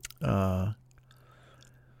 But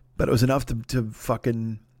it was enough to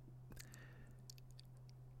fucking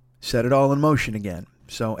set it all in motion again.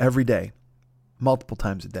 So every day, multiple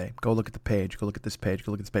times a day, go look at the page, go look at this page,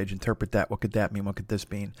 go look at this page, interpret that. What could that mean? What could this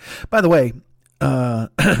mean? By the way,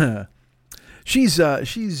 she's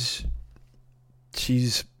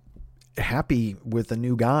happy with a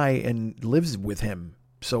new guy and lives with him.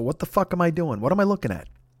 So what the fuck am I doing? What am I looking at?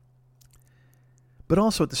 But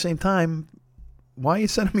also at the same time, Why are you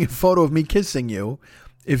sending me a photo of me kissing you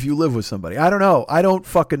if you live with somebody? I don't know. I don't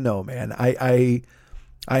fucking know, man. I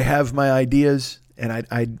have my ideas, and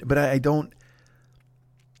but I don't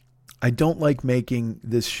like making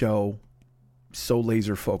this show so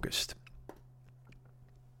laser focused.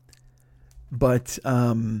 But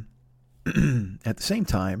at the same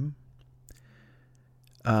time,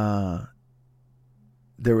 there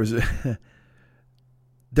was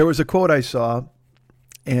a quote I saw,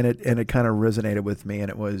 and it kind of resonated with me, and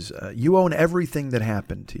it was, "You own everything that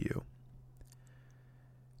happened to you.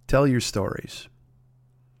 Tell your stories.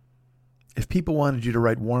 If people wanted you to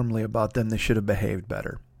write warmly about them, they should have behaved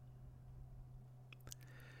better."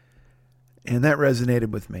 And that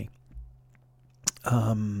resonated with me.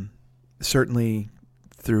 Certainly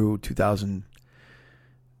through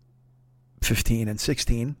 2015 and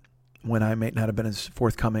 16, when I may not have been as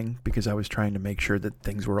forthcoming because I was trying to make sure that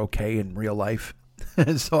things were okay in real life.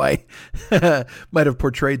 So I might have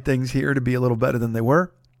portrayed things here to be a little better than they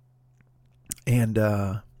were. And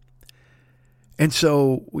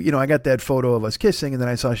so, you know, I got that photo of us kissing, and then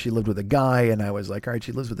I saw she lived with a guy, and I was like, all right,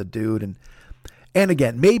 she lives with a dude. And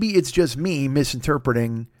again, maybe it's just me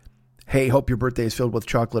misinterpreting, hey, hope your birthday is filled with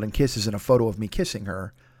chocolate and kisses, and a photo of me kissing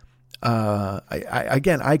her. I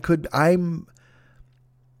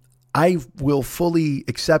will fully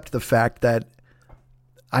accept the fact that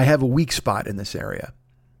I have a weak spot in this area.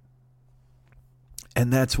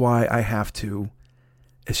 And that's why I have to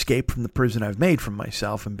escape from the prison I've made for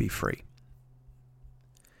myself and be free.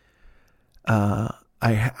 Because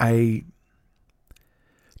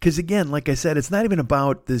again, like I said, it's not even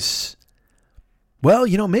about this, well,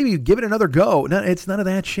 you know, maybe you give it another go. No, it's none of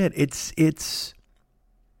that shit. It's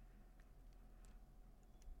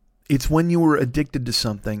when you were addicted to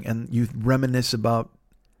something and you reminisce about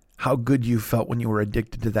how good you felt when you were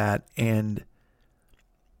addicted to that, and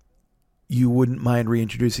you wouldn't mind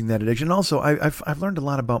reintroducing that addiction. And also, I've learned a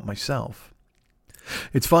lot about myself.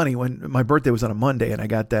 It's funny, when my birthday was on a Monday and I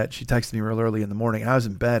got that, she texted me real early in the morning. I was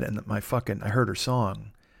in bed and I heard her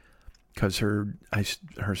song, because her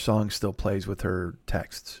song still plays with her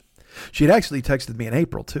texts. She had actually texted me in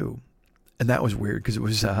April too, and that was weird because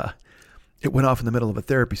it went off in the middle of a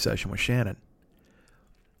therapy session with Shannon.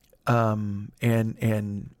 And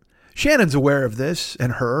Shannon's aware of this,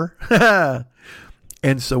 and her.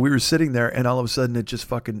 And so we were sitting there, and all of a sudden it just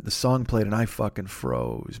the song played, and I fucking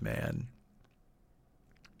froze, man.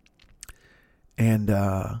 And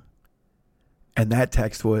that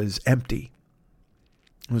text was empty.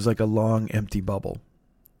 It was like a long, empty bubble.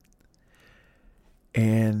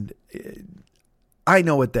 And I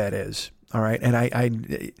know what that is. All right.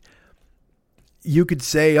 And you could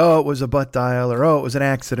say, oh, it was a butt dial, or, oh, it was an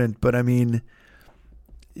accident. But I mean,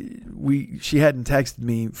 she hadn't texted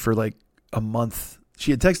me for like a month.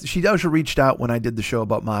 She actually reached out when I did the show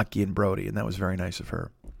about Maki and Brody, and that was very nice of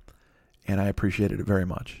her. And I appreciated it very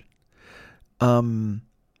much.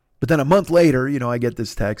 But then a month later, you know, I get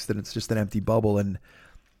this text and it's just an empty bubble, and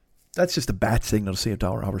that's just a bat signal to see if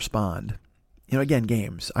I'll respond. You know, again,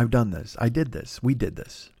 games. I've done this. I did this. We did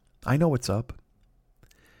this. I know what's up.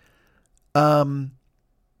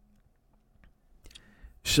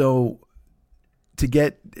 So to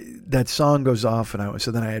get that song goes off, and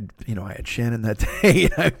then I had Shannon that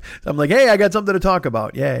day. I'm like, hey, I got something to talk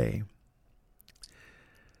about. Yay.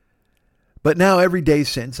 But now every day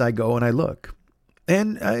since, I go and I look.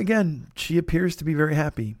 And again, she appears to be very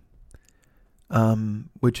happy,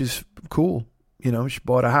 which is cool. You know, she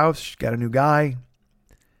bought a house. She got a new guy.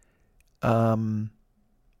 On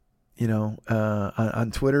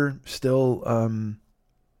Twitter still,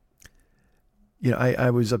 I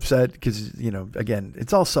was upset because, you know, again,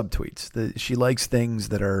 it's all subtweets. She likes things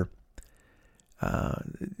that are,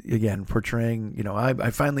 again, portraying, you know, I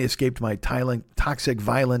finally escaped my toxic,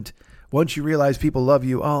 violent, once you realize people love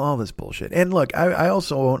you, all this bullshit. And look, I'll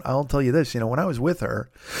tell you this, you know, when I was with her,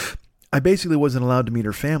 I basically wasn't allowed to meet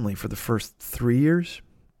her family for the first 3 years.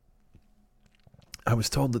 I was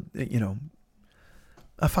told that, you know,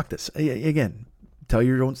 fuck this. Again, tell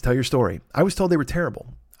your story. I was told they were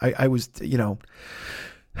terrible. I was, you know,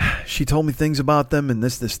 she told me things about them and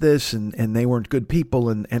this, and they weren't good people.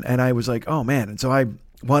 And I was like, oh man. And so I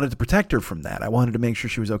wanted to protect her from that. I wanted to make sure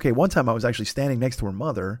she was okay. One time I was actually standing next to her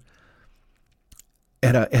mother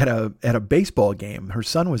at a baseball game her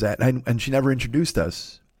son was at, and she never introduced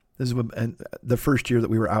us. This is the first year that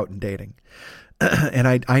we were out and dating. And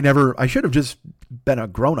I should have just been a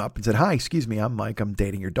grown up and said, hi, excuse me, I'm Mike, I'm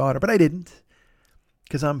dating your daughter. But I didn't,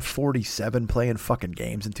 because I'm 47 playing fucking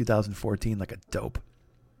games in 2014 like a dope.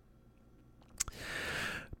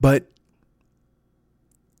 But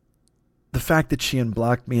the fact that she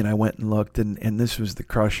unblocked me and I went and looked, and this was the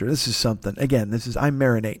crusher. This is something, again, I'm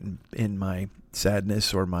marinating in my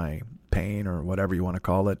sadness or my pain or whatever you want to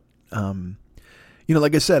call it.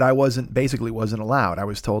 Like I said, I wasn't allowed. I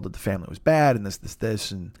was told that the family was bad and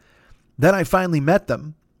this. And then I finally met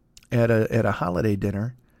them at a holiday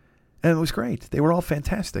dinner, and it was great. They were all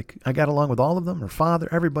fantastic. I got along with all of them. Her father,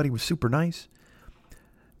 everybody was super nice.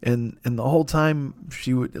 And the whole time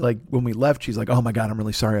she would, like, when we left, she's like, "Oh my God, I'm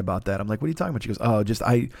really sorry about that." I'm like, "What are you talking about?" She goes, "Oh, just,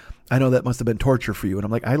 I know that must have been torture for you." And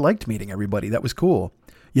I'm like, "I liked meeting everybody. That was cool."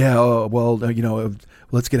 "Yeah,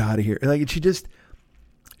 let's get out of here." Like,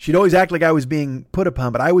 she'd always act like I was being put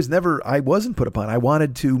upon, but I wasn't put upon. I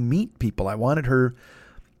wanted to meet people. I wanted her,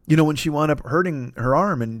 when she wound up hurting her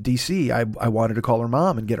arm in DC, I wanted to call her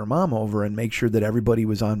mom and get her mom over and make sure that everybody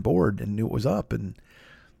was on board and knew what was up. And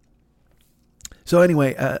so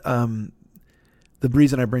anyway, the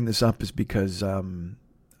reason I bring this up is because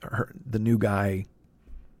the new guy,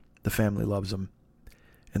 the family loves him,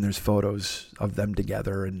 and there's photos of them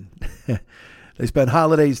together, and they spend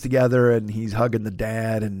holidays together, and he's hugging the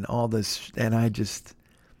dad and all this, and I just,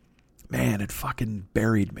 man, it fucking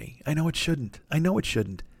buried me. I know it shouldn't.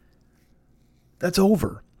 That's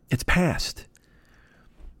over. It's past.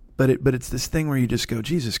 But it's this thing where you just go,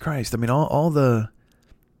 Jesus Christ. I mean, all the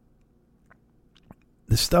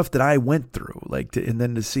stuff that I went through, and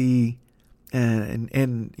then to see,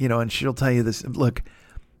 and she'll tell you this. Look,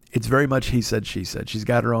 it's very much he said, she said. She's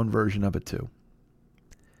got her own version of it too.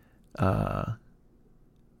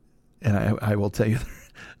 And I will tell you,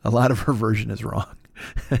 a lot of her version is wrong.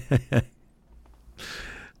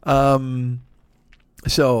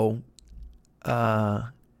 So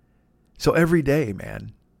every day,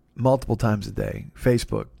 man, multiple times a day,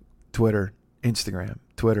 Facebook, Twitter, Instagram,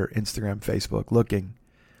 Facebook, looking.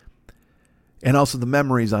 And also the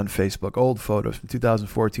memories on Facebook, old photos from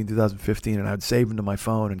 2014, 2015, and I'd save them to my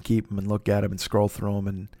phone and keep them and look at them and scroll through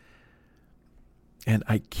them. And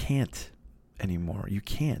I can't anymore. You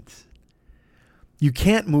can't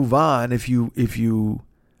move on if you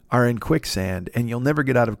are in quicksand, and you'll never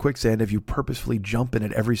get out of quicksand if you purposefully jump in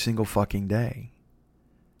it every single fucking day.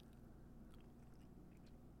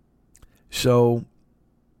 So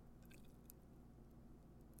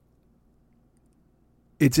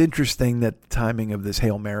it's interesting that the timing of this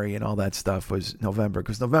Hail Mary and all that stuff was November,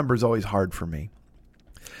 because November is always hard for me.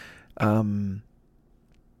 There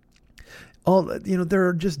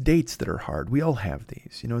are just dates that are hard. We all have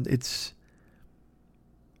these.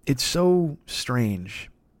 It's so strange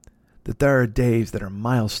that there are days that are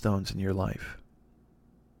milestones in your life.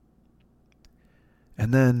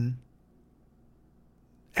 And then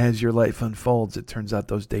as your life unfolds, it turns out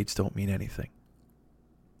those dates don't mean anything.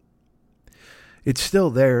 It's still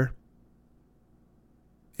there.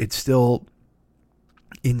 It's still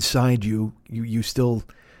inside you.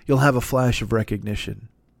 You'll have a flash of recognition.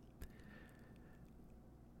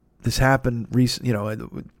 This happened recently,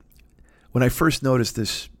 when I first noticed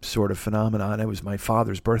this sort of phenomenon, it was my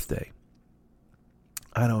father's birthday.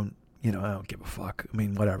 I don't give a fuck. I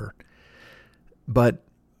mean, whatever. But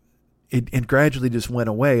it gradually just went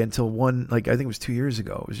away until I think it was 2 years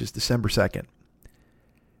ago. It was just December 2nd.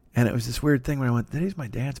 And it was this weird thing where I went, today's my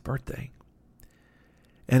dad's birthday.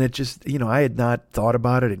 And it just, I had not thought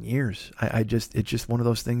about it in years. It's just one of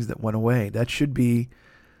those things that went away. That should be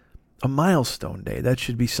a milestone day. That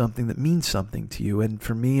should be something that means something to you. And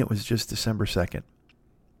for me, it was just December 2nd.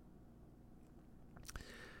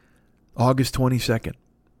 August 22nd,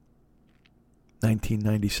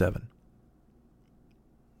 1997.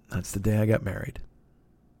 That's the day I got married.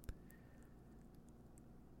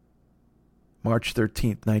 March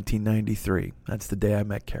 13th, 1993. That's the day I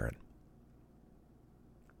met Karen.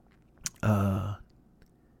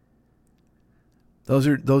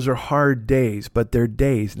 Those are hard days, but they're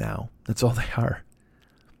days now. That's all they are.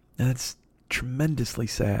 And it's tremendously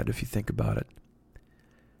sad if you think about it.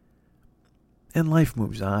 And life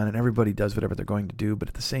moves on, and everybody does whatever they're going to do, but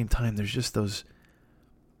at the same time, there's just those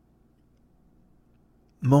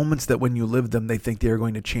moments that when you live them, they think they are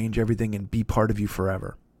going to change everything and be part of you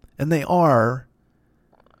forever. And they are,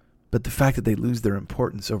 but the fact that they lose their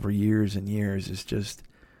importance over years and years is just...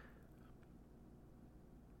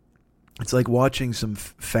 It's like watching some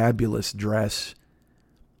fabulous dress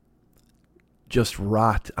just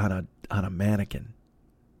rot on a mannequin.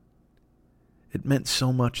 It meant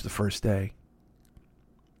so much the first day.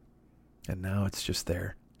 And now it's just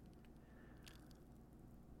there.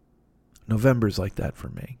 November's like that for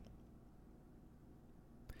me.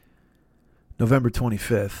 November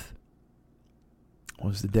 25th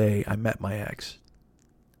was the day I met my ex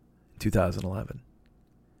in 2011.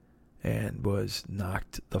 and was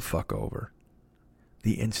knocked the fuck over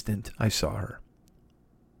the instant I saw her.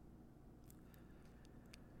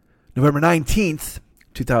 November 19th,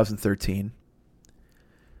 2013,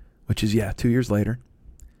 which is, 2 years later,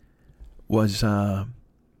 was the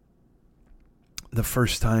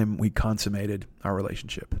first time we consummated our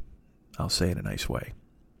relationship. I'll say it in a nice way.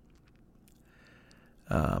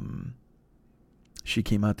 She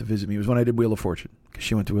came out to visit me. It was when I did Wheel of Fortune, because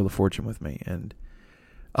she went to Wheel of Fortune with me. And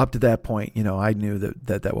up to that point, I knew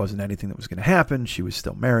that wasn't anything that was going to happen. She was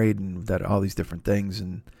still married and that all these different things.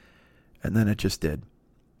 And then it just did.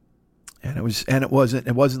 And it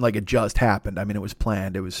wasn't like it just happened. I mean, it was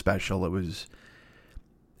planned. It was special. It was,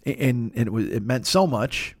 and it meant so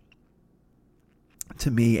much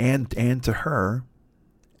to me and to her,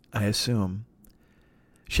 I assume.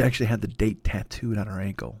 She actually had the date tattooed on her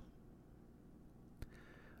ankle.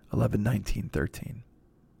 11/19/13.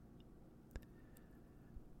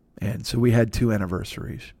 And so we had 2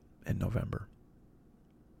 anniversaries in November.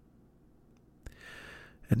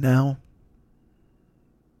 And now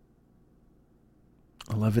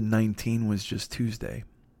 11/19 was just Tuesday.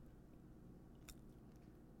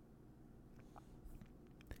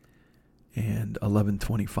 And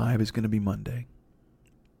 11/25 is going to be Monday.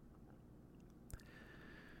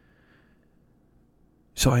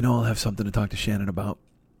 So I know I'll have something to talk to Shannon about.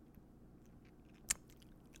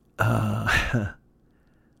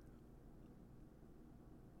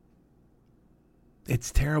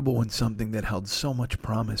 It's terrible when something that held so much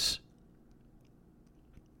promise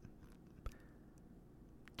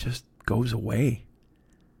just goes away.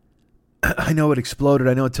 I know it exploded.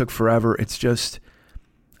 I know it took forever. It's just,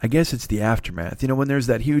 I guess it's the aftermath. When there's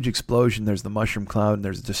that huge explosion, there's the mushroom cloud and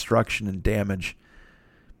there's destruction and damage.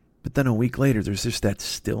 But then a week later, there's just that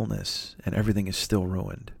stillness and everything is still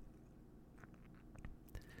ruined.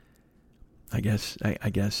 I guess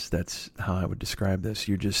that's how I would describe this.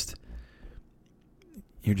 You're just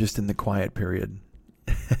in the quiet period.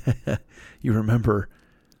 You remember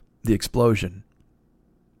the explosion,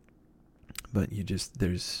 but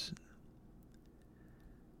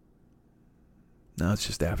now it's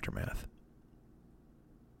just aftermath.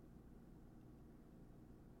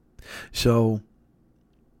 So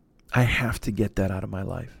I have to get that out of my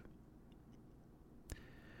life.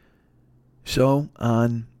 So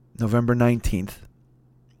on November 19th,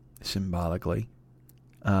 symbolically,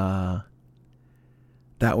 that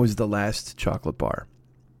was the last chocolate bar.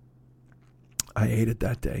 I ate it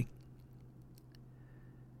that day.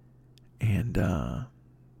 And I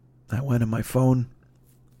went on my phone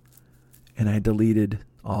and I deleted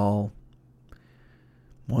all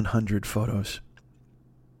 100 photos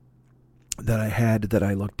that I had, that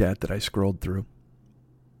I looked at, that I scrolled through.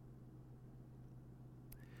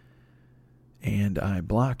 And I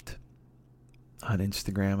blocked on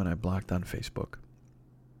Instagram and I blocked on Facebook.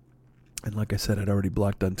 And like I said, I'd already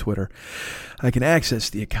blocked on Twitter. I can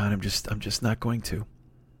access the account. I'm just not going to.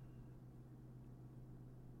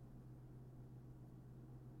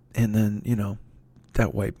 And then,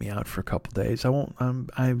 that wiped me out for a couple days.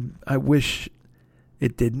 I wish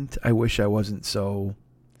it didn't. I wish I wasn't so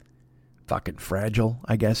fucking fragile,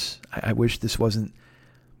 I guess. I wish this wasn't.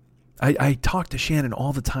 I talk to Shannon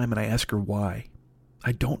all the time and I ask her why.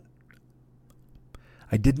 I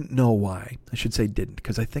didn't know why. I should say didn't,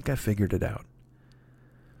 because I think I figured it out.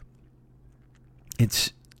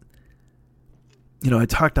 It's, I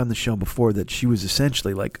talked on the show before that she was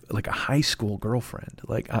essentially like a high school girlfriend.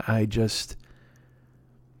 Like I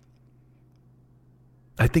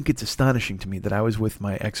think it's astonishing to me that I was with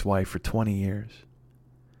my ex-wife for 20 years.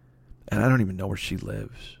 And I don't even know where she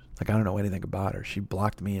lives. Like, I don't know anything about her. She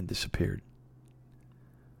blocked me and disappeared.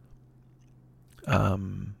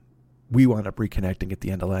 We wound up reconnecting at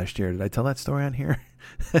the end of last year. Did I tell that story on here?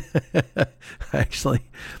 I actually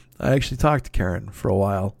talked to Karen for a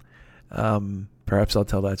while. Perhaps I'll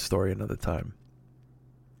tell that story another time.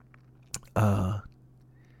 But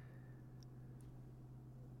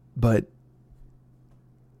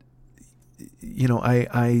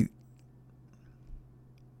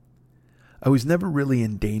I was never really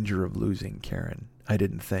in danger of losing Karen, I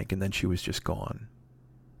didn't think, and then she was just gone.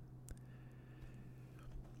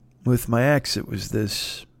 With my ex, it was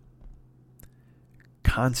this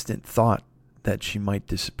constant thought that she might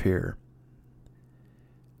disappear.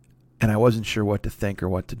 And I wasn't sure what to think or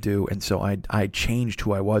what to do, and so I changed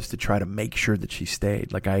who I was to try to make sure that she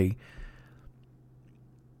stayed. Like I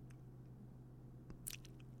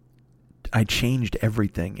changed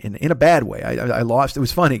everything in a bad way. I lost. It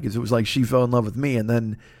was funny because it was like she fell in love with me, and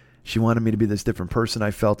then she wanted me to be this different person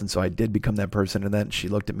I felt, and so I did become that person. And then she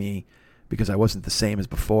looked at me because I wasn't the same as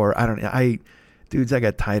before. Dudes, I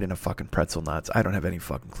got tied in a fucking pretzel knots. I don't have any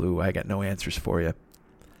fucking clue. I got no answers for you.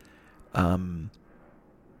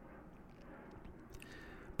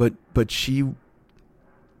 But she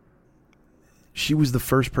was the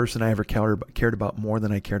first person I ever cared about more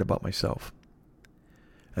than I cared about myself.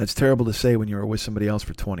 And it's terrible to say when you were with somebody else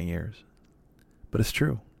for 20 years. But it's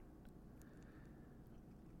true.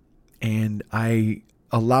 And I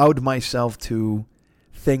allowed myself to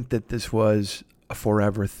think that this was a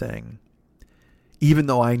forever thing. Even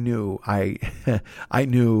though I knew, I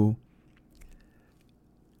knew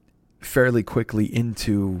fairly quickly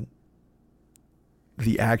into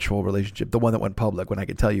the actual relationship, the one that went public, when I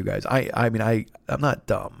could tell you guys. I'm not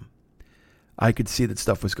dumb. I could see that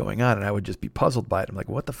stuff was going on, and I would just be puzzled by it. I'm like,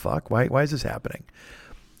 what the fuck? Why is this happening?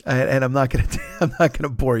 And I'm not gonna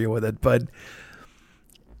bore you with it, but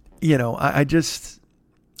you know, I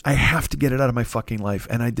have to get it out of my fucking life,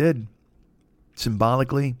 and I did,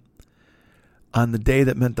 symbolically, on the day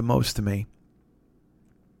that meant the most to me,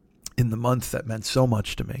 in the month that meant so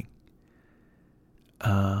much to me.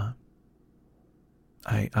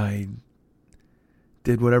 I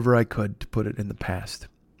did whatever I could to put it in the past.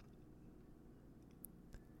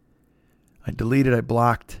 I deleted, I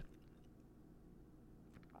blocked,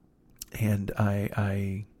 and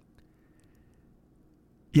I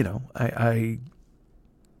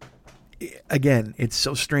again, it's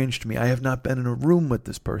so strange to me. I have not been in a room with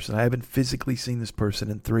this person. I haven't physically seen this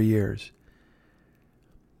person in 3 years.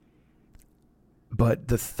 But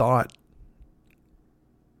the thought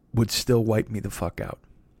would still wipe me the fuck out.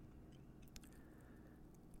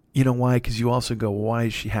 You know why? Because you also go, why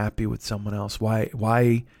is she happy with someone else?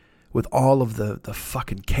 Why with all of the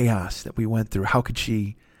fucking chaos that we went through, how could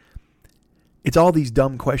she? It's all these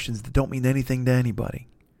dumb questions that don't mean anything to anybody.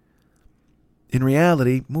 In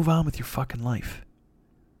reality, move on with your fucking life.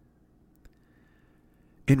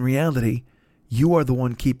 In reality, you are the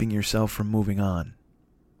one keeping yourself from moving on.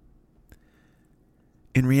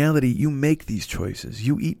 In reality, you make these choices.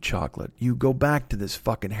 You eat chocolate. You go back to this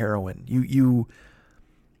fucking heroin. You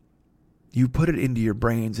put it into your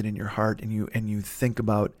brains and in your heart, and you think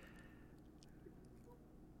about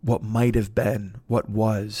what might have been, what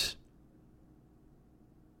was.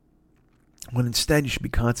 When instead you should be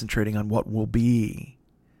concentrating on what will be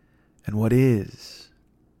and what is.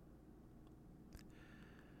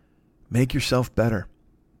 Make yourself better.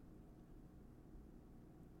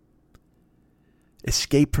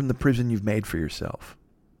 Escape from the prison you've made for yourself.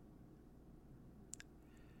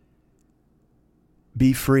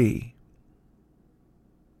 Be free.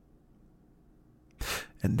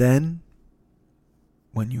 And then,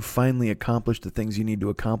 when you finally accomplish the things you need to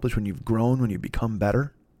accomplish, when you've grown, when you become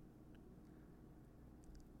better,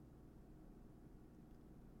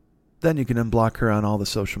 then you can unblock her on all the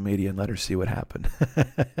social media and let her see what happened.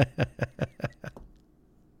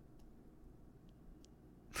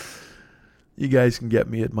 You guys can get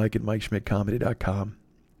me at Mike@MikeSchmidtComedy.com.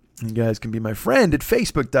 You guys can be my friend at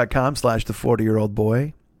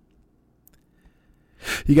Facebook.com/the40yearoldboy.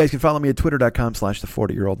 You guys can follow me at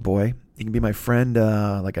Twitter.com/the40yearoldboy. You can be my friend,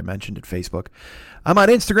 like I mentioned, at Facebook. I'm on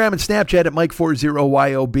Instagram and Snapchat at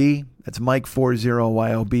Mike40YOB. That's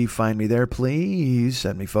Mike40YOB. Find me there, please.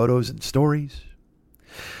 Send me photos and stories.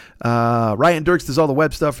 Ryan Dirks does all the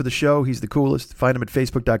web stuff for the show. He's the coolest. Find him at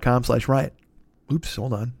Facebook.com/Ryan. Oops,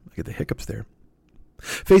 hold on. I get the hiccups there.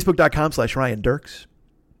 Facebook.com/Ryan Dirks.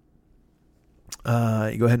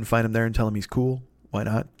 You go ahead and find him there and tell him he's cool. Why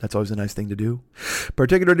not? That's always a nice thing to do.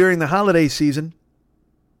 Particularly during the holiday season.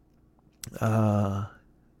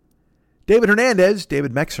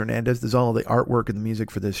 David Mex Hernandez, does all the artwork and the music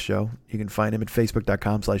for this show. You can find him at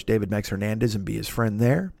Facebook.com/David Mex Hernandez and be his friend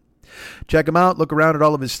there. Check him out. Look around at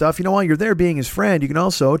all of his stuff. You know, while you're there being his friend, you can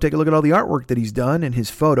also take a look at all the artwork that he's done and his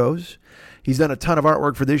photos. He's done a ton of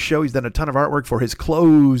artwork for this show. He's done a ton of artwork for his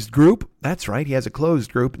closed group. That's right. He has a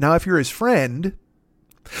closed group. Now, if you're his friend,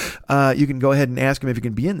 you can go ahead and ask him if you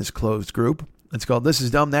can be in this closed group. It's called This Is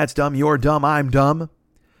Dumb, That's Dumb, You're Dumb, I'm Dumb.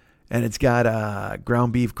 And it's got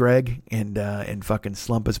Ground Beef Greg and fucking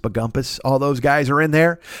Slumpus Bagumpus. All those guys are in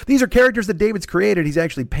there. These are characters that David's created. He's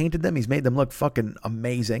actually painted them. He's made them look fucking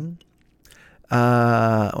amazing.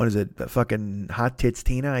 What is it? Fucking Hot Tits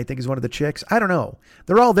Tina, I think, is one of the chicks. I don't know.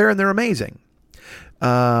 They're all there and they're amazing.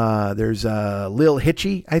 There's Lil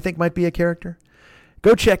Hitchy, I think, might be a character.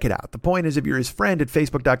 Go check it out. The point is, if you're his friend at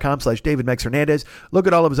Facebook.com/David Mex Hernandez, look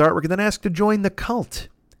at all of his artwork and then ask to join the cult.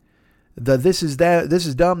 The This Is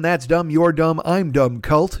Dumb, That's Dumb, You're Dumb, I'm Dumb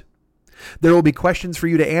cult. There will be questions for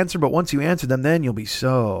you to answer, but once you answer them, then you'll be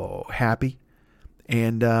so happy.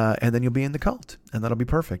 And then you'll be in the cult, and that'll be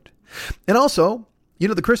perfect. And also, you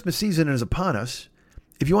know, the Christmas season is upon us.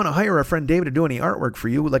 If you want to hire our friend David to do any artwork for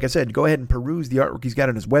you, like I said, go ahead and peruse the artwork he's got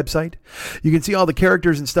on his website. You can see all the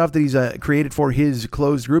characters and stuff that he's created for his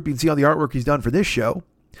closed group. You can see all the artwork he's done for this show.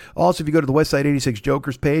 Also, if you go to the Westside 86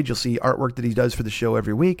 Jokers page, you'll see artwork that he does for the show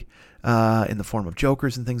every week in the form of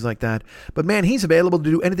jokers and things like that. But man, he's available to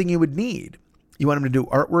do anything you would need. You want him to do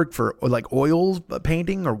artwork for like oils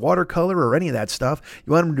painting or watercolor or any of that stuff.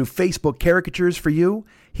 You want him to do Facebook caricatures for you.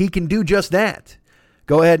 He can do just that.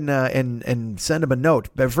 Go ahead and send him a note.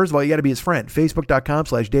 But first of all, you got to be his friend.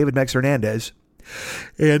 Facebook.com/David Mex Hernandez.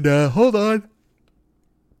 And hold on.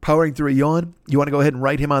 Powering through a yawn. You want to go ahead and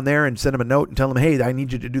write him on there and send him a note and tell him, hey, I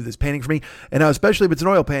need you to do this painting for me. And now, especially if it's an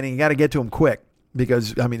oil painting, you got to get to him quick.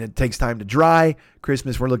 Because, I mean, it takes time to dry.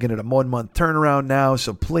 Christmas, we're looking at a 1 month turnaround now.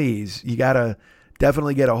 So please, you got to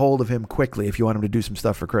definitely get a hold of him quickly if you want him to do some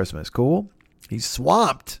stuff for Christmas. Cool? He's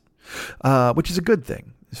swamped, which is a good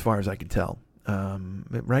thing as far as I can tell.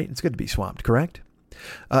 Right? It's good to be swamped, correct?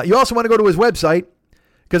 You also want to go to his website.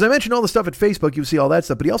 Because I mentioned all the stuff at Facebook, you see all that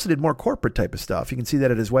stuff, but he also did more corporate type of stuff. You can see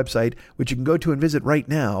that at his website, which you can go to and visit right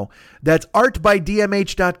now. That's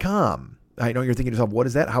artbydmh.com. I know you're thinking to yourself, what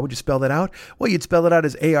is that? How would you spell that out? Well, you'd spell it out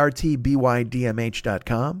as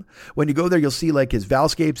artbydmh.com. When you go there, you'll see like his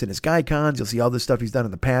Valscapes and his Skycons. You'll see all this stuff he's done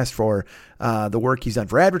in the past for the work he's done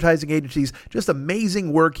for advertising agencies. Just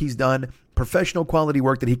amazing work he's done, professional quality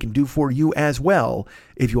work that he can do for you as well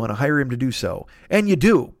if you want to hire him to do so. And you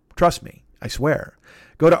do. Trust me. I swear.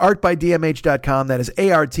 Go to artbydmh.com. That is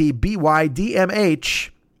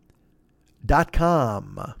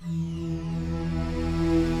artbydmh.com.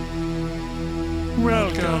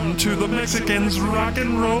 Welcome to the Mexicans Rock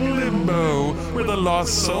and Roll Limbo, where the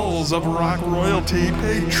lost souls of rock royalty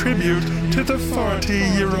pay tribute to the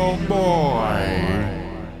 40-year-old boy.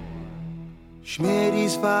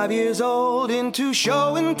 Schmitty's 5 years old, into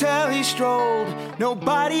show and tell he strolled.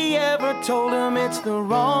 Nobody ever told him it's the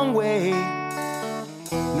wrong way.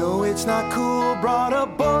 No, it's not cool, brought a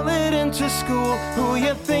bullet into school. Who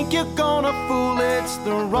you think you're gonna fool, it's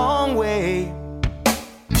the wrong way.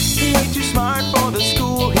 He ain't too smart for the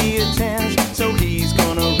school he attends, so he's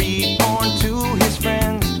gonna read porn to his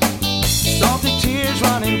friends. Salty tears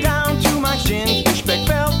running down to my shin. Fishback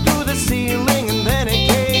fell through the ceiling and then it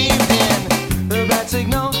caved in. The bad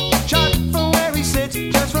signal shot from where he sits,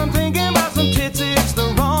 just from thinking about some tits, it's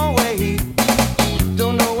the wrong way.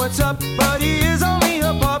 Don't know what's up, but he is only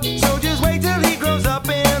a pup, so just wait till he grows up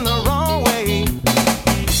in the wrong way.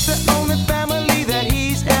 The only family that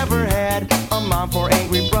he's ever had, a mom, 4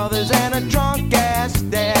 angry brothers, and a drunk ass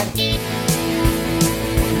dad.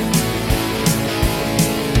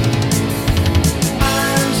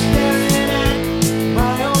 I'm staring at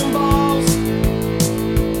my own balls.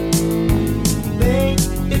 Think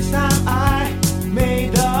it's time I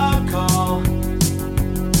made the call.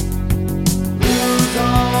 Lose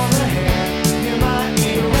all the hair in my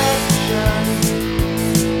erection.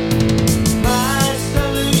 My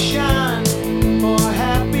solution for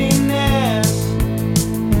happiness.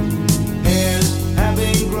 Hairs have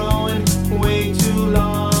been growing way too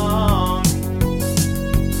long.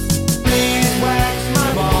 Please wax my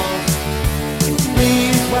balls.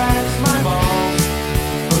 Please wax my balls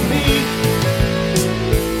for me.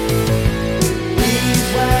 Please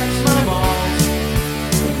wax my balls.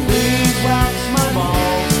 Please wax my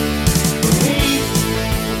balls for me.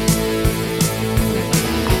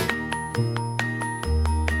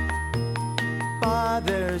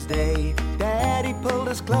 Father's Day, Daddy pulled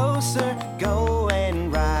us closer. Go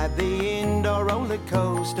and ride the indoor roller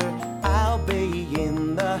coaster. I'll be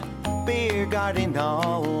in the beer garden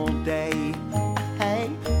all day. Hey,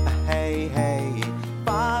 hey, hey.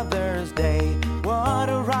 Father's Day, what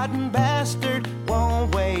a rotten bastard.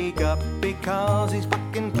 Won't wake up because he's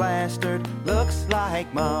fucking plastered. Looks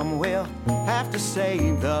like Mom will have to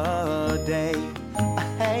save the day.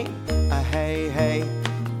 Hey, hey, hey.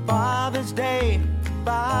 Father's Day,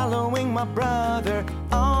 following my brother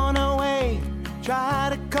on our way. Try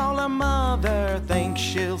to call her mother, think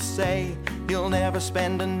she'll say you'll never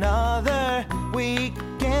spend another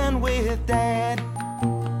weekend with Dad.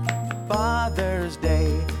 Father's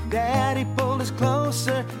Day, Daddy pulled us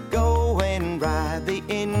closer. Go and ride the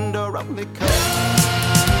indoor roller coaster.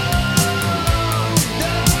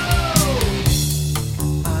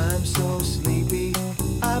 I'm so sleepy,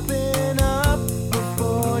 I've been up for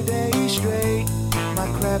 4 days straight.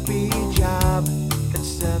 My crappy job at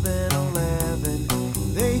 7-Eleven,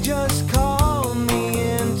 they just called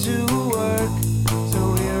me into work.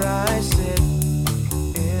 So here I sit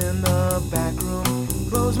in the back room,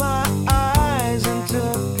 closed my eyes and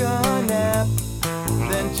took a nap.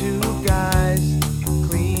 Then 2 guys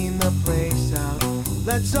clean the place out.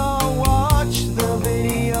 Let's all watch the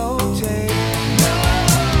video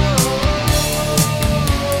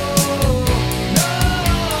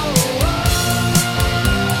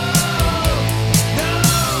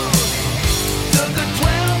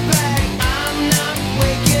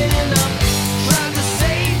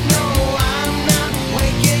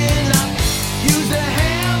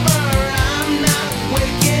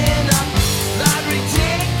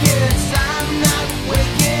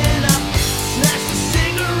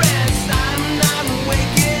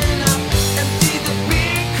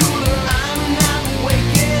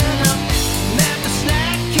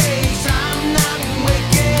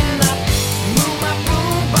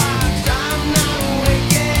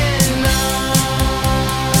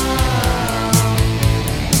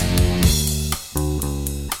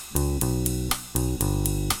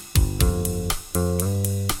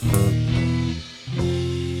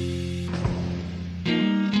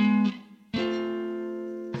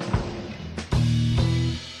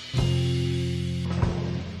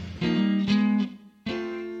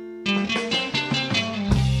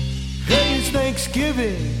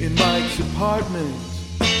Thanksgiving in Mike's apartment.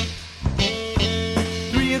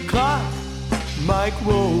 3 o'clock, Mike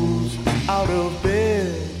rolls out of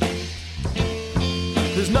bed.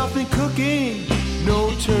 There's nothing cooking,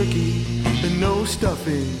 no turkey and no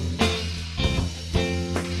stuffing.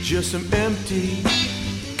 Just some empty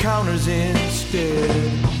counters instead.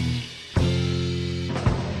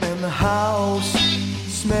 And the house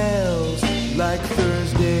smells like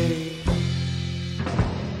Thursday.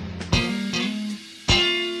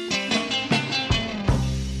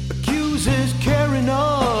 Accuses Karen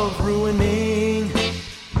of ruining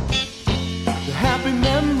the happy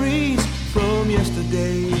memories from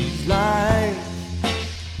yesterday's life.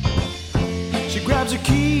 She grabs her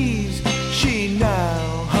keys, she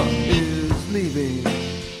now is leaving.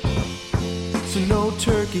 So no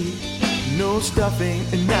turkey, no stuffing,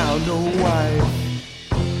 and now no wife.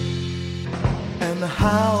 And the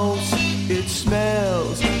house, it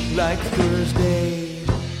smells like Thursday.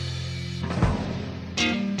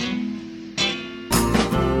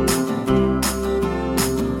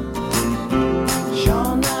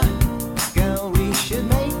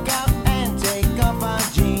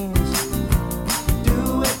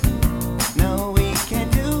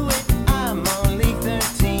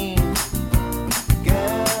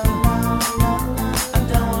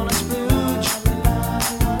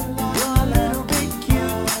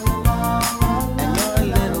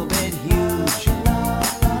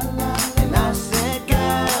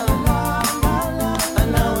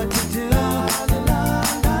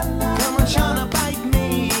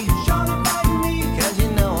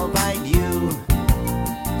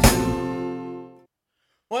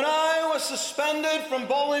 Suspended from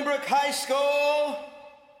Bolingbroke High School,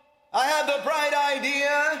 I had the bright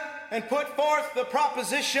idea and put forth the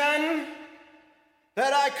proposition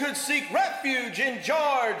that I could seek refuge in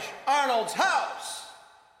George Arnold's house.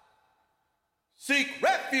 Seek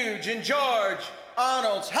refuge in George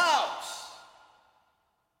Arnold's house.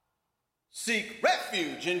 Seek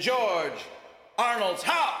refuge in George Arnold's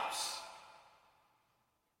house.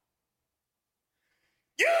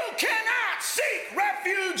 You cannot seek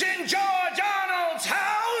refuge in George Arnold's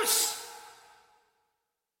house!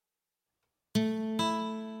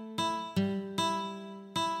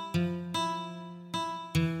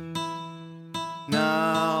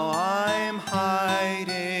 Now I'm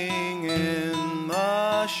hiding in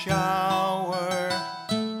the shower.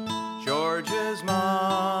 George's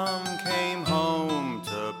mom came home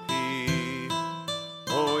to pee.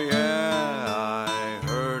 Oh yeah, I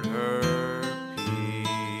heard her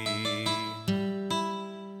pee.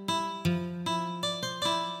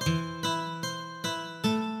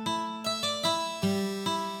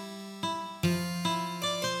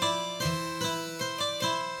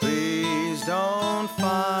 Please don't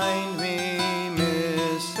find me,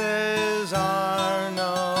 Mrs.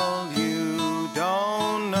 Arnold. You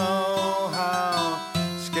don't know how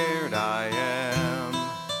scared I am.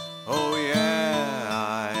 Oh yeah,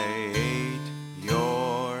 I ate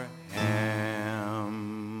your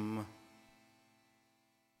ham.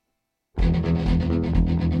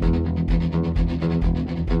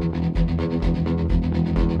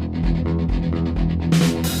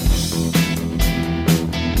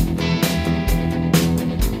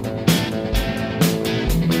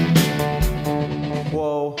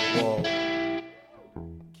 Whoa, whoa.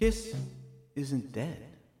 Kiss isn't dead,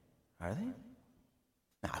 are they?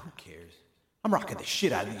 Nah, who cares? I'm rocking the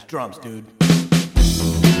shit out of these drums, dude.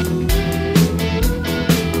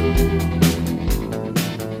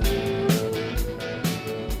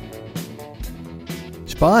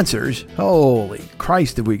 Sponsors? Holy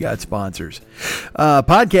Christ, have we got sponsors.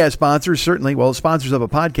 Podcast sponsors, certainly. Well, sponsors of a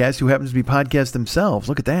podcast who happens to be podcasts themselves.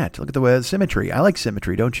 Look at that. Look at the way symmetry. I like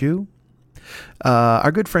symmetry, don't you?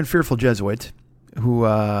 Our good friend Fearful Jesuit, who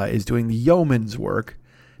is doing the yeoman's work,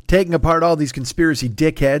 taking apart all these conspiracy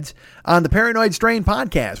dickheads on the Paranoid Strain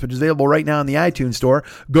podcast, which is available right now in the iTunes store.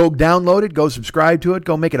 Go download it. Go subscribe to it.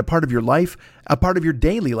 Go make it a part of your life, a part of your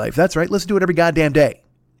daily life. That's right. Listen to it every goddamn day.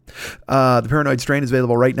 The Paranoid Strain is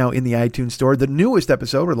available right now in the iTunes store. The newest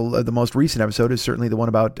episode, or the most recent episode, is certainly the one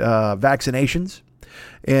about vaccinations.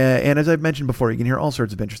 And as I've mentioned before, you can hear all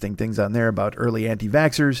sorts of interesting things on there about early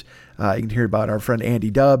anti-vaxxers. You can hear about our friend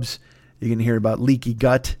Andy Dubs. You can hear about leaky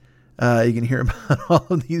gut. You can hear about all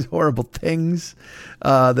of these horrible things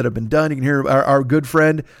that have been done. You can hear our good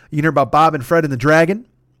friend. You can hear about Bob and Fred and the Dragon.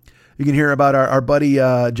 You can hear about our buddy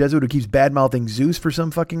Jesuit who keeps bad-mouthing Zeus for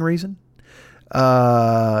some fucking reason.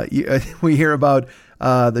 We hear about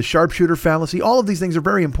the sharpshooter fallacy. All of these things are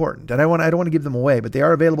very important, and I don't want to give them away, but they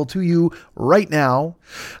are available to you right now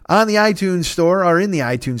on the iTunes store, or in the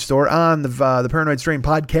iTunes store on the Paranoid Strain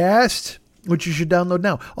podcast. which you should download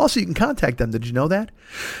now. Also, you can contact them. Did you know that?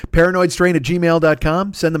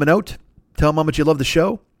 paranoidstrain@gmail.com. Send them a note. Tell them how much you love the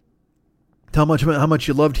show. Tell them how much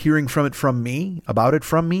you loved hearing from me, about it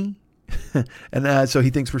from me. And so he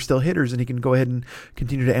thinks we're still hitters and he can go ahead and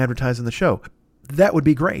continue to advertise on the show. That would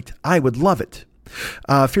be great. I would love it.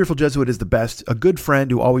 Fearful Jesuit is the best. A good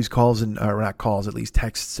friend who always calls or not calls, at least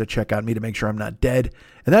texts to check on me to make sure I'm not dead.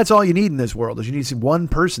 And that's all you need in this world is you need to see one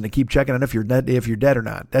person to keep checking on if you're dead or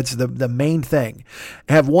not. That's the main thing.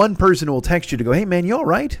 Have one person who will text you to go, hey man, you all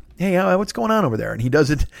right? Hey, what's going on over there? And he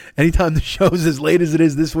does it anytime the show's as late as it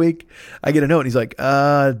is this week. I get a note and he's like,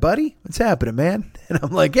 buddy, what's happening, man? And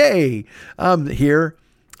I'm like, hey, I'm here.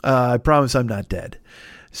 I promise I'm not dead.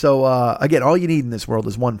 So, again, all you need in this world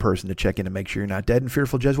is one person to check in and make sure you're not dead. And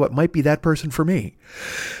Fearful Jesuit might be that person for me.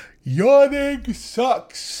 Yawning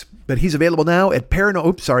sucks. But he's available now at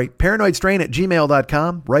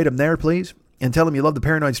paranoidstrain@gmail.com. Write him there, please. And tell him you love the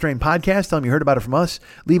Paranoid Strain podcast. Tell him you heard about it from us.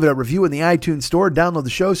 Leave it a review in the iTunes store. Download the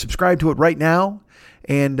show. Subscribe to it right now.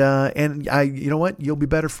 And you know what? You'll be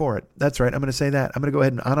better for it. That's right. I'm going to say that. I'm going to go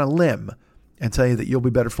ahead and on a limb and tell you that you'll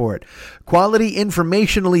be better for it. Quality,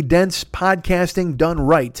 informationally dense podcasting done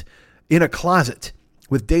right in a closet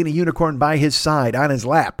with Dana Unicorn by his side on his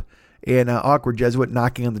lap and Awkward Jesuit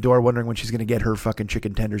knocking on the door wondering when she's going to get her fucking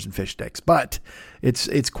chicken tenders and fish sticks. But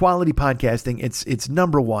it's quality podcasting. It's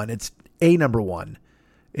number one. It's number one.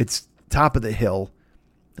 It's top of the hill.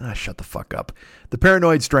 Shut the fuck up. The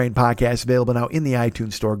Paranoid Strain podcast is available now in the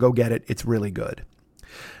iTunes store. Go get it. It's really good.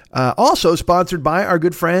 Also sponsored by our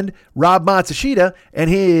good friend Rob Matsushita and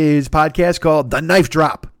his podcast called The Knife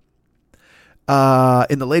Drop.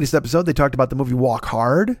 In the latest episode, they talked about the movie Walk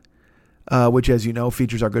Hard, which, as you know,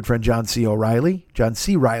 features our good friend John C. Reilly. John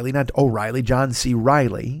C. Reilly.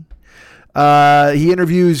 He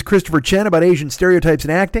interviews Christopher Chen about Asian stereotypes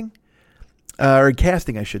in acting, or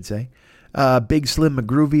casting, I should say. Big Slim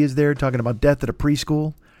McGroovy is there talking about Death at a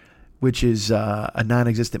Preschool, which is a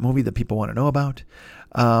non-existent movie that people want to know about.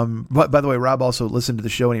 But by the way, Rob also listened to the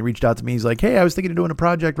show and he reached out to me. He's like, hey, I was thinking of doing a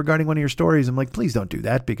project regarding one of your stories. I'm like, please don't do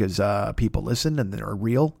that because people listen and they're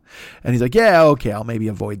real. And he's like, yeah, okay, I'll maybe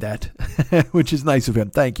avoid that, which is nice of him.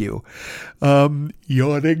 Thank you.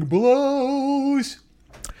 Yawning blows.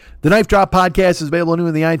 The Knife Drop podcast is available new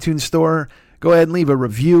in the iTunes store. Go ahead and leave a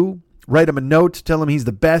review. Write him a note. Tell him he's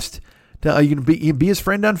the best. You can be his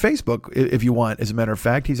friend on Facebook if you want. As a matter of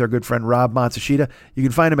fact, he's our good friend, Rob Matsushita. You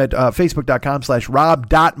can find him at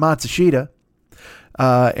facebook.com/rob.matsushita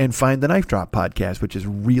and find the Knife Drop podcast, which is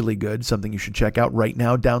really good. Something you should check out right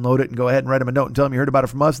now. Download it and go ahead and write him a note and tell him you heard about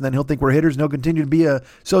it from us. And then he'll think we're hitters and he'll continue to be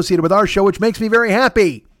associated with our show, which makes me very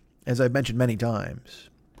happy, as I've mentioned many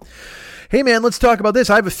times. Hey, man, let's talk about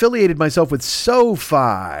this. I've affiliated myself with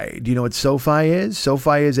SoFi. Do you know what SoFi is?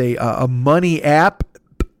 SoFi is a money app.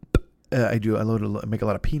 I make a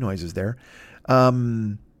lot of P noises there.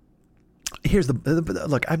 Here's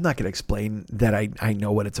look, I'm not going to explain that I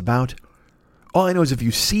know what it's about. All I know is if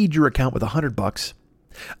you seed your account with $100,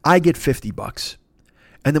 I get $50.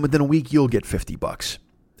 And then within a week, you'll get $50.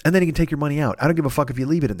 And then you can take your money out. I don't give a fuck if you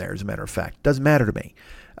leave it in there, as a matter of fact. Doesn't matter to me.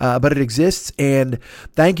 But it exists. And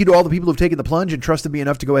thank you to all the people who've taken the plunge and trusted me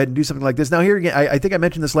enough to go ahead and do something like this. Now, here again, I think I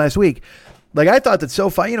mentioned this last week. Like, I thought that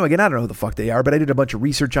SoFi, again, I don't know who the fuck they are, but I did a bunch of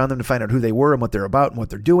research on them to find out who they were and what they're about and what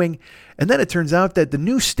they're doing. And then it turns out that the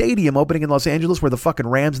new stadium opening in Los Angeles where the fucking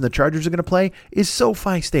Rams and the Chargers are going to play is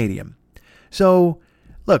SoFi Stadium. So,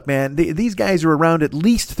 look, man, these guys are around at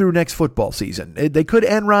least through next football season. They could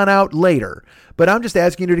end Ron out later, but I'm just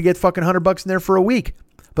asking you to get fucking $100 in there for a week.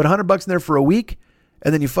 Put $100 in there for a week,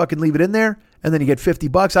 and then you fucking leave it in there, and then you get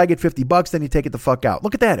 $50. I get $50, then you take it the fuck out.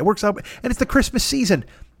 Look at that. It works out. And it's the Christmas season.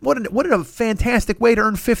 What a fantastic way to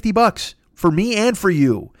earn $50 for me and for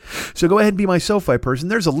you. So go ahead and be my SoFi person.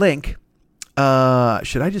 There's a link.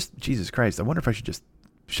 Should I just, Jesus Christ, I wonder if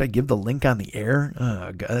should I give the link on the air?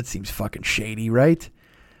 Oh, God, that seems fucking shady, right?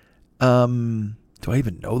 Do I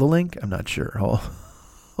even know the link? I'm not sure.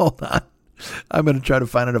 Hold on. I'm going to try to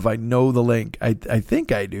find out if I know the link. I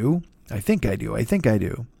think I do. I think I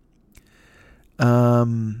do.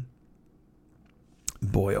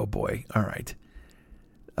 Boy, oh boy. All right.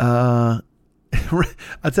 I'll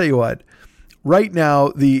tell you what. Right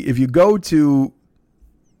now, if you go to,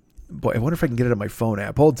 boy, I wonder if I can get it on my phone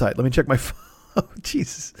app. Hold tight. Let me check my phone. Oh,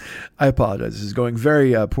 Jesus. I apologize. This is going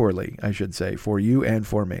very poorly, I should say, for you and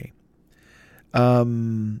for me.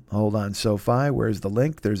 Hold on. SoFi. Where's the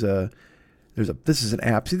link? This is an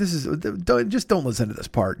app. See, don't listen to this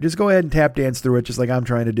part. Just go ahead and tap dance through it just like I'm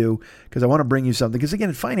trying to do because I want to bring you something. Because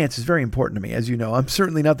again, finance is very important to me. As you know, I'm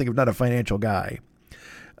certainly nothing if not a financial guy.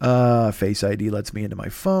 Face ID lets me into my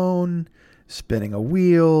phone. Spinning a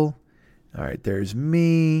wheel. All right, there's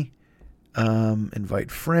me.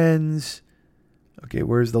 Invite friends. Okay,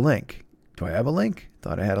 where's the link? Do I have a link?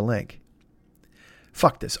 Thought I had a link.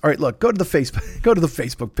 Fuck this. All right, look, go to the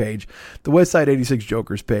Facebook page, the Westside 86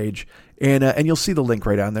 Jokers page, and you'll see the link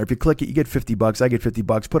right on there. If you click it, you get $50. I get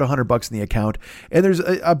 $50. Put $100 in the account, and there's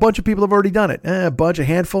a bunch of people have already done it. A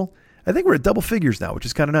handful. I think we're at double figures now, which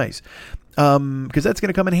is kind of nice. Because that's going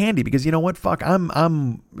to come in handy. Because you know what? Fuck,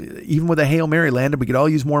 I'm even with a Hail Mary landed, we could all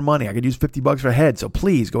use more money. I could use $50 for a head. So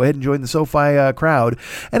please go ahead and join the SoFi crowd.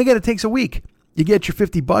 And again, it takes a week. You get your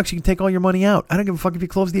 $50, you can take all your money out. I don't give a fuck if you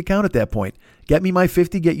close the account at that point. Get me my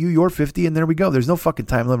 50, get you your 50, and there we go. There's no fucking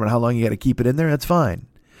time limit on how long you got to keep it in there. That's fine.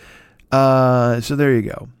 So there you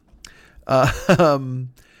go.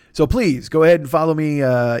 So please go ahead and follow me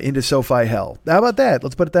into SoFi hell. How about that?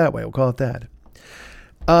 Let's put it that way. We'll call it that.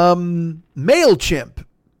 MailChimp.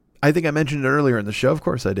 I think I mentioned it earlier in the show. Of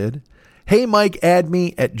course I did. Hey, Mike, add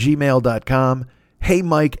me at gmail.com. Hey,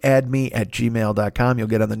 Mike, add me at gmail.com. You'll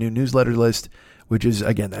get on the new newsletter list, which is,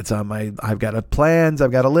 again, that's on my, I've got plans,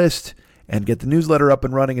 I've got a list, and get the newsletter up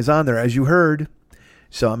and running is on there, as you heard.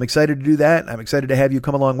 So I'm excited to do that. I'm excited to have you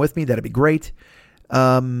come along with me. That'd be great.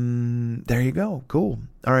 There you go. Cool.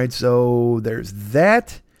 All right. So there's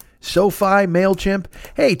that. SoFi, MailChimp.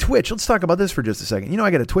 Hey, Twitch. Let's talk about this for just a second. You know,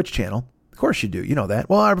 I got a Twitch channel. Of course you do. You know that.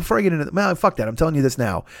 Well, before I get into well, fuck that. I'm telling you this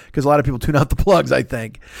now because a lot of people tune out the plugs, I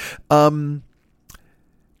think.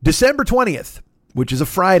 December 20th, which is a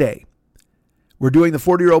Friday, we're doing the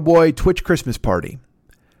 40-Year-Old Boy Twitch Christmas party.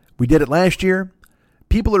 We did it last year.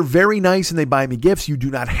 People are very nice and they buy me gifts. You do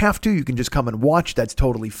not have to. You can just come and watch. That's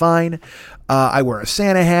totally fine. I wear a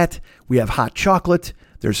Santa hat. We have hot chocolate.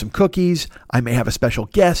 There's some cookies. I may have a special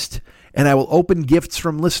guest. And I will open gifts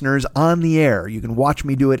from listeners on the air. You can watch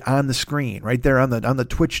me do it on the screen right there on the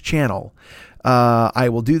Twitch channel. I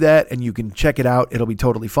will do that and you can check it out. It'll be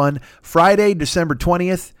totally fun. Friday, December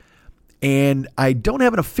 20th. And I don't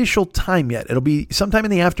have an official time yet. It'll be sometime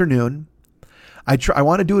in the afternoon. I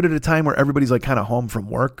want to do it at a time where everybody's like kind of home from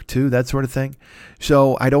work too, that sort of thing.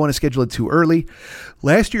 So I don't want to schedule it too early.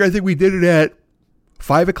 Last year, I think we did it at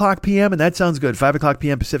 5 o'clock p.m. and that sounds good. 5 o'clock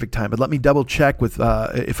p.m. Pacific time. But let me double check with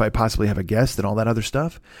if I possibly have a guest and all that other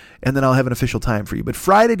stuff. And then I'll have an official time for you. But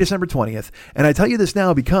Friday, December 20th. And I tell you this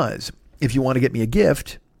now because if you want to get me a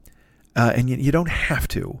gift, and you don't have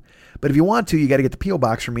to, but if you want to, you got to get the P.O.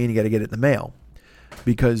 box from me and you got to get it in the mail.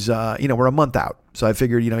 Because, we're a month out. So I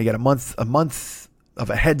figured, you got a month of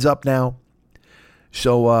a heads up now.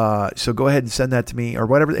 So go ahead and send that to me or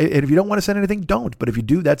whatever. And if you don't want to send anything, don't. But if you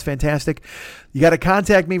do, that's fantastic. You got to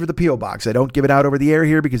contact me for the P.O. box. I don't give it out over the air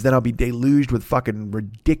here because then I'll be deluged with fucking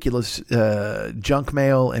ridiculous junk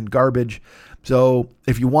mail and garbage. So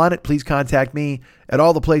if you want it, please contact me at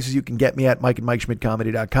all the places you can get me at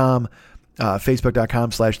MikeandMikeSchmidtComedy.com.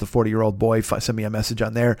 Facebook.com/the40-year-old boy. Send me a message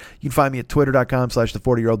on there. You can find me at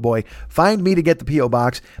Twitter.com/the40-year-old boy. Find me to get the P.O.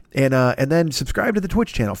 box and then subscribe to the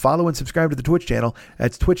Twitch channel. Follow and subscribe to the Twitch channel.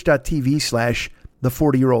 That's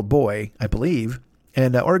twitch.tv/the40-year-old boy, I believe.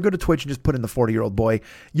 And or go to Twitch and just put in the 40-year-old boy.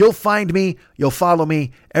 You'll find me. You'll follow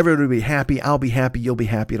me. Everybody will be happy. I'll be happy. You'll be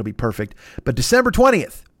happy. It'll be perfect. But December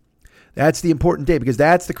 20th. That's the important day because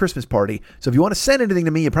that's the Christmas party. So if you want to send anything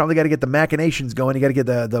to me, you probably got to get the machinations going. You got to get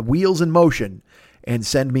the wheels in motion and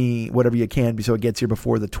send me whatever you can so it gets here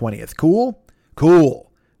before the 20th. Cool?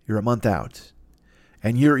 Cool. You're a month out.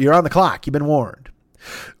 And you're on the clock. You've been warned.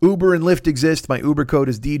 Uber and Lyft exist. My Uber code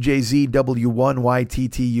is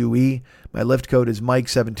DJZW1YTTUE. My Lyft code is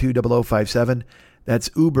Mike720057. That's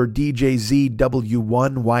Uber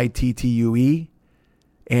DJZW1YTTUE.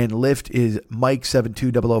 And Lyft is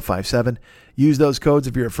Mike720057. Use those codes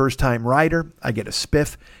if you're a first-time rider. I get a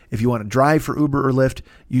spiff. If you want to drive for Uber or Lyft,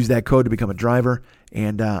 use that code to become a driver,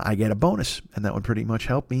 and I get a bonus. And that would pretty much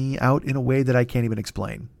help me out in a way that I can't even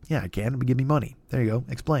explain. Yeah, I can. Give me money. There you go.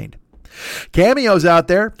 Explained. Cameo's out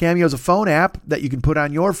there. Cameo's a phone app that you can put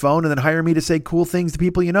on your phone and then hire me to say cool things to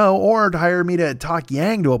people you know, or to hire me to talk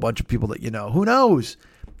yang to a bunch of people that you know. Who knows?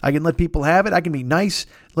 I can let people have it. I can be nice.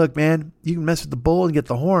 Look, man, you can mess with the bull and get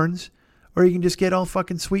the horns, or you can just get all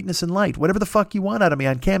fucking sweetness and light. Whatever the fuck you want out of me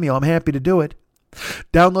on Cameo, I'm happy to do it.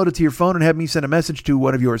 Download it to your phone and have me send a message to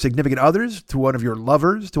one of your significant others, to one of your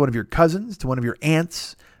lovers, to one of your cousins, to one of your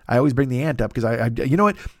aunts. I always bring the aunt up because I you know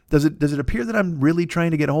what? Does it appear that I'm really trying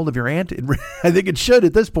to get a hold of your aunt? I think it should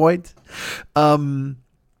at this point.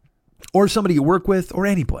 Or somebody you work with, or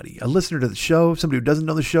anybody, a listener to the show, somebody who doesn't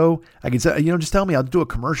know the show. I can say, just tell me. I'll do a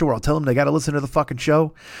commercial where I'll tell them they got to listen to the fucking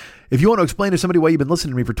show. If you want to explain to somebody why you've been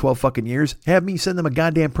listening to me for 12 fucking years, have me send them a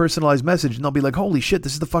goddamn personalized message, and they'll be like, holy shit,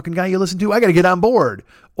 this is the fucking guy you listen to. I got to get on board.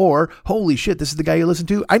 Or, holy shit, this is the guy you listen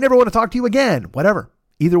to. I never want to talk to you again. Whatever.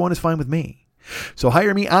 Either one is fine with me. So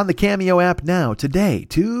hire me on the Cameo app now, today.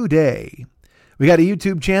 We got a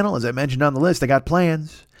YouTube channel, as I mentioned on the list. I got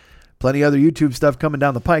plans. Plenty of other YouTube stuff coming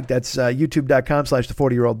down the pike. That's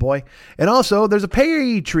youtube.com/the40year-old-boy. And also, there's a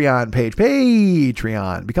Patreon page.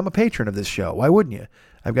 Patreon. Become a patron of this show. Why wouldn't you?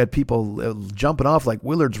 I've got people jumping off like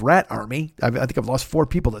Willard's Rat Army. I think I've lost 4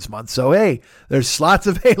 people this month. So, hey, there's slots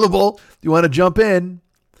available. If you want to jump in,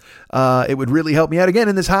 it would really help me out. Again,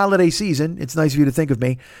 in this holiday season, it's nice of you to think of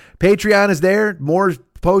me. Patreon is there. More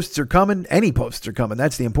posts are coming. Any posts are coming.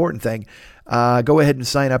 That's the important thing. Go ahead and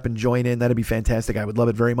sign up and join in. That'd be fantastic. I would love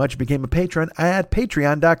it very much. Became a patron at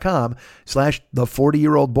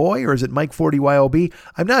patreon.com/the40year-old-boy, or is it Mike40YOB?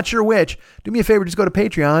 I'm not sure which. Do me a favor. Just go to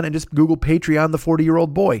Patreon and just Google Patreon, the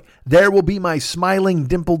 40-year-old-boy. There will be my smiling,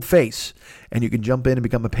 dimpled face, and you can jump in and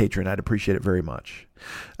become a patron. I'd appreciate it very much.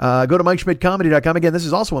 Go to MikeSchmidtComedy.com. Again, this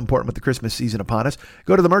is also important with the Christmas season upon us.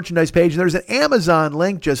 Go to the merchandise page. There's an Amazon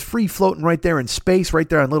link just free floating right there in space, right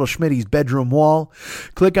there on little Schmitty's bedroom wall.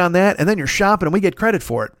 Click on that, and then you're shopping, and we get credit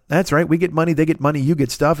for it. That's right. We get money. They get money. You get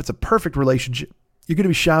stuff. It's a perfect relationship. You're going to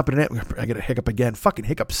be shopping in it. I got a hiccup again. Fucking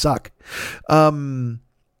hiccups suck.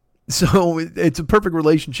 So it's a perfect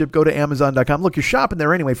relationship. Go to Amazon.com. Look, you're shopping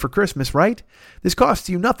there anyway for Christmas, right? This costs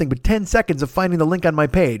you nothing but 10 seconds of finding the link on my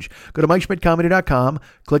page. Go to MikeSchmidtComedy.com,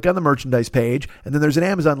 click on the merchandise page, and then there's an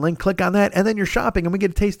Amazon link. Click on that, and then you're shopping, and we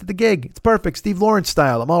get a taste of the gig. It's perfect. Steve Lawrence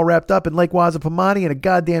style. I'm all wrapped up in Lake Wazzapamani and a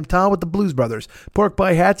goddamn towel with the Blues Brothers, pork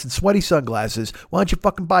pie hats, and sweaty sunglasses. Why don't you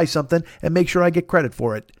fucking buy something and make sure I get credit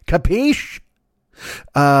for it? Capiche?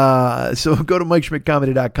 So go to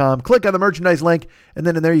MikeSchmidtComedy.com, click on the merchandise link, and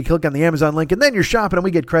then in there you click on the Amazon link, and then you're shopping and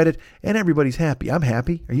we get credit, and everybody's happy. I'm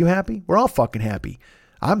happy. Are you happy? We're all fucking happy.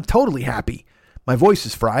 I'm totally happy. My voice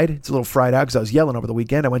is fried. It's a little fried out because I was yelling over the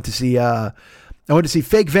weekend. I went to see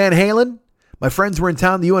Fake Van Halen. My friends were in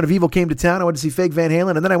town. The UN of Evil came to town. I went to see Fake Van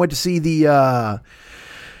Halen, and then I went to see the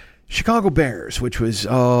Chicago Bears, which was,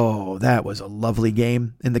 that was a lovely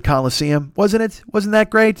game in the Coliseum, wasn't it? Wasn't that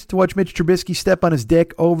great to watch Mitch Trubisky step on his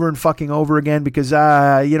dick over and fucking over again? Because,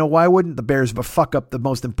 why wouldn't the Bears fuck up the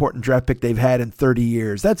most important draft pick they've had in 30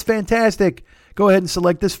 years? That's fantastic. Go ahead and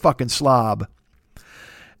select this fucking slob.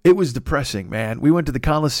 It was depressing, man. We went to the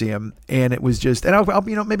Coliseum, and it was just, and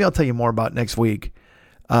maybe I'll tell you more about next week.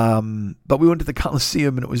 But we went to the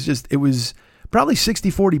Coliseum, and it was probably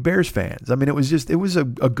 60-40 Bears fans. I mean, it was a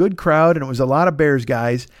good crowd, and it was a lot of Bears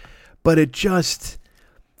guys, but it just,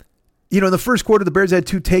 in the first quarter, the Bears had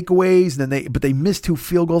 2 takeaways, and then they missed 2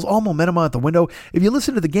 field goals, all momentum out the window. If you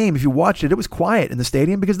listen to the game, if you watched it, it was quiet in the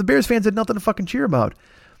stadium because the Bears fans had nothing to fucking cheer about.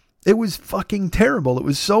 It was fucking terrible. It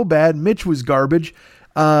was so bad. Mitch was garbage.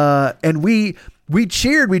 And we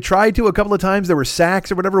cheered. We tried to a couple of times. There were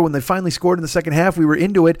sacks or whatever. When they finally scored in the second half, we were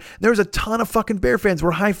into it. There was a ton of fucking Bear fans.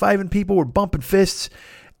 We're high-fiving people. We're bumping fists.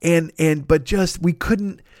 But just, we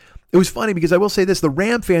couldn't. It was funny because I will say this. The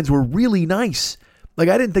Ram fans were really nice. Like,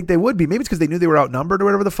 I didn't think they would be. Maybe it's because they knew they were outnumbered or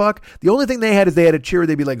whatever the fuck. The only thing they had is they had a cheer.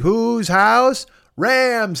 They'd be like, whose house?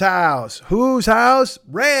 Rams house. Whose house?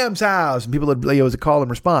 Rams house. And people would, it was a call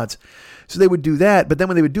and response. So they would do that, but then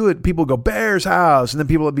when they would do it, people would go, Bears house, and then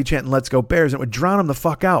people would be chanting, let's go Bears, and it would drown them the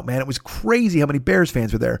fuck out, man. It was crazy how many Bears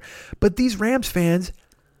fans were there. But these Rams fans,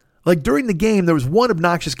 like during the game, there was one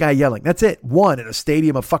obnoxious guy yelling. That's it. One in a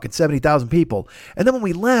stadium of fucking 70,000 people. And then when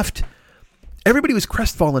we left, everybody was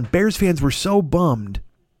crestfallen. Bears fans were so bummed.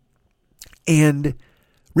 And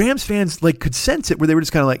Rams fans could sense it, where they were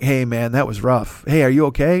just kind of like, hey man, that was rough. Hey, are you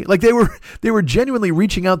okay? Like they were genuinely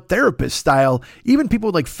reaching out therapist style. Even people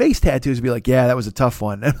with face tattoos would be like, yeah, that was a tough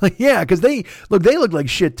one. And I'm like, yeah, because they looked like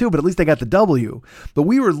shit too, but at least they got the W. But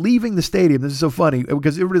we were leaving the stadium. This is so funny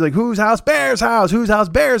because everybody's like, whose house? Bears house. Whose house?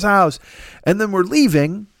 Bears house. And then we're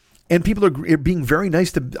leaving, and people are being very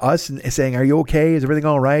nice to us and saying, are you okay? Is everything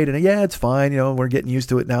all right? And yeah, it's fine. We're getting used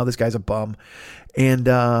to it now. This guy's a bum. And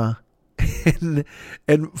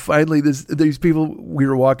finally, these people, we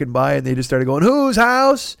were walking by, and they just started going, whose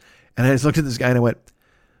house? And I just looked at this guy, and I went,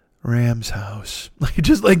 Rams house.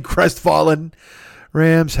 Just crestfallen,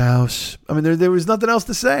 Rams house. I mean, there was nothing else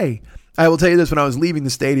to say. I will tell you this, when I was leaving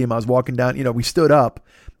the stadium, I was walking down, we stood up,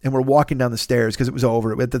 and we're walking down the stairs because it was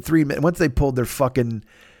over. At the 3 minutes, once they pulled the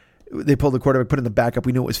quarterback, put in the backup,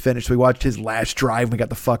 we knew it was finished. So we watched his last drive, and we got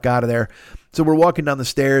the fuck out of there. So we're walking down the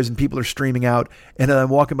stairs, and people are streaming out. And then I'm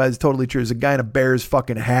walking by, this totally true. There's a guy in a Bears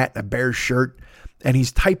fucking hat and a Bears shirt, and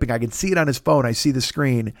he's typing. I can see it on his phone. I see the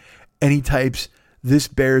screen, and he types, this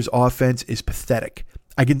Bears offense is pathetic.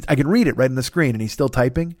 I can read it right on the screen, and he's still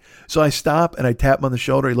typing. So I stop, and I tap him on the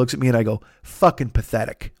shoulder. He looks at me, and I go, fucking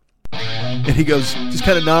pathetic. And he goes, just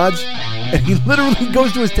kind of nods. And he literally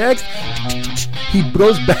goes to his text. He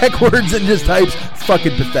goes backwards and just types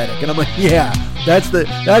fucking pathetic. And I'm like, yeah, that's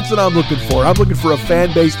what I'm looking for. I'm looking for a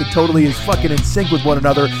fan base that totally is fucking in sync with one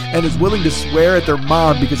another and is willing to swear at their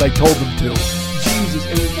mom because I told them to.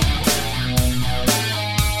 Jesus.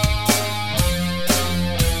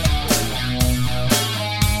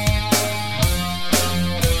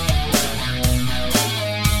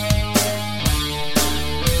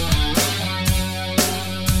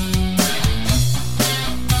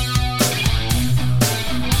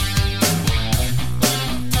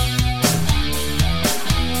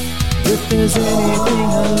 If there's anything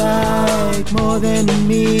I like more than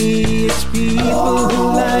me, it's people who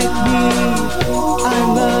like me.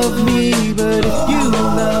 I love me, but if you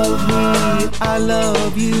love me, I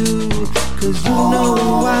love you. 'Cause you know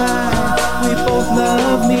why, we both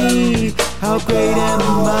love me. How great am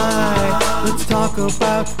I? Let's talk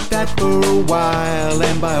about that for a while.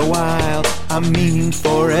 And by a while, I mean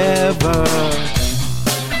forever.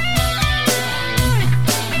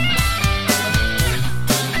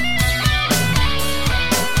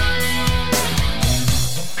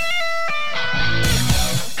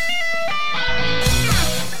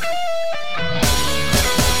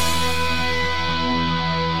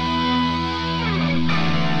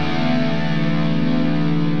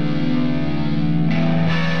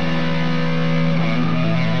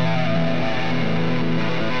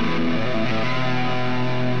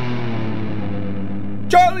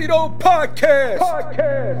 Charlie Doe Podcast.